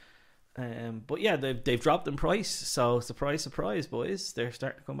 But yeah, they've dropped in price. So surprise, surprise, boys. They're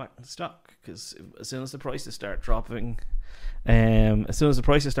starting to come back in stock because as soon as the prices start dropping,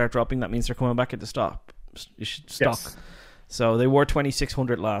 that means they're coming back into stock. Yes. So they were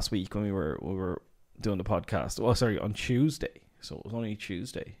 2,600 last week when we were doing the podcast. Oh, sorry, on Tuesday. So it was only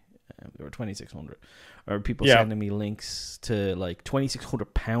Tuesday. They were 2,600. Or people sending me links to like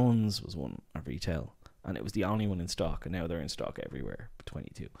 £2,600 was one at retail, and it was the only one in stock. And now they're in stock everywhere.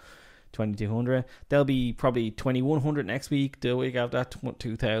 2,200. They'll be probably 2,100 next week. The week after that,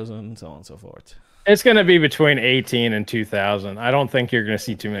 2,000, so on and so forth. It's going to be between 18 and 2,000. I don't think you're going to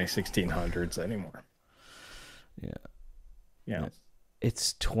see too many 1,600s anymore. Yeah.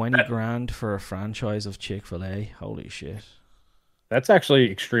 It's 20 grand for a franchise of Chick-fil-A. Holy shit. That's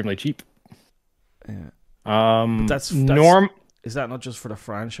actually extremely cheap. Yeah. But that's norm. Is that not just for the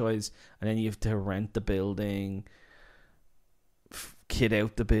franchise, and then you have to rent the building, kit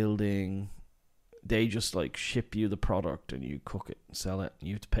out the building? They just like ship you the product and you cook it and sell it, and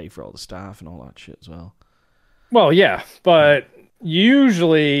you have to pay for all the staff and all that shit as well. Well, yeah, but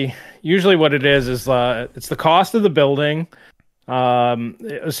usually what it is it's the cost of the building.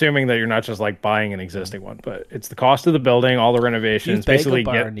 Assuming that you're not just like buying an existing one, but it's the cost of the building, all the renovations. Basically,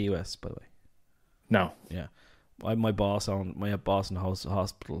 bar in the US, by the way. No. Yeah, my boss in the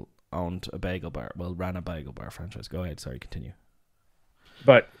hospital owned a bagel bar. Well, ran a bagel bar franchise. Go ahead. Sorry, continue.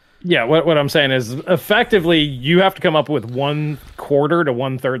 But yeah, what I'm saying is, effectively, you have to come up with 1/4 to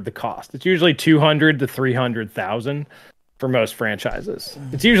 1/3 the cost. It's usually 200 to 300,000 for most franchises.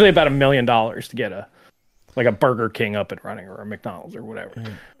 It's usually about $1 million to get a Burger King up and running, or a McDonald's or whatever.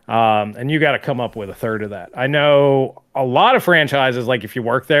 And you got to come up with 1/3 of that. I know a lot of franchises, like if you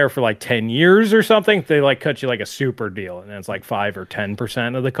work there for like 10 years or something, they like cut you like a super deal, and it's like 5 or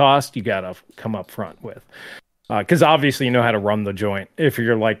 10% of the cost you got to come up front with. Because obviously you know how to run the joint if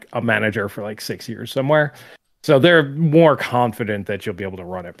you're like a manager for like 6 years somewhere. So they're more confident that you'll be able to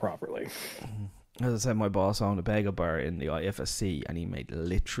run it properly. As I said, my boss owned a bagel bar in the IFSC, and he made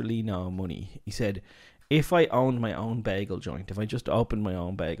literally no money. He said, if I owned my own bagel joint, if I just opened my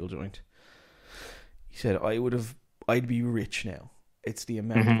own bagel joint, he said, I'd be rich now. It's the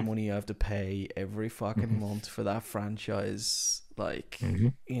amount of money I have to pay every fucking month for that franchise. Like,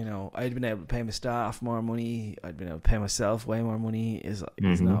 you know, I'd been able to pay my staff more money. I'd been able to pay myself way more money. Is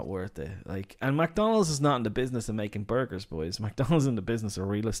not worth it. Like, and McDonald's is not in the business of making burgers, boys. McDonald's is in the business of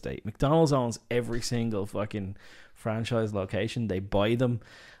real estate. McDonald's owns every single fucking franchise location. They buy them,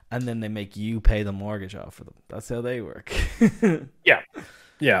 and then they make you pay the mortgage off for them. That's how they work. Yeah.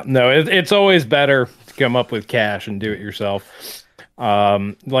 No, it's always better to come up with cash and do it yourself.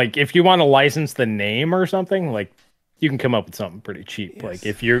 Like if you want to license the name or something, like you can come up with something pretty cheap. Yes.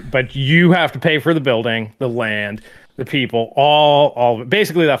 Like but you have to pay for the building, the land, the people, all of it.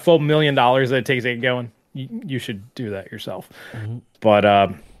 Basically that full $1 million that it takes to get going. You should do that yourself. Mm-hmm. But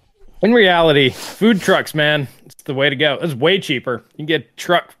in reality, food trucks, man, it's the way to go. It's way cheaper. You can get a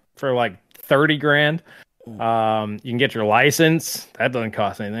truck for like 30 grand. You can get your license. That doesn't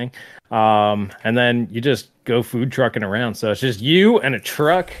cost anything. And then you just go food trucking around. So it's just you and a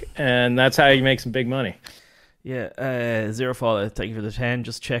truck, and that's how you make some big money. Yeah, Zero Fallout, thank you for the 10.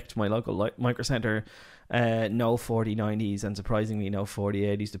 Just checked my local Micro Center. No 4090s, and surprisingly no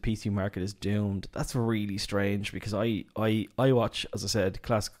 4080s. The PC market is doomed. That's really strange because I watch, as I said,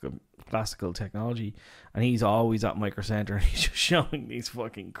 classical technology, and he's always at Micro Center and he's just showing these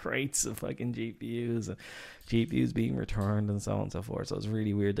fucking crates of fucking GPUs and GPUs being returned and so on and so forth. So it's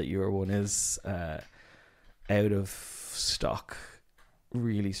really weird that your one is out of stock.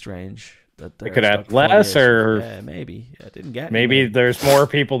 Really strange. That they could have less, or maybe didn't get. Maybe there's more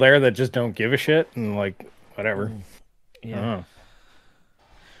people there that just don't give a shit and like whatever. Yeah.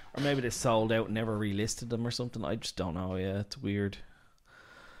 Or maybe they sold out and never relisted them or something. I just don't know. Yeah, it's weird.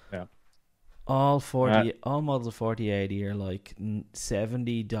 Yeah. All models of 4080 are like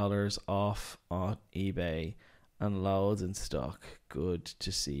 $70 off on eBay and loads in stock. Good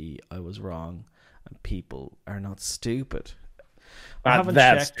to see I was wrong and people are not stupid. Not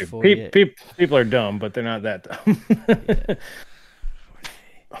that stupid. People are dumb, but they're not that dumb. Yeah.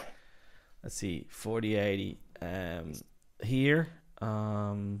 Let's see, 4080. Here,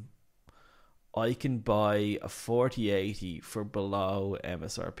 I can buy a 4080 for below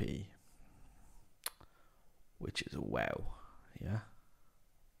MSRP, which is wow. Yeah.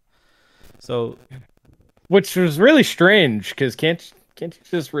 So, which was really strange because can't you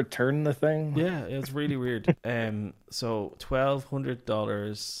just return the thing? Yeah, it's really weird. So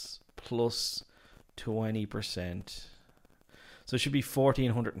 $1,200 plus 20%. So it should be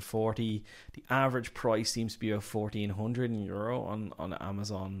 1,440. The average price seems to be about €1,400 on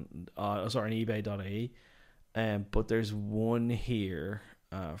Amazon. On eBay.ie. But there's one here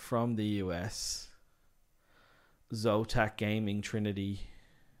from the US, Zotac Gaming Trinity.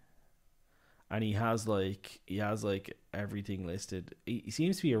 And he has like everything listed. He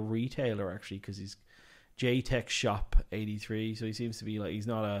seems to be a retailer actually, because he's JTech Shop 83. So he seems to be like, he's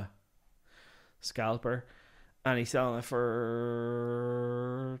not a scalper, and he's selling it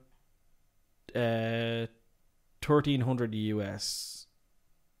for $1,300 US,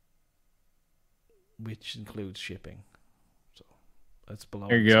 which includes shipping. So that's below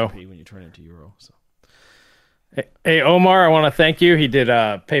MSRP when you turn it into euro. So. Hey Omar, I want to thank you. He did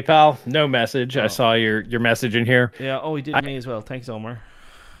PayPal, no message. I saw your message in here. Yeah, he did me as well. Thanks, Omar.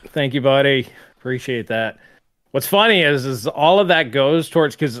 Thank you, buddy. Appreciate that. What's funny is all of that goes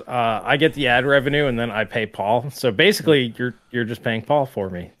towards, because I get the ad revenue and then I pay Paul. So basically, you're just paying Paul for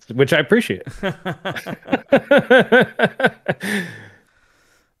me, which I appreciate. Yeah,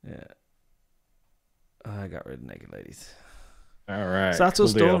 I got rid of naked ladies. All right. So that's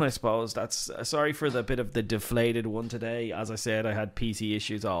us done, I suppose. That's sorry for the bit of the deflated one today. As I said, I had PC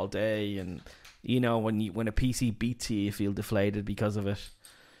issues all day, and you know when a PC beats you, you feel deflated because of it.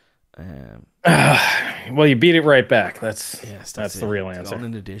 Well, you beat it right back. That's the real answer. It's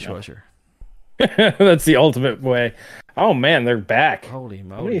in the dishwasher. Yeah. That's the ultimate way. Oh man, they're back. Holy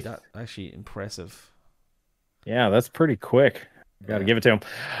moly, that's actually impressive. Yeah, that's pretty quick. Got to give it to him.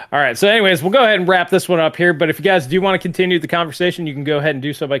 All right. So anyways, we'll go ahead and wrap this one up here. But if you guys do want to continue the conversation, you can go ahead and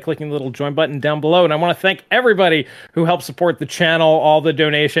do so by clicking the little join button down below. And I want to thank everybody who helped support the channel, all the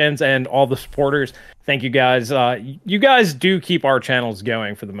donations and all the supporters. Thank you guys. You guys do keep our channels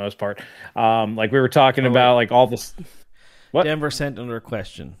going for the most part. Like we were talking about, like all this. What? Denver sent another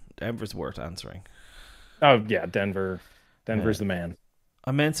question. Denver's worth answering. Oh yeah, Denver's the man.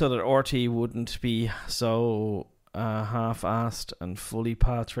 I meant so that RT wouldn't be so half-assed and fully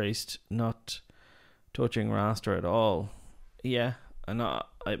path traced, not touching raster at all. Yeah, and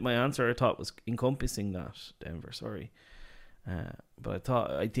my answer I thought was encompassing that, Denver. Sorry, but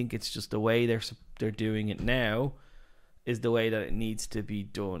I think it's just the way they're doing it now is the way that it needs to be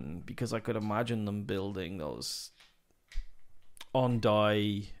done, because I could imagine them building those on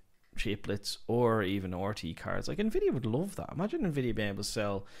die chiplets or even RT cards. Like Nvidia would love that. Imagine Nvidia being able to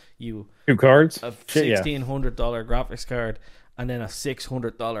sell you two cards, a $1,600 graphics card and then a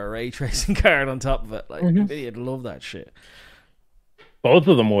 $600 ray tracing card on top of it. Like Nvidia'd love that shit. Both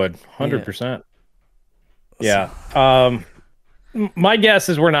of them would 100%. Yeah. My guess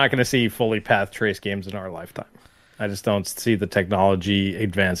is we're not going to see fully path trace games in our lifetime. I just don't see the technology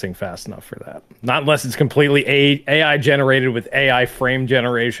advancing fast enough for that. Not unless it's completely AI generated with AI frame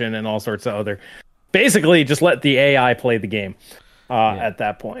generation and all sorts of other basically just let the AI play the game at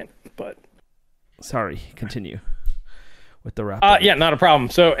that point. But sorry, continue with the wrap. Yeah, not a problem.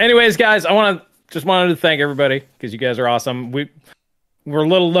 So, anyways, guys, I wanted to thank everybody because you guys are awesome. We're a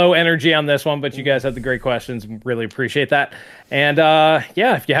little low energy on this one, but you guys had the great questions. Really appreciate that. And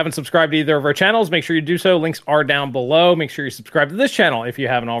yeah, if you haven't subscribed to either of our channels, make sure you do so. Links are down below. Make sure you subscribe to this channel if you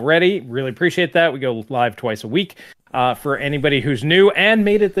haven't already. Really appreciate that. We go live twice a week for anybody who's new and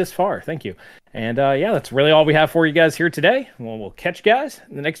made it this far. Thank you. And yeah, that's really all we have for you guys here today. Well, we'll catch you guys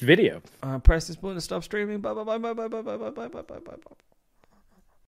in the next video. Press this button to stop streaming. Bye, bye, bye, bye, bye, bye, bye, bye, bye, bye, bye, bye.